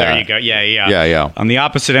 Yeah, so yeah. There you go. Yeah. On the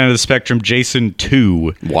opposite end of the spectrum, Jason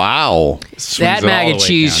 2. Wow. That mac and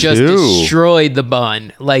cheese just destroyed the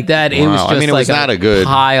bun. Like that. It was just it was not a good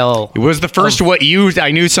pile. It was the first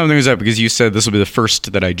I knew something was up because you said this will be the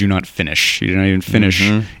first that I do not finish. You did not even finish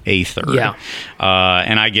a third. Yeah.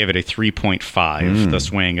 And I gave it a 3.5,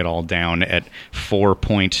 thus weighing it all down at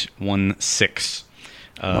 4.16.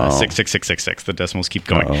 66666. The decimals keep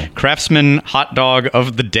going. Craftsman hot dog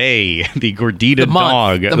of the day, the Gordita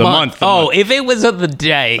dog. The month. If it was of the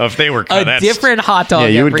day, if they were different hot dog. Yeah,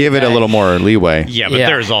 you would give it a little more leeway. Yeah, but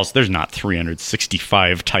there's not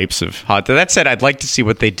 365 types of hot dog. That said, I'd like to see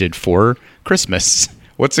what they did for Christmas.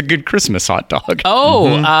 What's a good Christmas hot dog?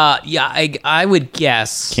 I would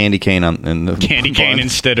guess candy cane cane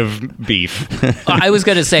instead of beef. I was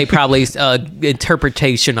going to say probably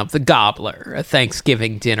interpretation of the gobbler, a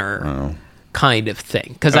Thanksgiving dinner kind of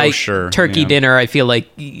thing. Because turkey dinner, I feel like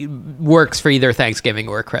works for either Thanksgiving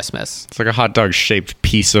or Christmas. It's like a hot dog shaped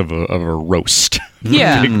piece of a roast.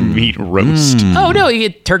 Yeah. Big meat roast. Oh, no, you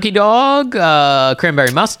get turkey dog,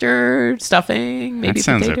 cranberry mustard, stuffing, maybe that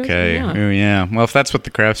sounds potatoes. okay. Yeah. Well, if that's what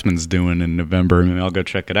the Craftsman's doing in November, maybe I'll go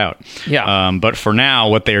check it out. Yeah. But for now,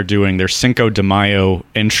 what they are doing, their Cinco de Mayo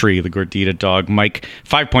entry, the Gordita dog. Mike,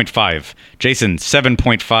 5.5. Jason,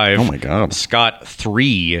 7.5. Oh, my God. Scott,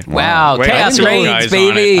 3. Wow. Chaos reigns,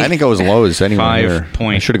 baby. I think I was low as anyone here. 5.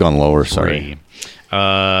 I should have gone lower, sorry.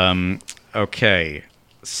 Okay.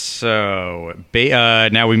 So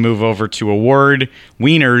now we move over to award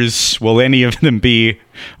wieners. Will any of them be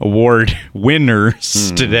award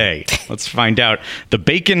winners today? Let's find out. The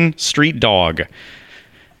Bacon Street Dog,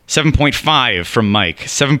 7.5 from Mike,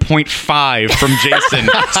 7.5 from Jason,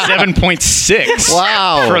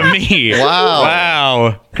 7.6 from me.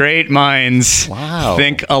 Wow. Great minds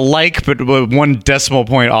think alike, but 1 decimal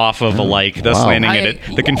point off of alike, thus landing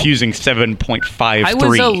at the confusing 7.53. I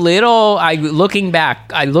was a little, I looked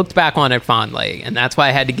back on it fondly, and that's why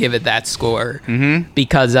I had to give it that score.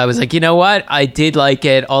 Because I was like, you know what? I did like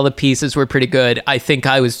it. All the pieces were pretty good. I think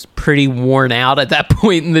I was pretty worn out at that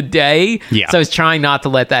point in the day. Yeah. So I was trying not to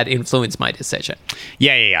let that influence my decision.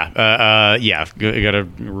 Yeah. You got to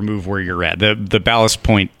remove where you're at. The Ballast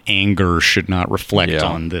Point anger should not reflect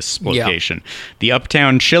on this location. The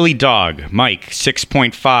Uptown Chili Dog, Mike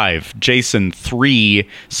 6.5, Jason 3,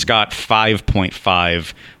 Scott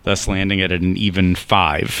 5.5, thus landing at an even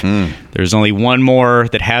 5. There's only one more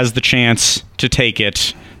that has the chance to take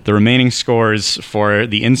it. The remaining scores for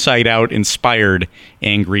the Inside Out inspired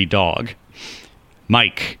Angry Dog.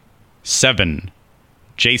 Mike 7,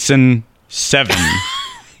 Jason 7,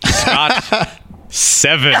 Scott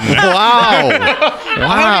 7.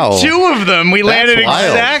 Wow. 2 of them. We landed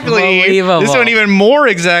exactly. This one even more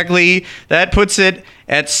exactly. That puts it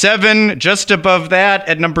at 7. Just above that,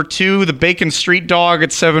 at number 2, the Bacon Street Dog at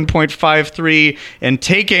 7.53, and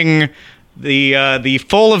taking the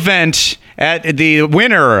full event. At the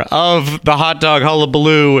winner of the Hot Dog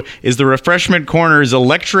Hullabaloo is the Refreshment Corner's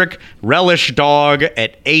Electric Relish Dog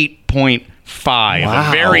at 8.5.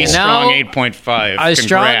 A very strong 8.5. A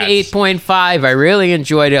strong 8.5. I really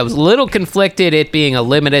enjoyed it. I was a little conflicted, it being a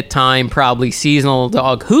limited time, probably seasonal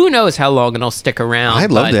dog. Who knows how long it'll stick around.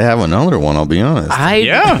 I'd love to have another one, I'll be honest.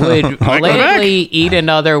 I would gladly eat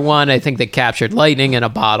another one. I think they captured lightning in a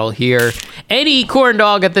bottle here. Any corn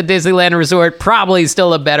dog at the Disneyland Resort probably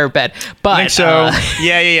still a better bet. But I think so.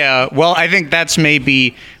 Yeah. Well, I think that's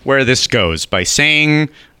maybe where this goes. By saying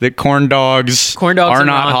that corn dogs are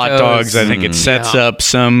not hot dogs, I think it sets up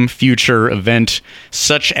some future event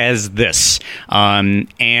such as this.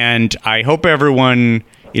 And I hope everyone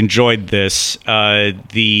enjoyed this.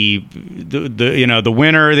 The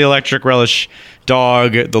winner, the Electric Relish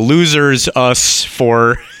Dog, the losers, us,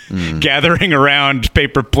 for gathering around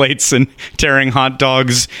paper plates and tearing hot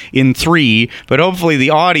dogs in 3. But hopefully the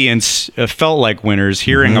audience felt like winners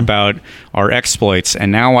hearing about our exploits.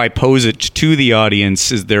 And now I pose it to the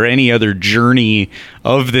audience. Is there any other journey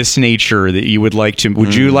of this nature that you would like to?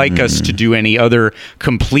 Would you like us to do any other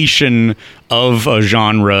completion of a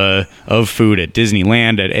genre of food at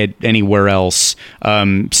Disneyland, at anywhere else?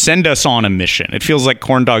 Send us on a mission. It feels like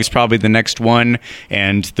corn dog's probably the next one,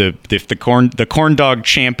 and the corn dog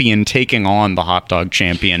champion taking on the hot dog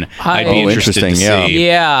champion. I'd be interested to see.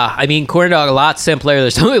 Yeah, I mean, corn dog a lot simpler.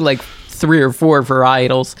 There's only like 3 or 4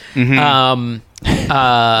 varietals.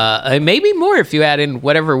 Maybe more if you add in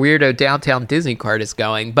whatever weirdo downtown Disney cart is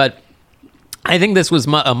going. But I think this was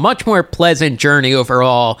a much more pleasant journey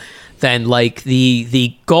overall than like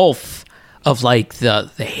the gulf of like the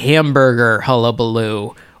hamburger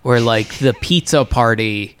hullabaloo or like the pizza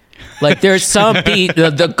party. Like there's some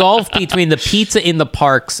the gulf between the pizza in the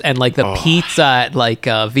parks and like the pizza at like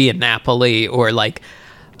Via Napoli, or like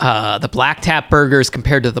the Black Tap burgers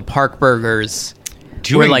compared to the park burgers.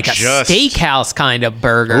 Or like a steakhouse kind of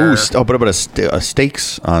burger. But about a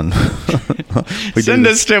steaks on. Send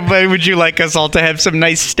us to. Would you like us all to have some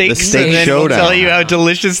nice steaks? The steak and then showdown. We'll tell you how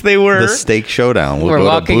delicious they were. The steak showdown. We're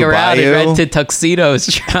walking around in rented tuxedos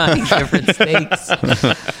trying different steaks.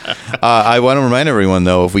 I want to remind everyone,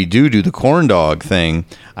 though, if we do the corn dog thing,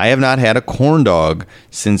 I have not had a corn dog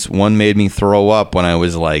since one made me throw up when I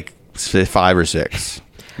was like 5 or 6.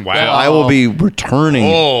 Wow. So I will be returning.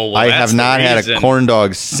 I have not had reason. a corn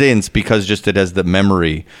dog since, because just it has the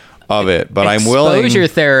memory of it. But I'm willing. Exposure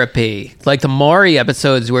therapy, like the Maury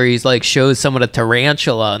episodes where he's like shows someone a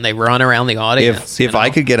tarantula and they run around the audience. If I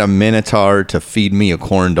could get a Minotaur to feed me a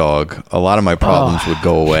corn dog, a lot of my problems would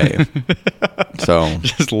go away. So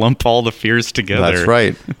just lump all the fears together. That's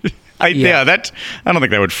right. I don't think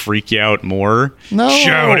that would freak you out more. No.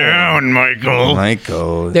 Show down,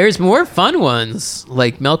 Michael. There's more fun ones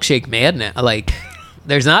like Milkshake Madness. Like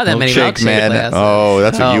there's not that many Milkshake Madness. Oh,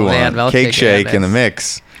 that's what you want. Man, Cake Shake in the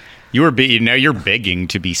mix. You were now you're begging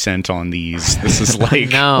to be sent on these. This is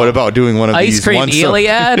like what about doing one of Ice these cream once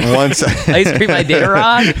Iliad? Ice cream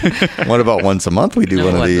Iditarod? What about once a month we do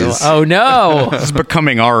one of these? Oh no. This is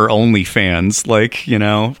becoming our OnlyFans. Like,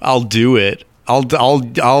 I'll do it.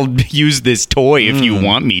 I'll use this toy if you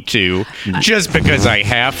want me to, just because I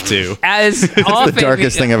have to. As That's often, the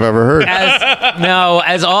darkest thing I've ever heard.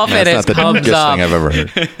 As often That's as not the comes darkest up, thing I've ever heard.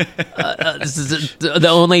 the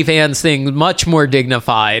OnlyFans thing, much more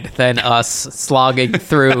dignified than us slogging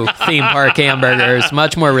through theme park hamburgers.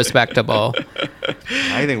 Much more respectable.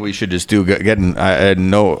 I think we should just do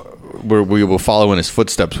we will follow in his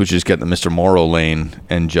footsteps. We should just get the Mr. Morrow lane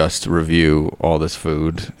and just review all this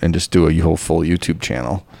food and just do a whole full YouTube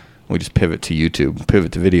channel. We just pivot to YouTube,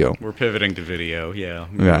 pivot to video. We're pivoting to video. Yeah.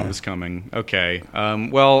 It was coming. Okay.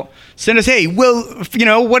 Well, send us. Hey,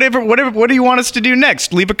 whatever. What do you want us to do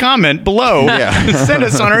next? Leave a comment below. Yeah. Send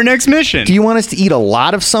us on our next mission. Do you want us to eat a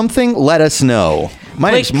lot of something? Let us know. My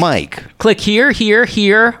name's Mike. Click here,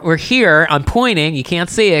 or here. I'm pointing. You can't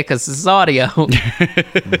see it because this is audio.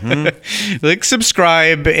 Click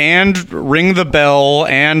subscribe and ring the bell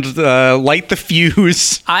and light the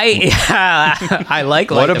fuse. I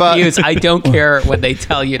like light the fuse. I don't care when they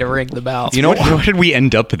tell you to ring the bell. You know what did we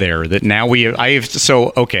end up there? That now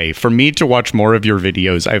for me to watch more of your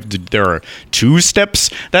videos, there are 2 steps.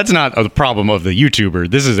 That's not a problem of the YouTuber.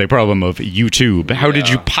 This is a problem of YouTube. How did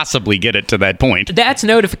you possibly get it to that point? That's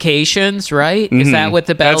notifications, right? Is that what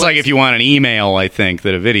the bell That's is? like if you want an email, I think,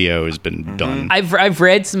 that a video has been done. I've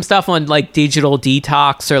read some stuff on like digital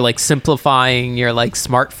detox or like simplifying your like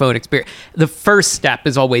smartphone experience. The first step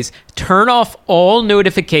is always turn off all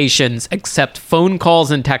notifications except phone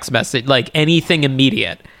calls and text message, like anything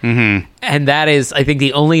immediate. And that is, I think,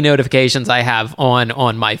 the only notifications I have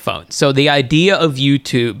on my phone. So the idea of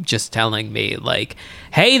YouTube just telling me like,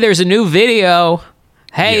 hey, there's a new video.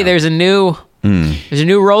 Hey, there's a new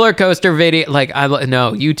roller coaster video. Like,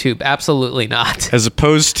 no, YouTube, absolutely not. As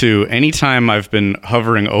opposed to anytime I've been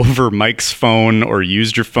hovering over Mike's phone or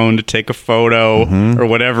used your phone to take a photo or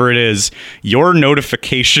whatever it is, your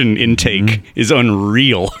notification intake is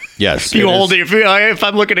unreal. Yes. You hold it. If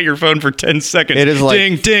I'm looking at your phone for 10 seconds, it is like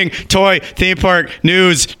ding, ding, toy, theme park,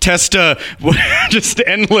 news, Testa, just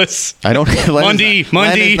endless. I don't. Monday.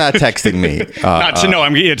 Len is not texting me. Not to know.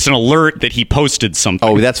 It's an alert that he posted something.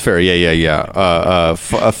 Oh, that's fair. Yeah. A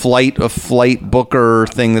flight booker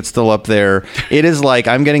thing that's still up there. It is like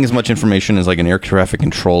I'm getting as much information as like an air traffic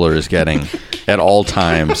controller is getting at all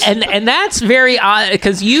times. And that's very odd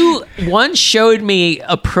because you once showed me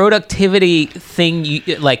a productivity thing,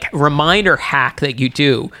 like reminder hack that you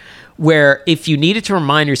do, where if you needed to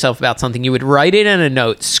remind yourself about something, you would write it in a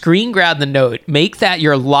note, screen grab the note, make that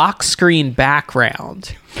your lock screen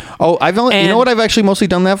background. Oh, you know what I've actually mostly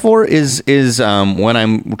done that for is when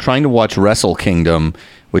I'm trying to watch Wrestle Kingdom,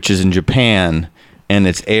 which is in Japan, and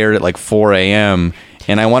it's aired at like 4 a.m.,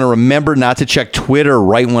 and I want to remember not to check Twitter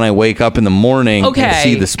right when I wake up in the morning and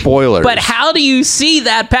see the spoilers. But how do you see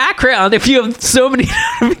that background if you have so many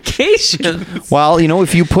notifications? Well,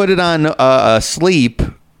 if you put it on sleep,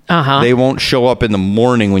 they won't show up in the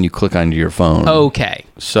morning when you click onto your phone. Okay.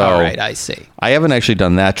 So, all right, I see. I haven't actually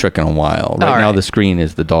done that trick in a while. Right now, the screen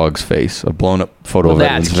is the dog's face, a blown up photo of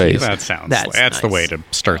Edwin's face. That's nice. The way to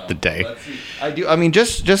start the day. I do. I mean,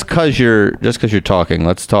 just because you're talking,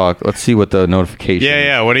 let's talk. Let's see what the notification.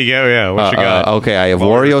 Yeah. What do you got? Yeah. What you got? Okay, I have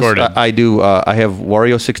Wario. I do. I have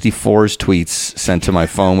Wario 64's tweets sent to my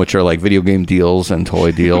phone, which are like video game deals and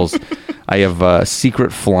toy deals. I have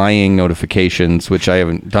secret flying notifications, which I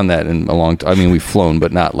haven't done that in a long time. I mean, we've flown,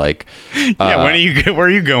 but not like. Where are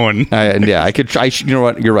you going? I could. You know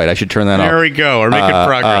what? You're right. I should turn that off. There we go. We're making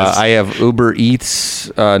progress. I have Uber Eats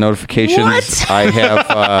notifications. What? I have.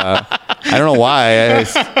 I don't know why.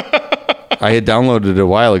 I had downloaded it a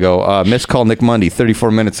while ago. Missed call Nick Mundy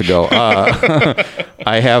 34 minutes ago.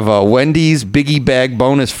 I have a Wendy's Biggie Bag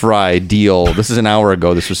bonus fry deal. This is an hour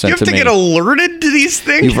ago. This was sent to me. You have to get alerted to these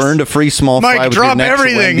things? You've earned a free small fry with your next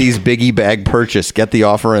everything. Wendy's Biggie Bag purchase. Get the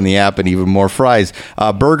offer in the app and even more fries.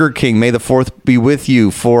 Burger King, May the 4th be with you.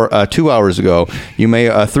 For 2 hours ago, you may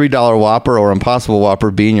a $3 Whopper or Impossible Whopper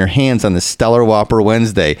be in your hands on the Stellar Whopper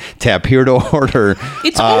Wednesday. Tap here to order.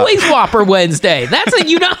 It's always Whopper Wednesday. That's a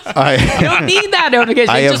you don't need that notification.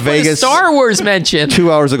 I have just Vegas Star Wars mention.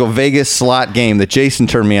 2 hours ago, Vegas slot game that Jason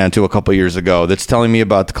turned me on to a couple years ago. That's telling me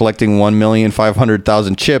about collecting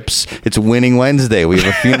 1,500,000 chips. It's Winning Wednesday. We have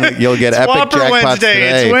a feeling you'll get epic Whopper jackpots Wednesday.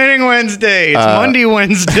 today. It's Winning Wednesday. It's Monday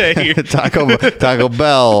Wednesday. Taco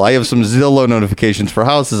Bell. I have some Zillow notifications for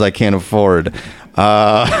houses I can't afford.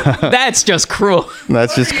 That's just cruel.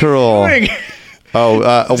 That's just cruel.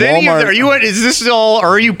 Walmart.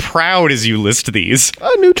 Are you proud as you list these?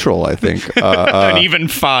 Neutral, I think. An even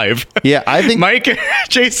 5. Yeah, I think Mike,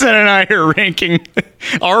 Jason, and I are ranking.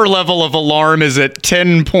 Our level of alarm is at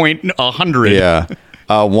 10.100. Yeah.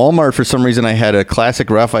 Walmart, for some reason, I had a classic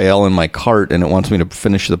Raphael in my cart, and it wants me to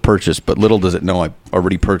finish the purchase. But little does it know, I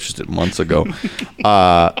already purchased it months ago.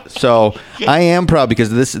 So I am proud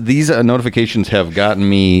because these notifications have gotten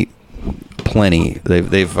me plenty.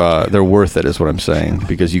 They're worth it, is what I'm saying,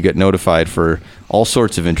 because you get notified for all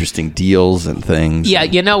sorts of interesting deals and things. Yeah,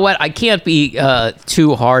 you know what? I can't be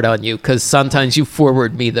too hard on you because sometimes you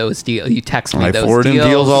forward me those deals. You text me those deals. I forward him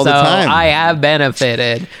deals all the time. I have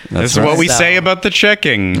benefited. This is what we say about the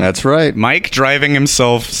checking. That's right. Mike driving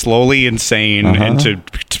himself slowly insane into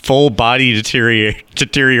full body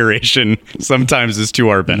deterioration sometimes is to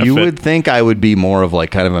our benefit. You would think I would be more of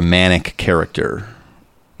like kind of a manic character.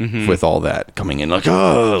 With all that coming in, like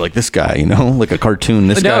this guy, like a cartoon.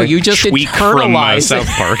 This guy. No, you just internalize from,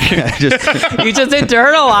 South Park. You just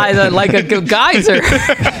internalize it like a geyser.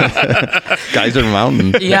 Geyser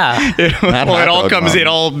Mountain. Yeah. It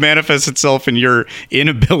all manifests itself in your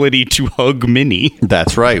inability to hug Minnie.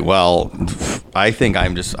 That's right. Well, I think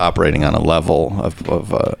I'm just operating on a level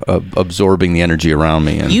of absorbing the energy around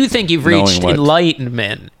me. And you think you've reached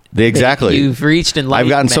enlightenment. Exactly. You've reached enlightenment. I've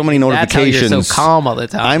gotten so many notifications. That's how you're so calm all the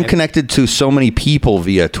time. I'm connected to so many people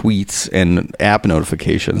via tweets and app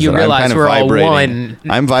notifications. You realize we're all one.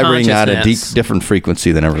 I'm vibrating at a different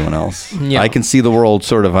frequency than everyone else. Yeah. I can see the world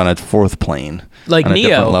sort of on a fourth plane. Like on a Neo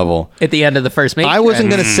different level. At the end of the first Matrix. I wasn't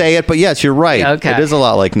going to say it, but yes, you're right. Okay. It is a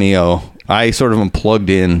lot like Neo. I sort of am plugged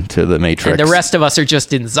in to the Matrix. And the rest of us are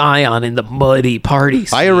just in Zion in the muddy party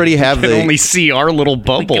scene. I already have we can only see our little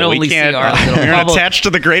bubble. We can't. We're attached to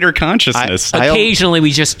the greater consciousness. Occasionally,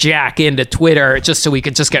 we just jack into Twitter just so we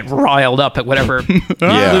can just get riled up at whatever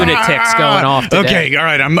lunatics going off today. Okay, all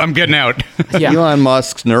right, I'm getting out. Yeah. Elon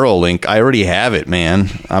Musk's Neuralink, I already have it, man.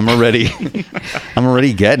 I'm already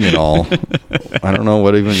getting it all. I don't know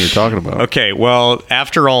what even you're talking about. Okay, well,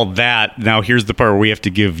 after all that, now here's the part where we have to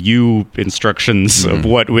give you instructions of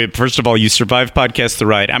what first of all, you survived Podcast The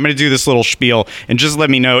Ride. I'm going to do this little spiel and just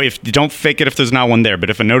let me know if don't fake it if there's not one there,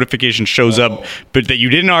 but if a notification shows up but that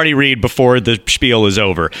you didn't already read before the spiel is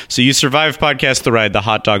over. So you survived Podcast The Ride, the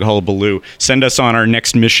hot dog hullabaloo. Send us on our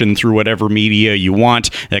next mission through whatever media you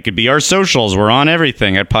want. That could be our socials. We're on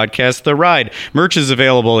everything at Podcast The Ride. Merch is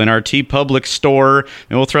available in our TeePublic store,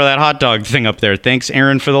 and we'll throw that hot dog thing up there. Thanks,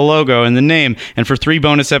 Aaron, for the logo and the name. And for 3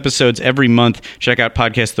 bonus episodes every month, check out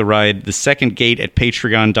Podcast The Ride, the second gate at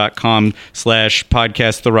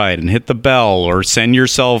patreon.com/podcast the ride, and hit the bell or send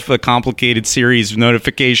yourself a complicated series of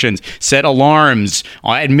notifications. Set alarms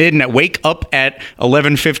at midnight. Wake up at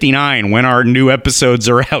 11:59 when our new episodes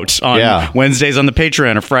are out on Wednesdays on the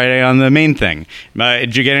Patreon or Friday on the main thing.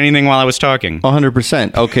 Did you get anything while I was talking?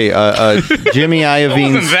 100%. Okay. Jimmy Iovine's...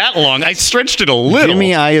 It wasn't that long. I stretched it a little.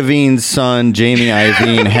 Jimmy Iovine's son, Jamie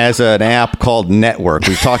Iovine, has an app called Network.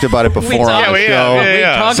 We've talked about it before on the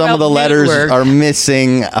show. Some of the letters are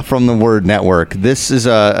missing from the word network. This is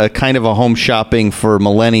a kind of a home shopping for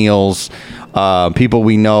millennials. People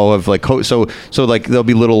we know of like so like there'll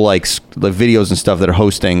be little like videos and stuff that are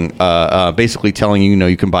hosting basically telling you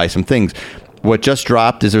you can buy some things. What just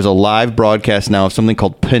dropped is there's a live broadcast now of something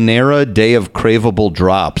called Panera Day of Craveable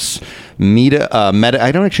Drops. Meta,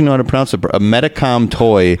 I don't actually know how to pronounce it. A Metacom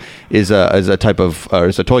Toy is a type of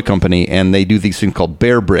is a toy company, and they do these things called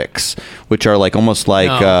bear bricks, which are like almost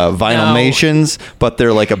like Vinylmations, but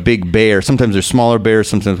they're like a big bear. Sometimes they're smaller bears,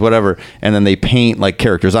 sometimes whatever, and then they paint like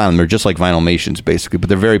characters on them. They're just like Vinylmations basically, but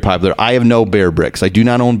they're very popular. I have no bear bricks. I do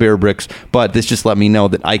not own bear bricks, but this just let me know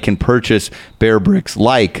that I can purchase bear bricks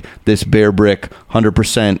like this bear brick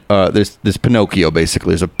 100%. This Pinocchio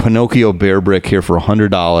basically. There's a Pinocchio bear brick here for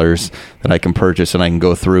 $100. That I can purchase, and I can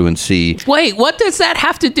go through and see. Wait, what does that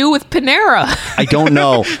have to do with Panera? I don't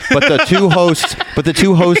know, but the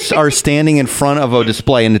two hosts are standing in front of a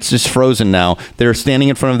display, and it's just frozen now. They're standing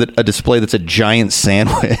in front of a display that's a giant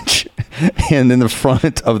sandwich, and in the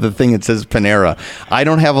front of the thing it says Panera. I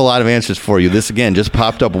don't have a lot of answers for you. This again just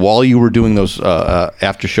popped up while you were doing those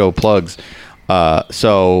after show plugs.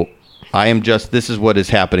 So. This is what is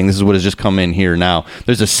happening. This is what has just come in here now.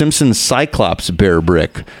 There's a Simpsons Cyclops bear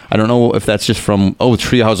brick. I don't know if that's just from,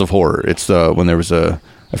 Treehouse of Horror. It's when there was I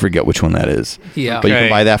forget which one that is. Yeah. But you can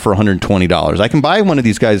buy that for $120. I can buy one of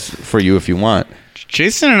these guys for you if you want.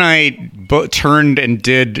 Jason and I turned and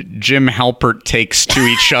did Jim Halpert takes to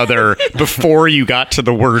each other before you got to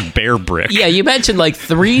the word bear brick. Yeah, you mentioned like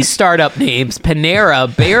 3 startup names: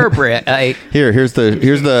 Panera, Bear Brick. Here's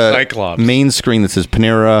the Cyclops. Main screen that says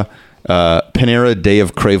Panera. Panera Day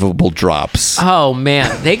of Craveable Drops. Oh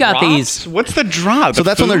man, they got these. What's the drop? So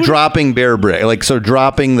that's when they're dropping Bear Brick,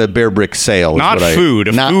 dropping the Bear Brick sale. Not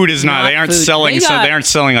food. Food is not. They aren't food. selling. They aren't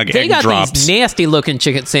selling like they egg got drops. These nasty looking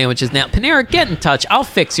chicken sandwiches now. Panera, get in touch. I'll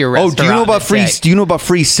fix your restaurant. Oh, do you know about free? Do you know about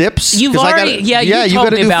free sips? You've already, you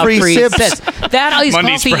told me about free sips. That iced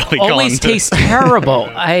coffee always tastes terrible.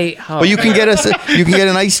 But you can get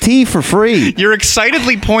an iced tea for free. You're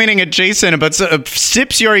excitedly pointing at Jason about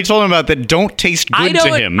sips you already told him about that don't taste good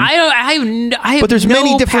to him. I have but there's no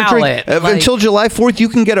many different drinks. Until July 4th, you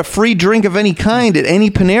can get a free drink of any kind at any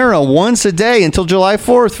Panera once a day until July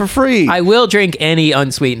 4th for free. I will drink any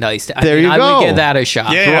unsweetened iced tea. There you go. I would give that a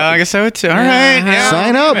shot. Yeah, I guess I would too. All right. Yeah,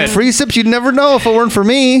 sign up. Free sips. You'd never know if it weren't for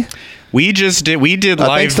me. We did live.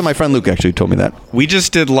 Thanks to my friend Luke, actually, told me that. We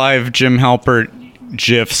just did live Jim Halpert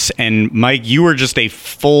GIFs, and Mike, you were just a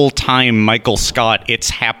full-time Michael Scott It's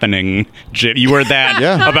Happening GIF. You were that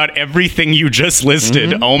about everything you just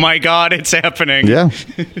listed. Oh my God, it's happening. Yeah,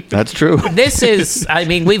 that's true. This is,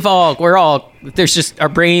 there's just, our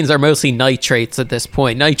brains are mostly nitrates at this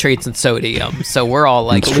point, nitrates and sodium. So we're all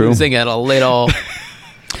losing it a little.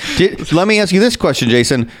 Let me ask you this question,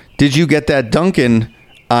 Jason. Did you get that Dunkin'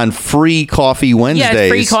 on Free Coffee Wednesdays? Yeah,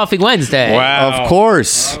 Free Coffee Wednesday. Wow. Of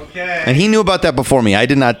course. Okay. And he knew about that before me. I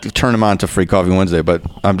did not turn him on to Free Coffee Wednesday, but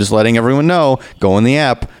I'm just letting everyone know. Go in the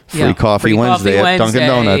app. Free Coffee Wednesday at Dunkin'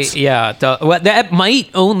 Donuts. Yeah. That might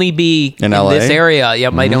only be in LA? This area. Yeah,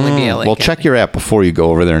 it might only be LA. Well, check your app before you go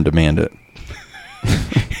over there and demand it.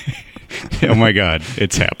 Oh my God,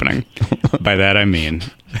 it's happening. By that I mean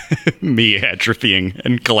me atrophying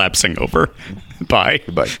and collapsing over. Bye.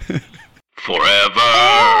 Goodbye.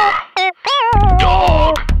 Forever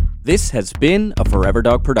Dog. This has been a Forever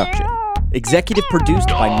Dog production. Executive produced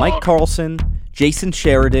by Mike Carlson, Jason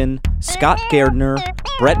Sheridan, Scott Gardner,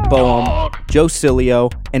 Brett Boehm, Joe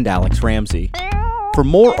Cilio, and Alex Ramsey. For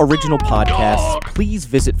more original podcasts, please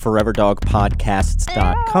visit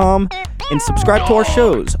foreverdogpodcasts.com and subscribe to our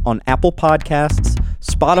shows on Apple Podcasts,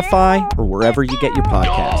 Spotify, or wherever you get your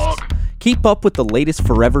podcasts. Keep up with the latest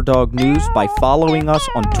Forever Dog news by following us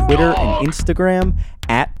on Twitter and Instagram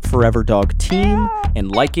 @ForeverDogTeam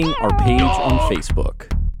and liking our page on Facebook.